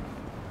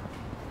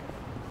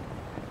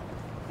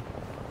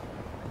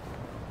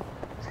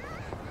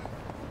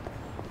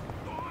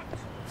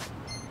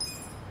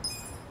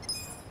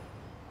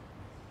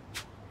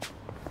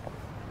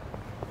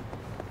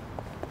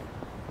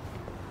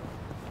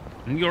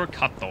 Your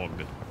cat dog.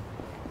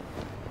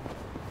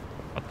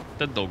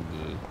 The dog.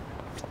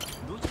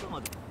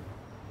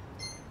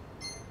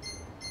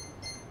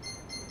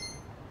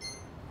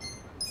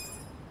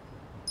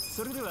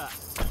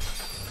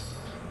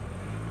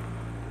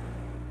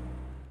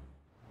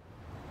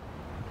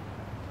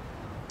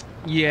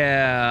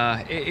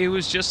 Yeah, it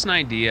was just an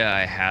idea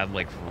I had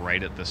like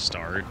right at the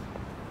start.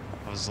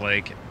 I was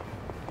like,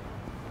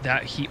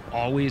 that he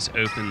always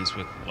opens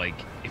with like,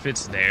 if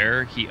it's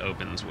there, he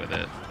opens with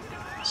it.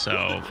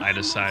 So I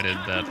decided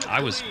that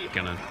I was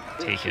gonna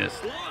take it.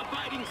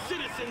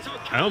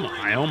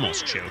 I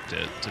almost choked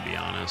it, to be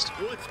honest.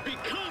 What's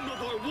become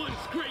of our once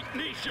great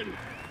nation?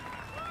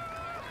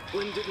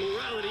 When did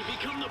morality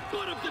become the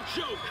butt of the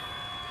joke?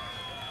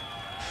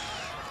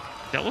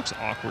 That looks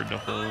awkward to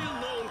hold. I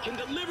alone can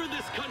deliver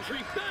this country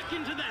back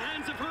into the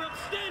hands of her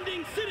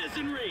upstanding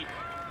citizenry.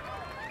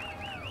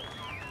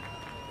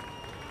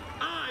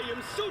 I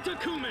am Sota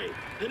Kume,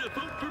 and a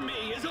vote for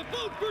me is a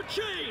vote for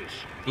change.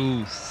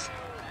 Oof.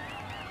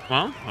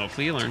 Well,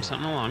 hopefully you learned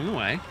something along the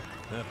way.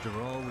 After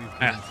all,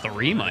 we've at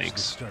 3 mics.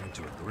 Starting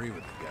to agree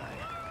with the guy.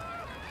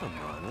 Come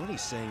on, what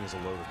he's saying is a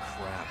load of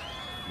crap.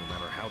 No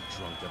matter how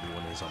drunk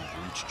everyone is on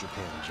bleached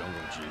Japan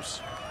jungle juice.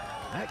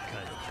 That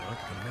kind of drunk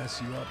can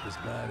mess you up as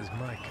bad as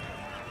my kind.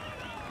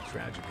 In a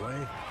tragic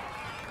way,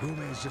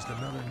 Kume is just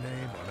another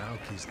name on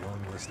Aoki's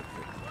long list of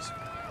victims.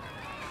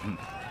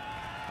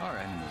 Our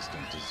enemies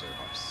don't deserve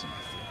our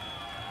sympathy.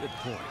 Good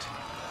point.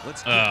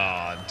 Let's get...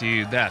 Oh,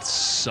 dude, that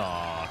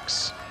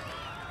sucks.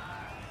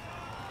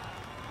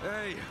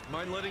 Hey,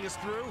 mind letting us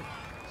through?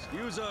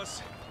 Excuse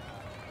us.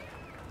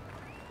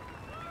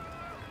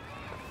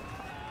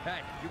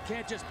 Hey, you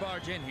can't just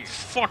barge in here.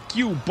 Fuck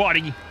you,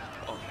 buddy.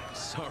 Oh,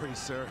 sorry,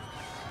 sir.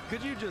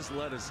 Could you just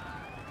let us...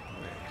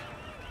 Wait.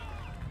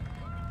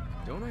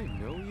 Don't I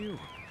know you?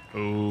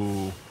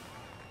 Ooh.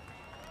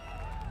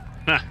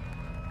 Huh.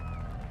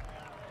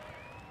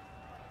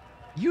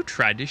 You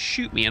tried to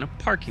shoot me in a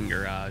parking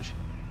garage.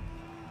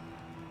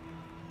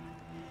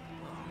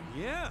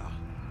 Yeah.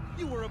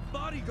 You were a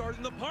bodyguard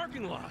in the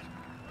parking lot.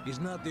 He's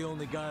not the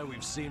only guy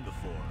we've seen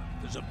before.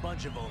 There's a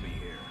bunch of Omi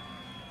here.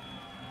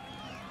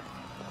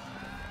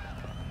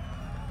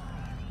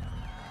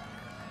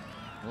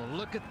 Well,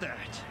 look at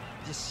that.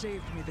 You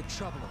saved me the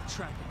trouble of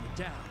tracking you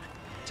down.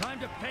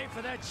 Time to pay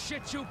for that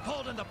shit you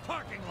pulled in the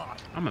parking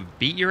lot. I'm gonna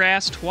beat your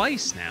ass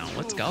twice now.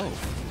 Let's go.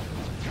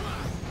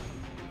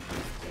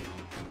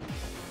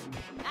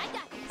 I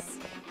got this.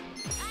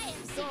 I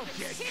am Don't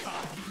get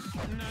caught.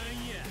 Not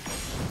yet.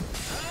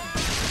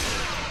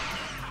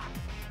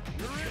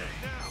 You're in it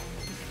now.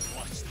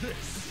 Watch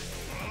this.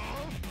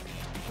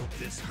 Hope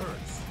this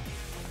hurts.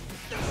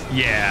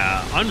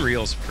 Yeah,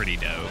 Unreal's pretty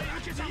dope. I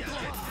did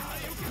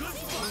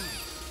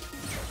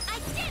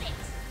it.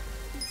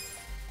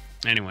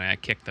 Anyway, I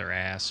kicked their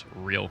ass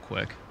real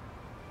quick.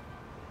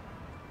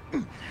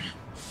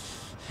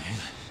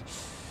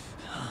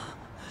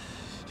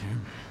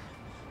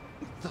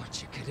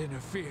 Thought you could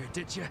interfere,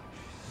 did you?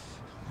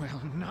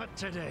 Well, not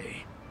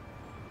today.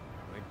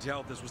 I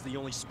doubt this was the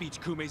only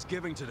speech Kume's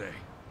giving today.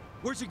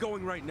 Where's he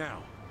going right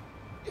now?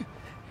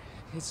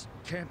 His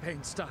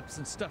campaign stops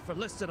and stuff are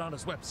listed on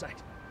his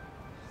website.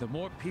 The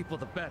more people,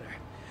 the better.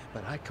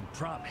 But I can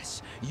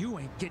promise, you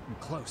ain't getting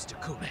close to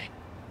Kume.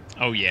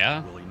 Oh,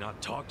 yeah? Will he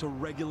not talk to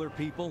regular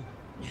people?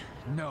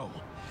 No.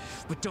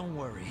 But don't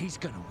worry, he's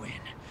gonna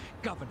win.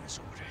 Governor's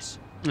orders.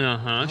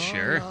 Uh-huh,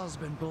 sure. All has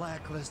been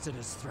blacklisted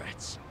as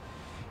threats.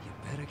 You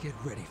better get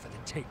ready for the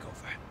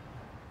takeover.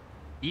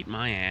 Eat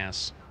my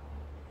ass.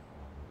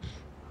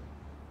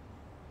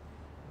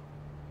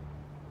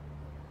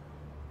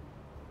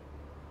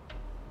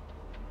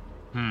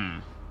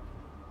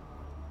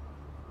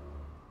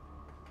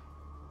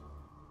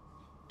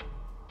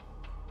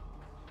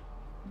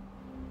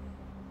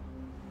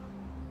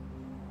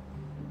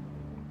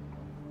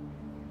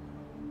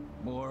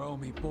 More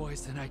Omi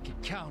boys than I could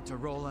count are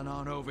rolling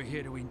on over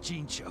here to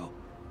Injincho.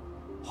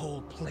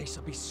 Whole place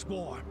will be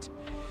swarmed.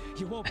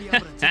 You won't be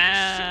able to take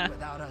a shit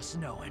without us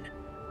knowing.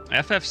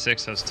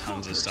 FF6 has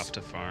tons of stuff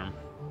to farm.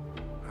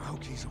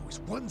 Aoki's always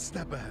one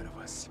step ahead of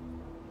us.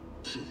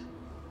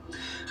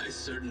 I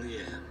certainly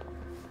am.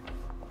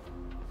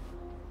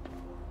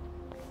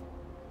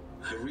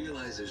 I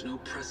realize there's no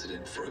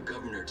precedent for a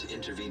governor to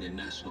intervene in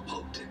national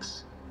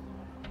politics.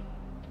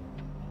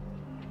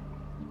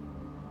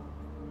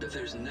 But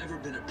there's never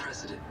been a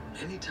precedent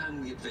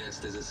anytime we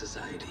advanced as a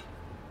society.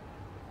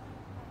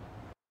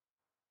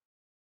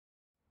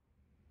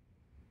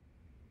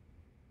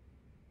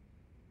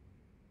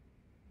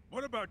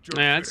 What about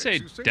your Yeah, I'd critics say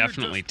who you're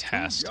definitely just too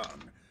test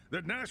young,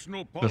 that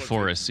national before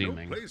politics is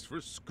assuming. No place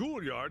for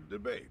schoolyard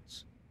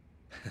debates.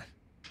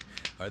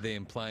 Are they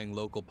implying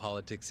local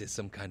politics is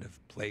some kind of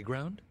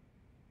playground?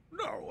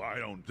 No, I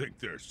don't think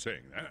they're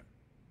saying that.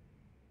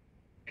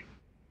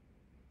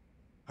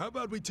 How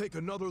about we take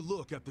another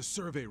look at the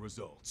survey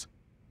results?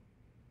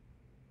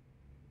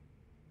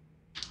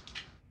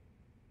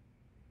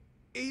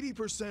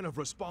 80% of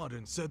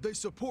respondents said they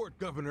support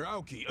Governor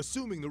Aoki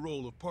assuming the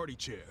role of party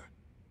chair.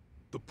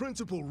 The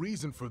principal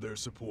reason for their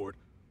support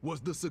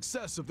was the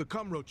success of the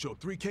Kamurocho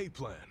 3K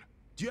plan.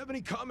 Do you have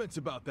any comments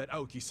about that,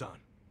 Aoki-san?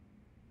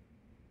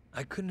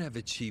 I couldn't have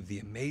achieved the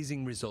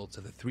amazing results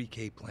of the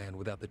 3K plan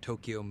without the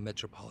Tokyo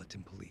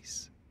Metropolitan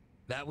Police.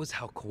 That was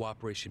how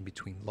cooperation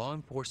between law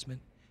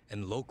enforcement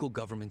and local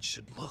government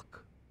should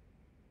look.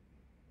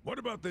 What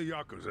about the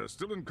Yakuza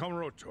still in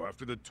Kamurocho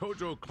after the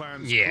Tojo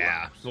clan's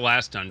Yeah, collapse? the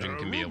last dungeon There are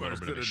can be a little rumors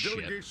bit of that a shit.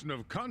 delegation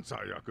of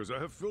Kansai Yakuza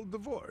have filled the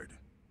void.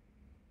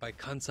 By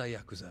Kansai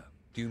Yakuza,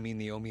 do you mean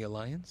the Omi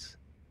Alliance?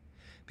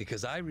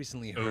 Because I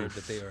recently heard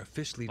that they are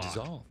officially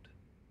dissolved.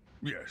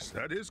 Yes,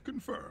 that is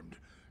confirmed.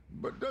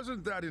 But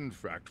doesn't that in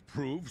fact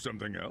prove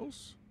something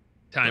else?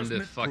 Time Doesn't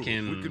to it prove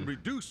fucking... we can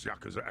reduce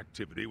Yakuza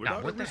activity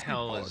without what a the risky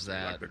hell is policy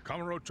that? like the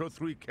Kamurocho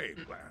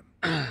 3K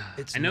plan.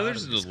 It's I know not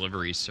there's a a risk.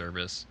 delivery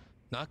service.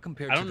 Not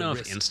compared I to don't the know if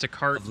risk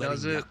Instacart of letting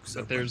does it, Yakuza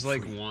but there's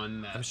like run free.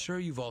 one that I'm sure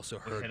you've also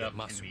heard hit that up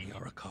Masumi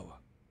Arakawa,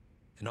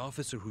 an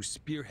officer who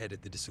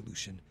spearheaded the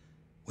dissolution,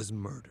 was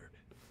murdered.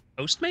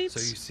 Postmates? So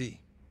you see,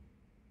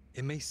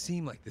 it may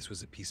seem like this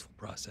was a peaceful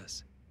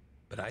process,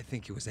 but I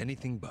think it was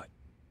anything but.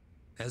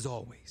 As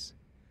always,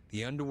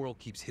 the underworld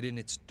keeps hidden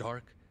its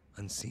dark,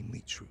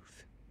 unseemly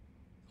truth.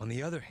 On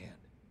the other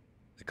hand,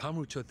 the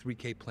Kamurocho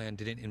 3K plan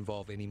didn't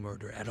involve any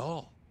murder at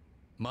all.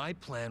 My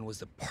plan was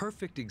the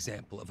perfect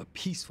example of a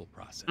peaceful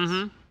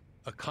process,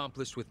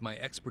 accomplished with my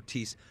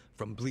expertise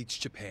from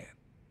Bleach Japan.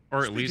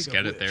 Or at least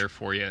get it there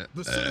for you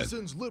The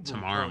Citizens Liberal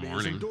tomorrow Party is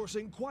morning.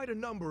 endorsing quite a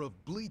number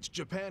of Bleach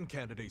Japan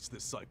candidates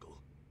this cycle.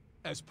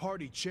 As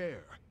party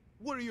chair,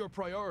 what are your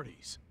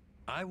priorities?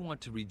 I want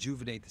to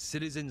rejuvenate the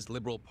Citizens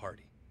Liberal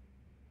Party.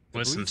 The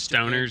Listen, Bleach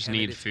Japan stoners need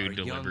candidates food are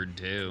young, delivered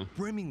too.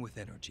 brimming with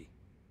energy.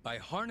 By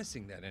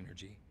harnessing that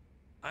energy,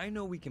 I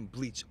know we can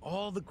bleach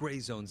all the gray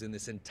zones in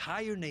this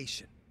entire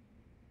nation.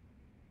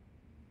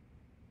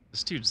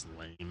 This dude's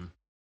lame.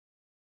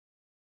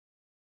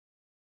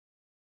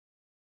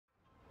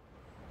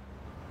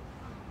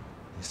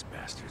 This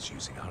bastard's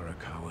using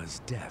Arakawa's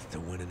death to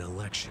win an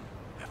election,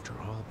 after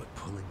all but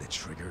pulling the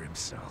trigger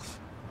himself.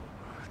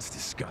 It's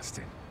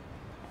disgusting.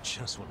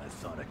 Just when I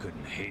thought I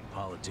couldn't hate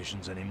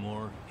politicians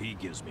anymore, he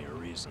gives me a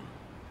reason.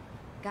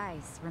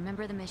 Guys,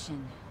 remember the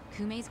mission.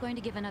 Kumei's going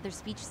to give another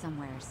speech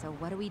somewhere, so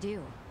what do we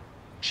do?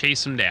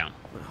 Chase him down.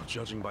 Well,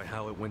 judging by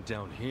how it went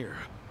down here,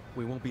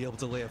 we won't be able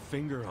to lay a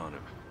finger on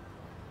him.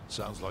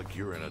 Sounds like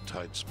you're in a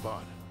tight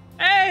spot.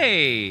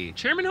 Hey,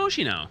 Chairman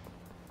Hoshino.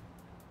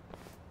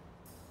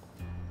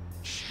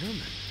 Chairman?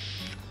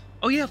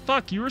 Oh yeah,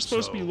 fuck, you were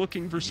supposed to be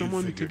looking for you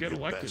someone to figured get your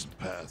elected. best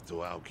path to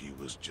Aoki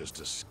was just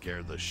to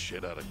scare the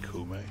shit out of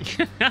Kume?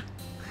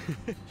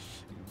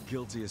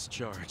 Guilty as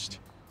charged.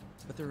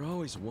 But they're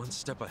always one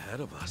step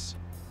ahead of us.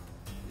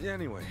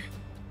 Anyway,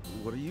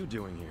 what are you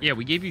doing here? Yeah,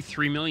 we gave you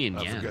 3 million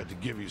I yen. forgot to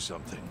give you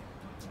something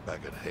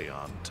back at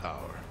Heian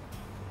Tower.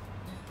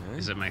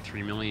 Is it my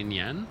 3 million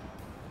yen?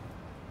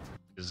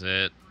 Is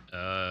it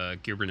a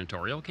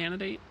gubernatorial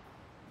candidate?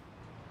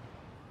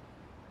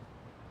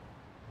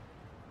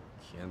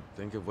 Can't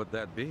think of what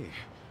that'd be.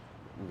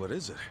 What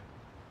is it?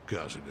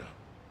 Kasuga,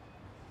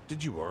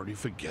 did you already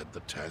forget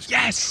the task?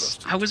 Yes!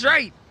 I was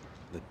right!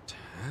 The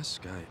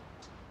task I...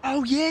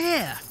 Oh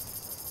yeah!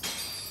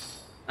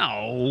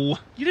 Oh,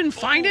 you didn't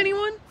find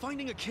anyone?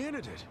 Finding a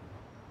candidate.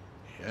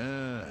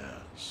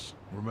 Yes.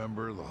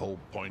 Remember the whole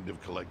point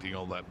of collecting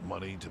all that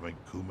money to make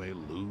Kume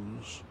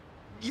lose?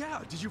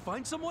 Yeah, did you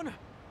find someone?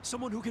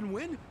 Someone who can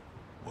win?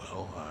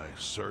 Well, I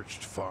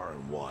searched far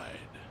and wide.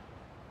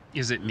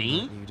 Is it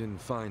me? You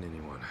didn't find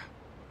anyone.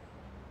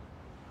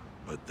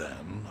 But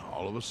then,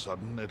 all of a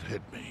sudden, it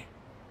hit me.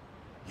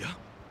 Yeah?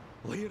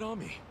 Lay it on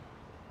me.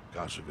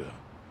 Kasuga.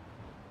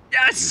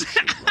 Yes!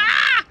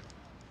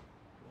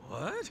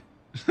 What?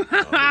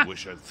 I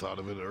wish I'd thought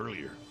of it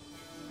earlier.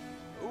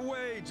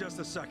 Wait just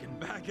a second,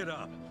 back it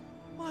up.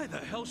 Why the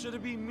hell should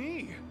it be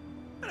me?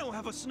 I don't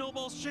have a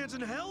snowball's chance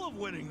in hell of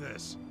winning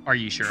this. Are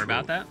you sure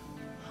about that?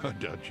 I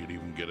doubt you'd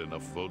even get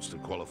enough votes to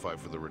qualify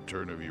for the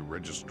return of your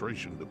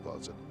registration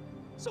deposit.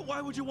 So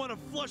why would you want to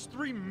flush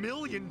 3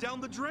 million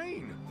down the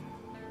drain?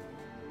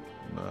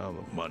 No,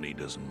 the money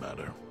doesn't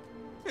matter.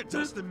 It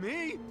does to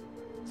me.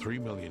 3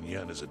 million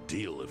yen is a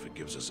deal if it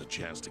gives us a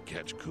chance to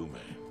catch Kume.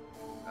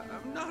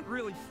 I'm not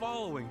really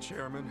following,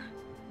 Chairman.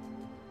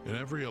 In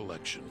every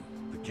election,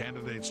 the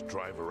candidates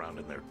drive around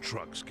in their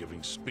trucks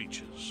giving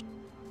speeches.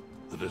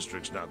 The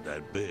district's not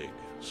that big,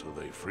 so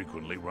they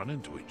frequently run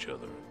into each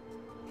other.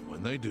 And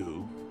when they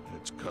do,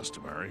 it's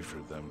customary for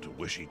them to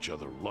wish each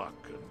other luck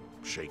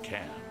and shake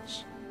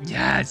hands.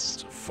 Yes!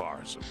 It's a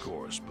farce, of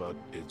course, but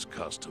it's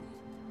custom.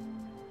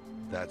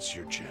 That's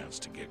your chance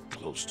to get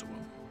close to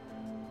him.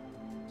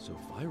 So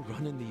if I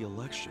run in the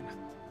election,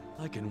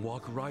 I can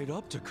walk right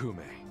up to Kume.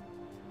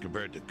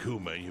 Compared to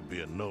Kume, you'd be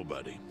a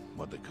nobody,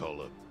 what they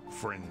call a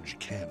fringe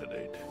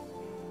candidate.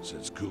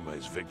 Since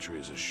Kume's victory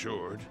is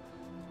assured,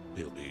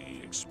 he'll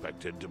be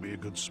expected to be a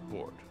good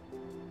sport.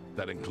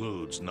 That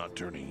includes not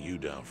turning you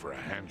down for a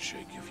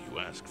handshake if you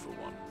ask for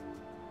one.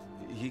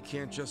 He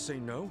can't just say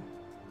no?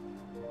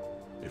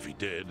 If he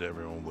did,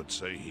 everyone would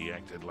say he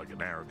acted like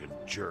an arrogant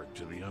jerk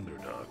to the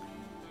underdog.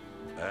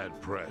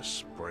 Bad press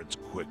spreads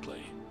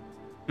quickly.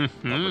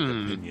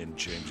 Public opinion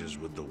changes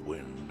with the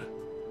wind.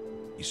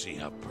 You see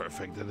how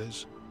perfect it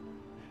is?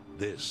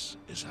 This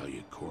is how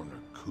you corner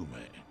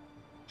Kume.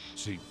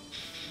 See,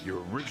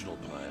 your original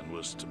plan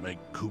was to make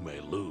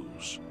Kume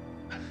lose.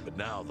 But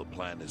now the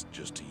plan is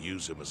just to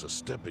use him as a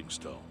stepping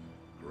stone,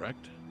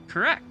 correct?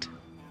 Correct.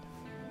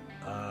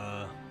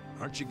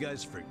 Aren't you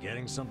guys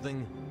forgetting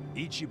something?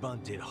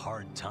 Ichiban did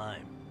hard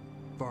time.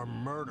 For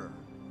murder.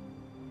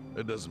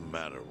 It doesn't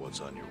matter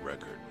what's on your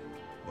record.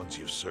 Once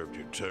you've served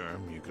your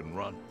term, you can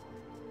run.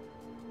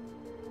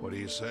 What do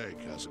you say,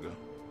 Kasuga?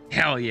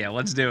 Hell yeah,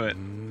 let's do it.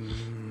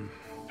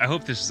 I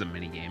hope this is a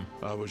minigame.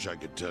 I wish I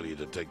could tell you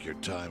to take your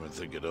time and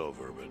think it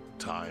over, but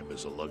time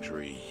is a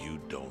luxury you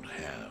don't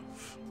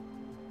have.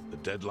 The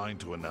deadline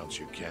to announce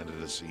your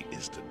candidacy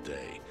is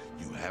today.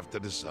 You have to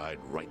decide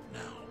right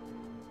now.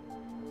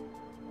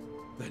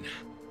 Then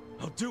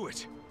I'll do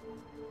it.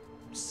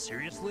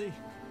 Seriously?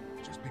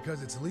 Just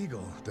because it's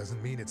legal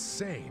doesn't mean it's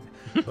sane,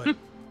 but...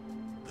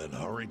 Then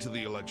hurry to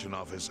the election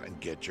office and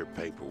get your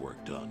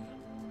paperwork done.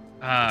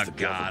 Oh,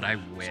 God, I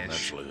wish.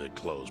 Naturally, they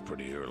close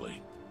pretty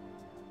early.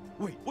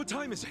 Wait, what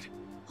time is it?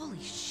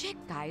 Holy shit,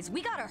 guys,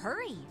 we gotta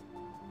hurry.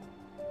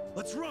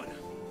 Let's run.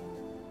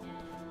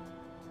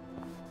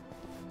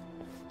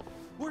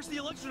 Where's the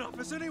election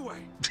office anyway?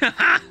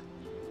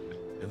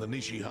 In the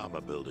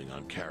Nishihama building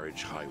on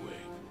Carriage Highway.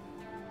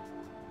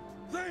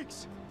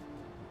 Thanks.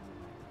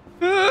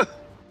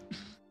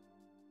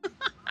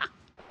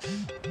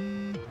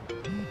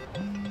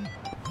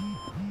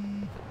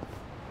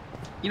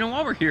 You know,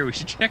 while we're here, we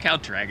should check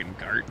out Dragon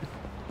Kart.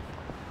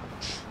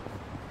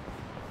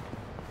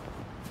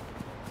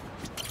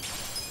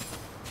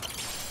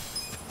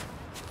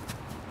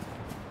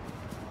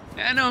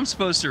 I know I'm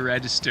supposed to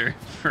register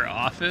for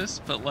office,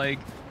 but like,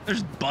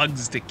 there's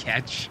bugs to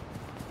catch.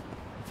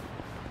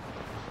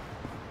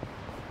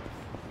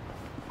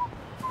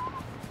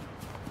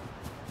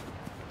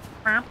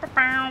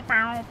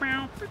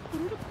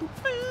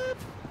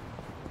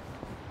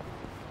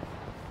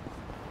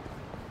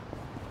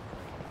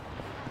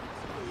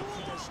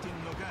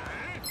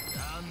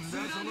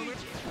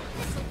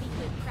 This'll be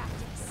good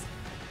practice.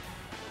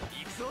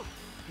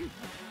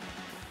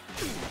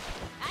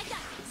 I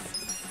got this.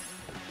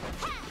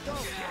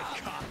 Don't get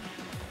cocky.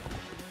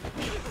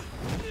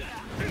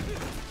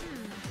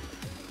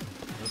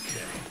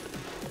 Okay.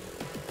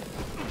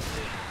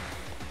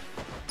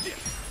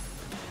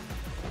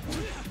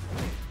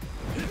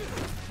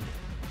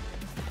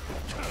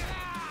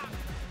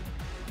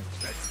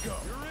 Let's go.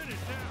 You're in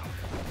it now.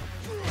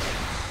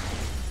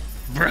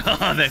 Bro,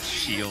 that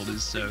shield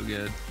is so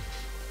good.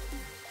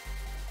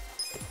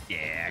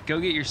 Yeah, go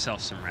get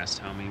yourself some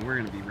rest, homie. We're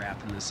gonna be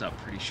wrapping this up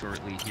pretty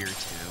shortly here,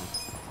 too.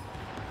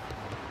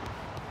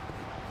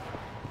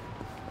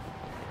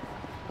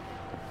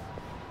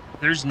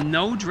 There's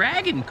no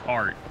Dragon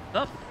Kart.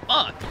 The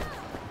fuck?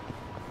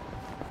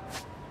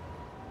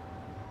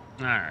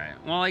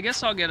 Alright, well, I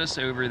guess I'll get us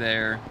over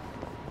there,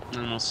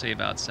 and we'll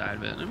save outside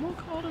of it, and we'll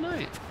call it a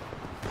night.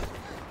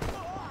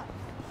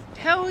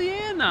 Hell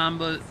yeah,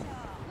 Namba.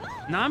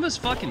 Namba's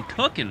fucking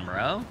cooking,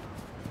 bro.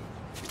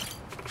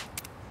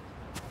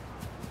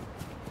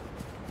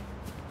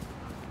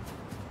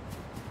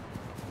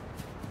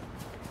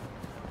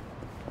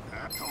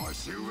 That's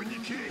horseshoe when you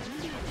kick.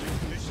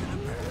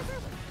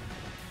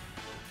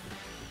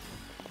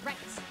 Right.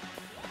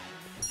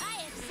 I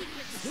have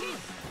secrets too.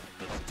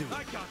 Let's do it.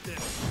 I got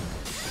this.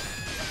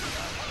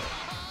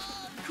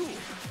 Cool.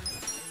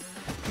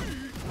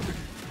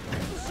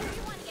 Sure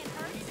you want to get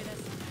hurt?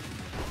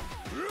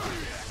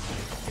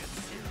 Get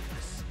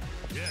serious.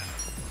 Yeah.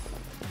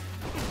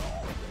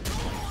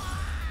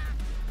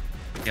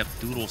 Yep,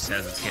 Doodle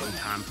says it's getting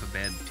time for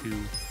bed,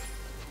 too.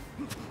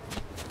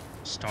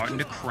 Starting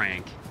to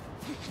crank.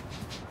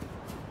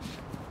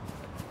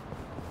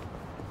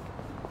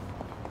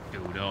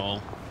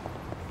 Doodle.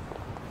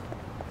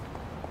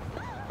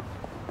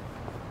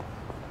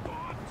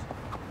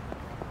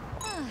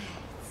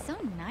 It's so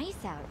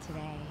nice out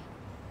today.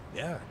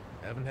 Yeah,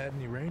 haven't had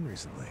any rain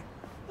recently.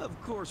 Of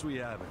course we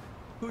haven't.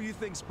 Who you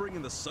think's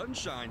bringing the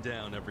sunshine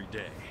down every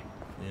day?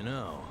 You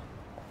know,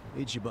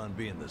 Ichiban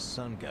being the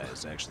sun guy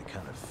is actually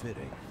kind of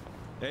fitting.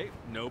 Hey,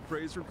 no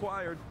praise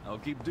required. I'll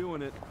keep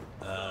doing it.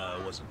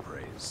 Wasn't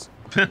praise.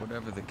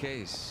 Whatever the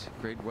case,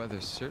 great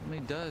weather certainly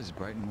does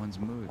brighten one's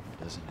mood,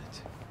 doesn't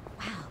it?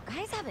 Wow,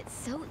 guys have it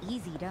so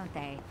easy, don't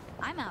they?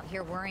 I'm out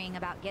here worrying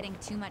about getting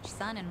too much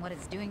sun and what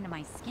it's doing to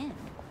my skin.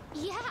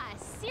 Yeah,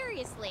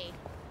 seriously.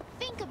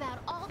 Think about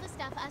all the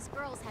stuff us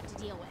girls have to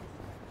deal with.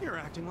 You're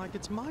acting like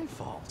it's my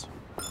fault.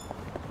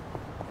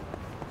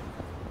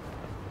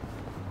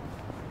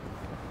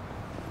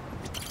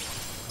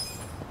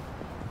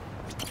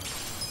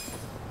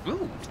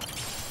 Ooh.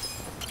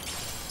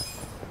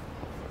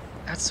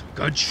 That's some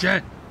good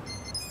shit.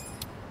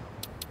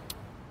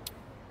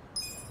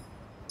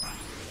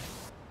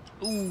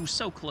 Ooh,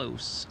 so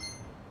close.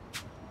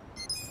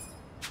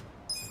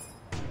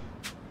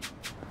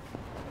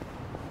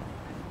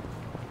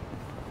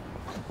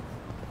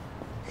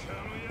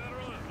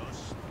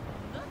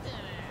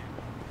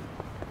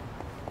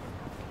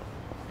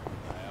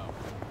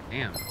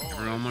 Damn,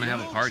 everyone want to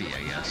have a party,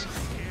 I guess.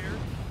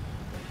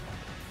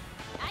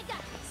 I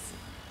got this.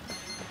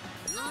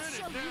 I'll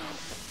show you.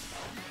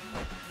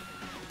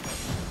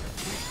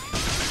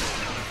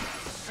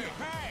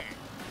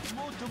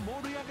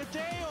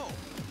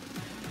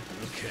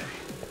 Okay,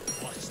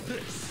 watch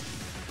this.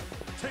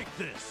 Take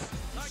this.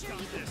 I got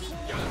this.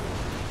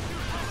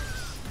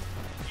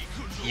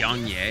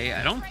 Young Ye?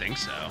 I don't think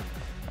so.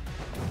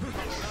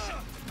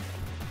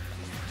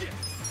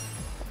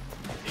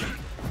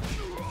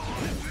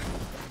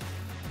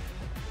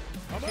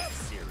 Get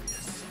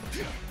serious.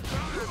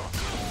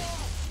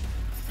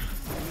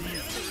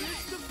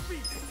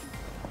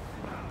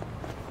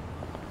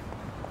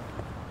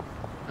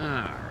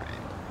 Alright.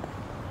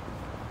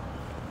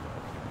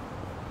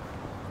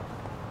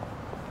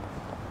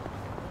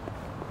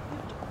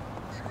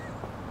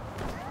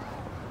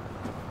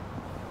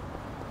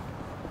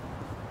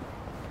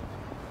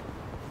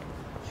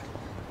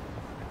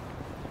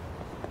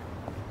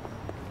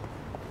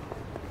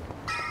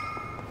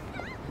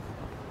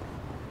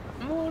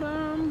 What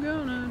I'm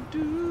gonna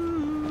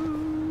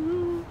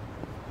do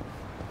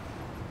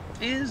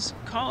is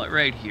call it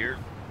right here.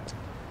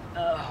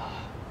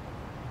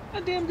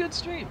 A damn good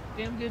stream,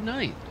 damn good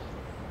night.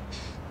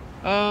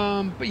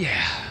 But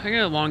yeah, I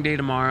got a long day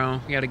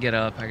tomorrow. I gotta get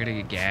up, I gotta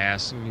get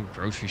gas,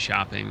 grocery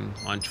shopping,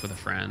 lunch with a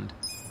friend.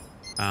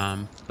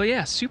 But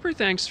yeah, super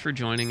thanks for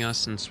joining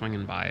us and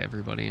swinging by,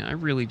 everybody. I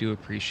really do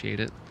appreciate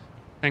it.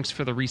 Thanks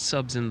for the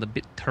resubs and the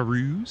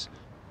bit-taroos.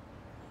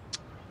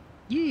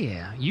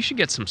 Yeah, you should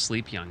get some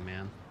sleep, young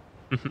man.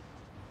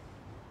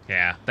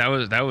 Yeah, that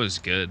was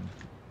good.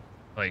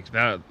 Like,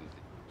 that,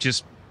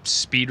 just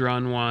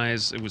speedrun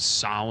wise, it was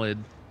solid.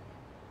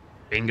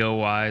 Bingo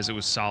wise, it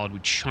was solid. We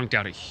chunked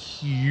out a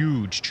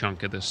huge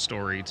chunk of this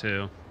story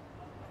too.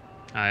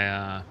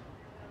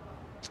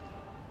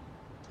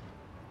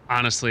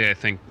 Honestly, I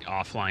think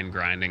offline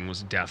grinding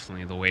was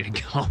definitely the way to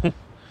go.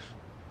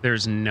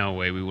 There's no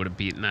way we would have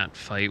beaten that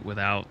fight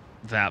without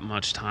that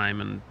much time,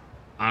 and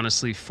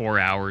honestly, 4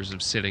 hours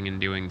of sitting and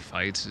doing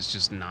fights is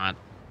just not,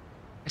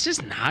 it's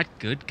just not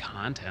good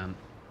content.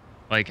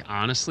 Like,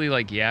 honestly,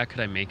 like, yeah,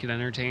 could I make it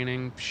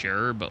entertaining?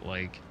 Sure, but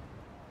like,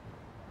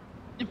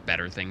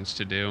 better things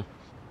to do.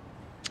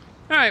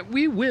 All right,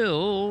 we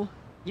will,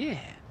 yeah.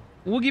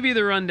 We'll give you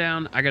the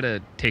rundown. I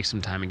gotta take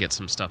some time and get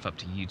some stuff up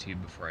to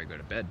YouTube before I go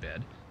to bed.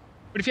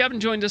 But if you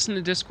haven't joined us in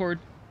the Discord,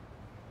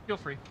 feel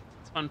free.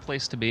 It's a fun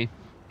place to be.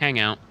 Hang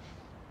out.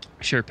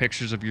 Share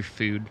pictures of your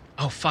food.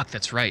 Oh, fuck,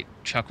 that's right.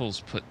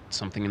 Chuckles put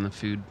something in the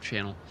food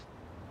channel.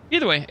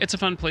 Either way, it's a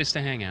fun place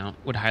to hang out.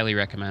 Would highly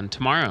recommend.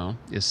 Tomorrow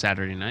is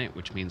Saturday night,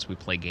 which means we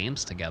play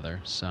games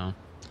together, so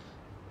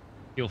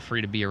feel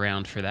free to be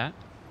around for that.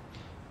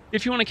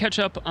 If you want to catch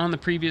up on the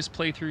previous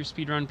playthrough,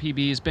 speedrun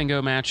PBs,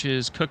 bingo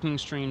matches, cooking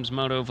streams,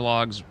 moto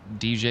vlogs,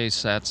 DJ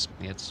sets,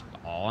 it's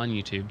all on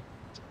YouTube.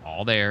 It's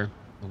all there.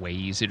 Way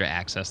easier to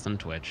access than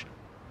Twitch.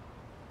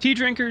 Tea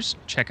drinkers,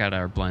 check out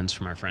our blends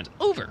from our friends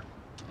over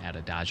at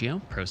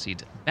Adagio.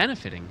 Proceeds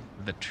benefiting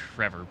the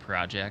Trevor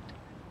Project.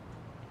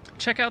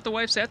 Check out the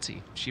wife's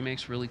Etsy. She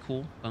makes really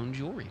cool bone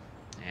jewelry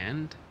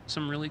and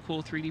some really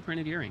cool 3D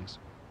printed earrings.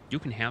 You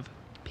can have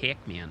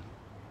Pac-Man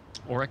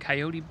or a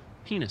coyote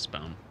penis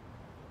bone.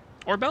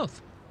 Or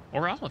both.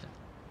 Or all of it.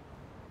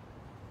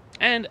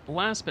 And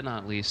last but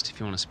not least, if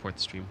you want to support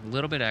the stream a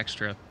little bit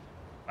extra,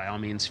 by all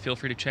means, feel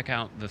free to check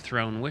out the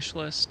Throne wish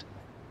list.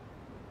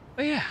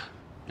 But yeah,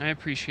 I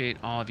appreciate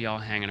all of y'all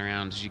hanging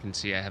around. As you can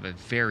see, I have a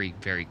very,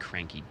 very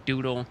cranky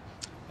doodle.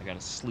 I got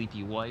a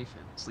sleepy wife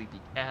and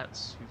sleepy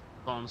cats who've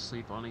fallen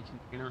asleep on a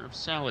container of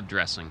salad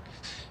dressing.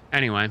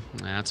 Anyway,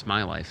 that's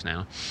my life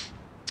now.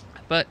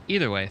 But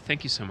either way,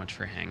 thank you so much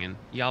for hanging.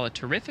 Y'all are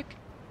terrific.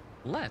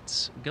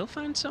 Let's go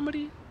find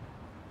somebody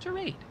to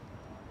raid.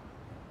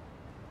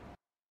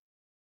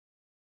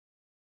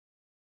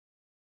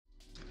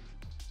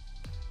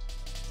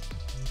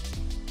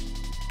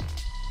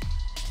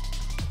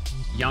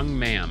 Young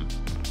ma'am,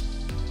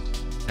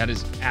 that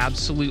is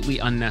absolutely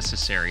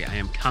unnecessary. I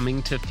am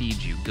coming to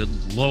feed you.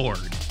 Good lord.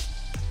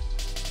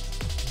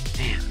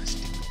 Man, this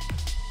dude.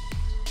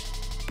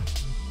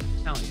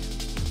 Hell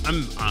yeah.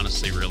 I'm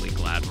honestly really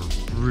glad we're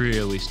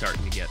really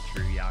starting to get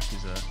through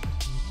Yakuza.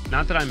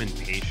 Not that I'm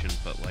impatient,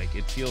 but like,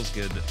 it feels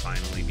good to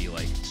finally be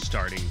like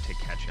starting to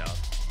catch up.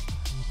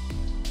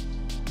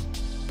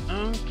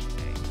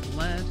 Okay,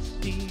 let's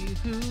see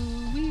who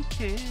we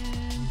can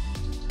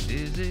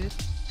visit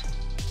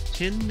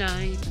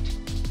tonight.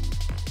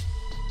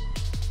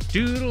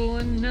 Doodle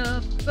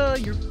enough of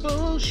your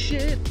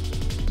bullshit.